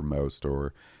need her most,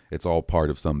 or it's all part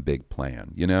of some big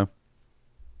plan,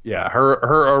 Yeah, her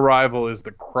arrival is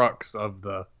the crux of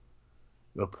the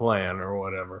plan or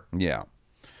whatever. Yeah.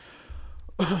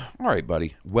 All right,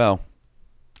 buddy. Well,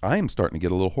 I am starting to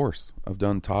get a little hoarse. I've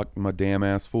done talked my damn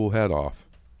ass full head off.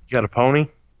 You got a pony?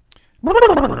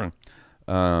 You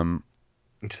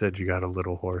said you got a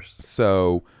little horse.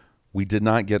 So we did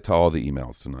not get to all the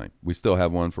emails tonight. We still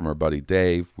have one from our buddy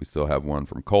Dave. We still have one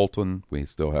from Colton. We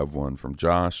still have one from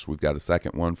Josh. We've got a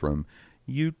second one from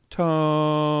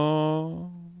Utah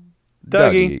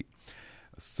Dougie.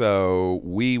 So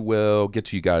we will get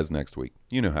to you guys next week.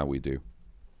 You know how we do.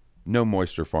 No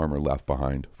moisture farmer left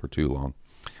behind for too long.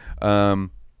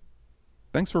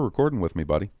 Thanks for recording with me,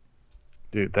 buddy.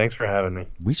 Dude, thanks for having me.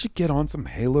 We should get on some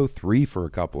Halo 3 for a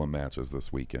couple of matches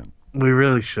this weekend. We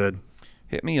really should.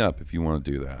 Hit me up if you want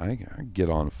to do that. I get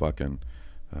on a fucking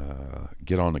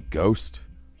get on a Ghost,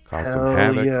 cause some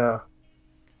havoc. Yeah.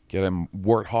 Get a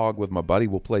Warthog with my buddy.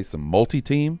 We'll play some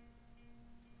multi-team.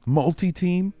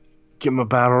 Get my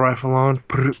battle rifle on.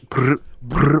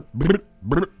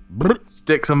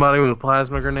 Stick somebody with a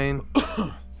plasma grenade.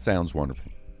 Sounds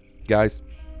wonderful. Guys,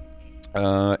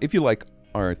 if you like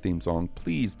our theme song,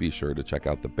 please be sure to check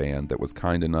out the band that was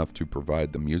kind enough to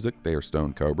provide the music. They are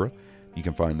Stone Cobra. You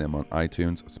can find them on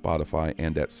iTunes, Spotify,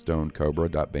 and at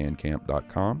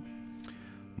stonecobra.bandcamp.com.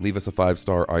 Leave us a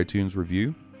 5-star iTunes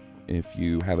review if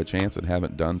you have a chance and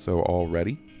haven't done so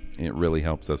already. It really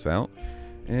helps us out.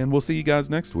 And we'll see you guys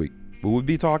next week. Will we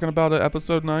be talking about an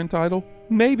episode 9 title?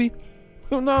 Maybe.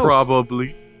 Who knows?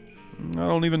 Probably. I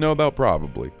don't even know about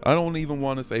probably. I don't even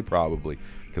want to say probably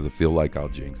because I feel like I'll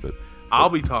jinx it. I'll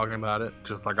be talking about it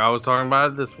just like I was talking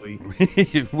about it this week.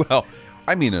 Well,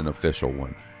 I mean an official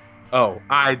one. Oh,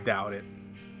 I doubt it.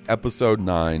 Episode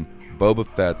 9, Boba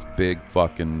Fett's big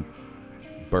fucking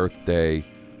birthday.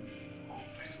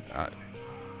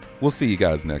 We'll see you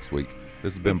guys next week.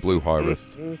 This has been Blue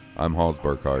Harvest. I'm Halls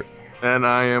Burkhart. And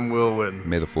I am Will Witten.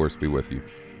 May the Force be with you.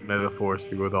 May the Force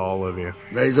be with all of you.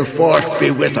 May the Force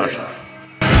be with us.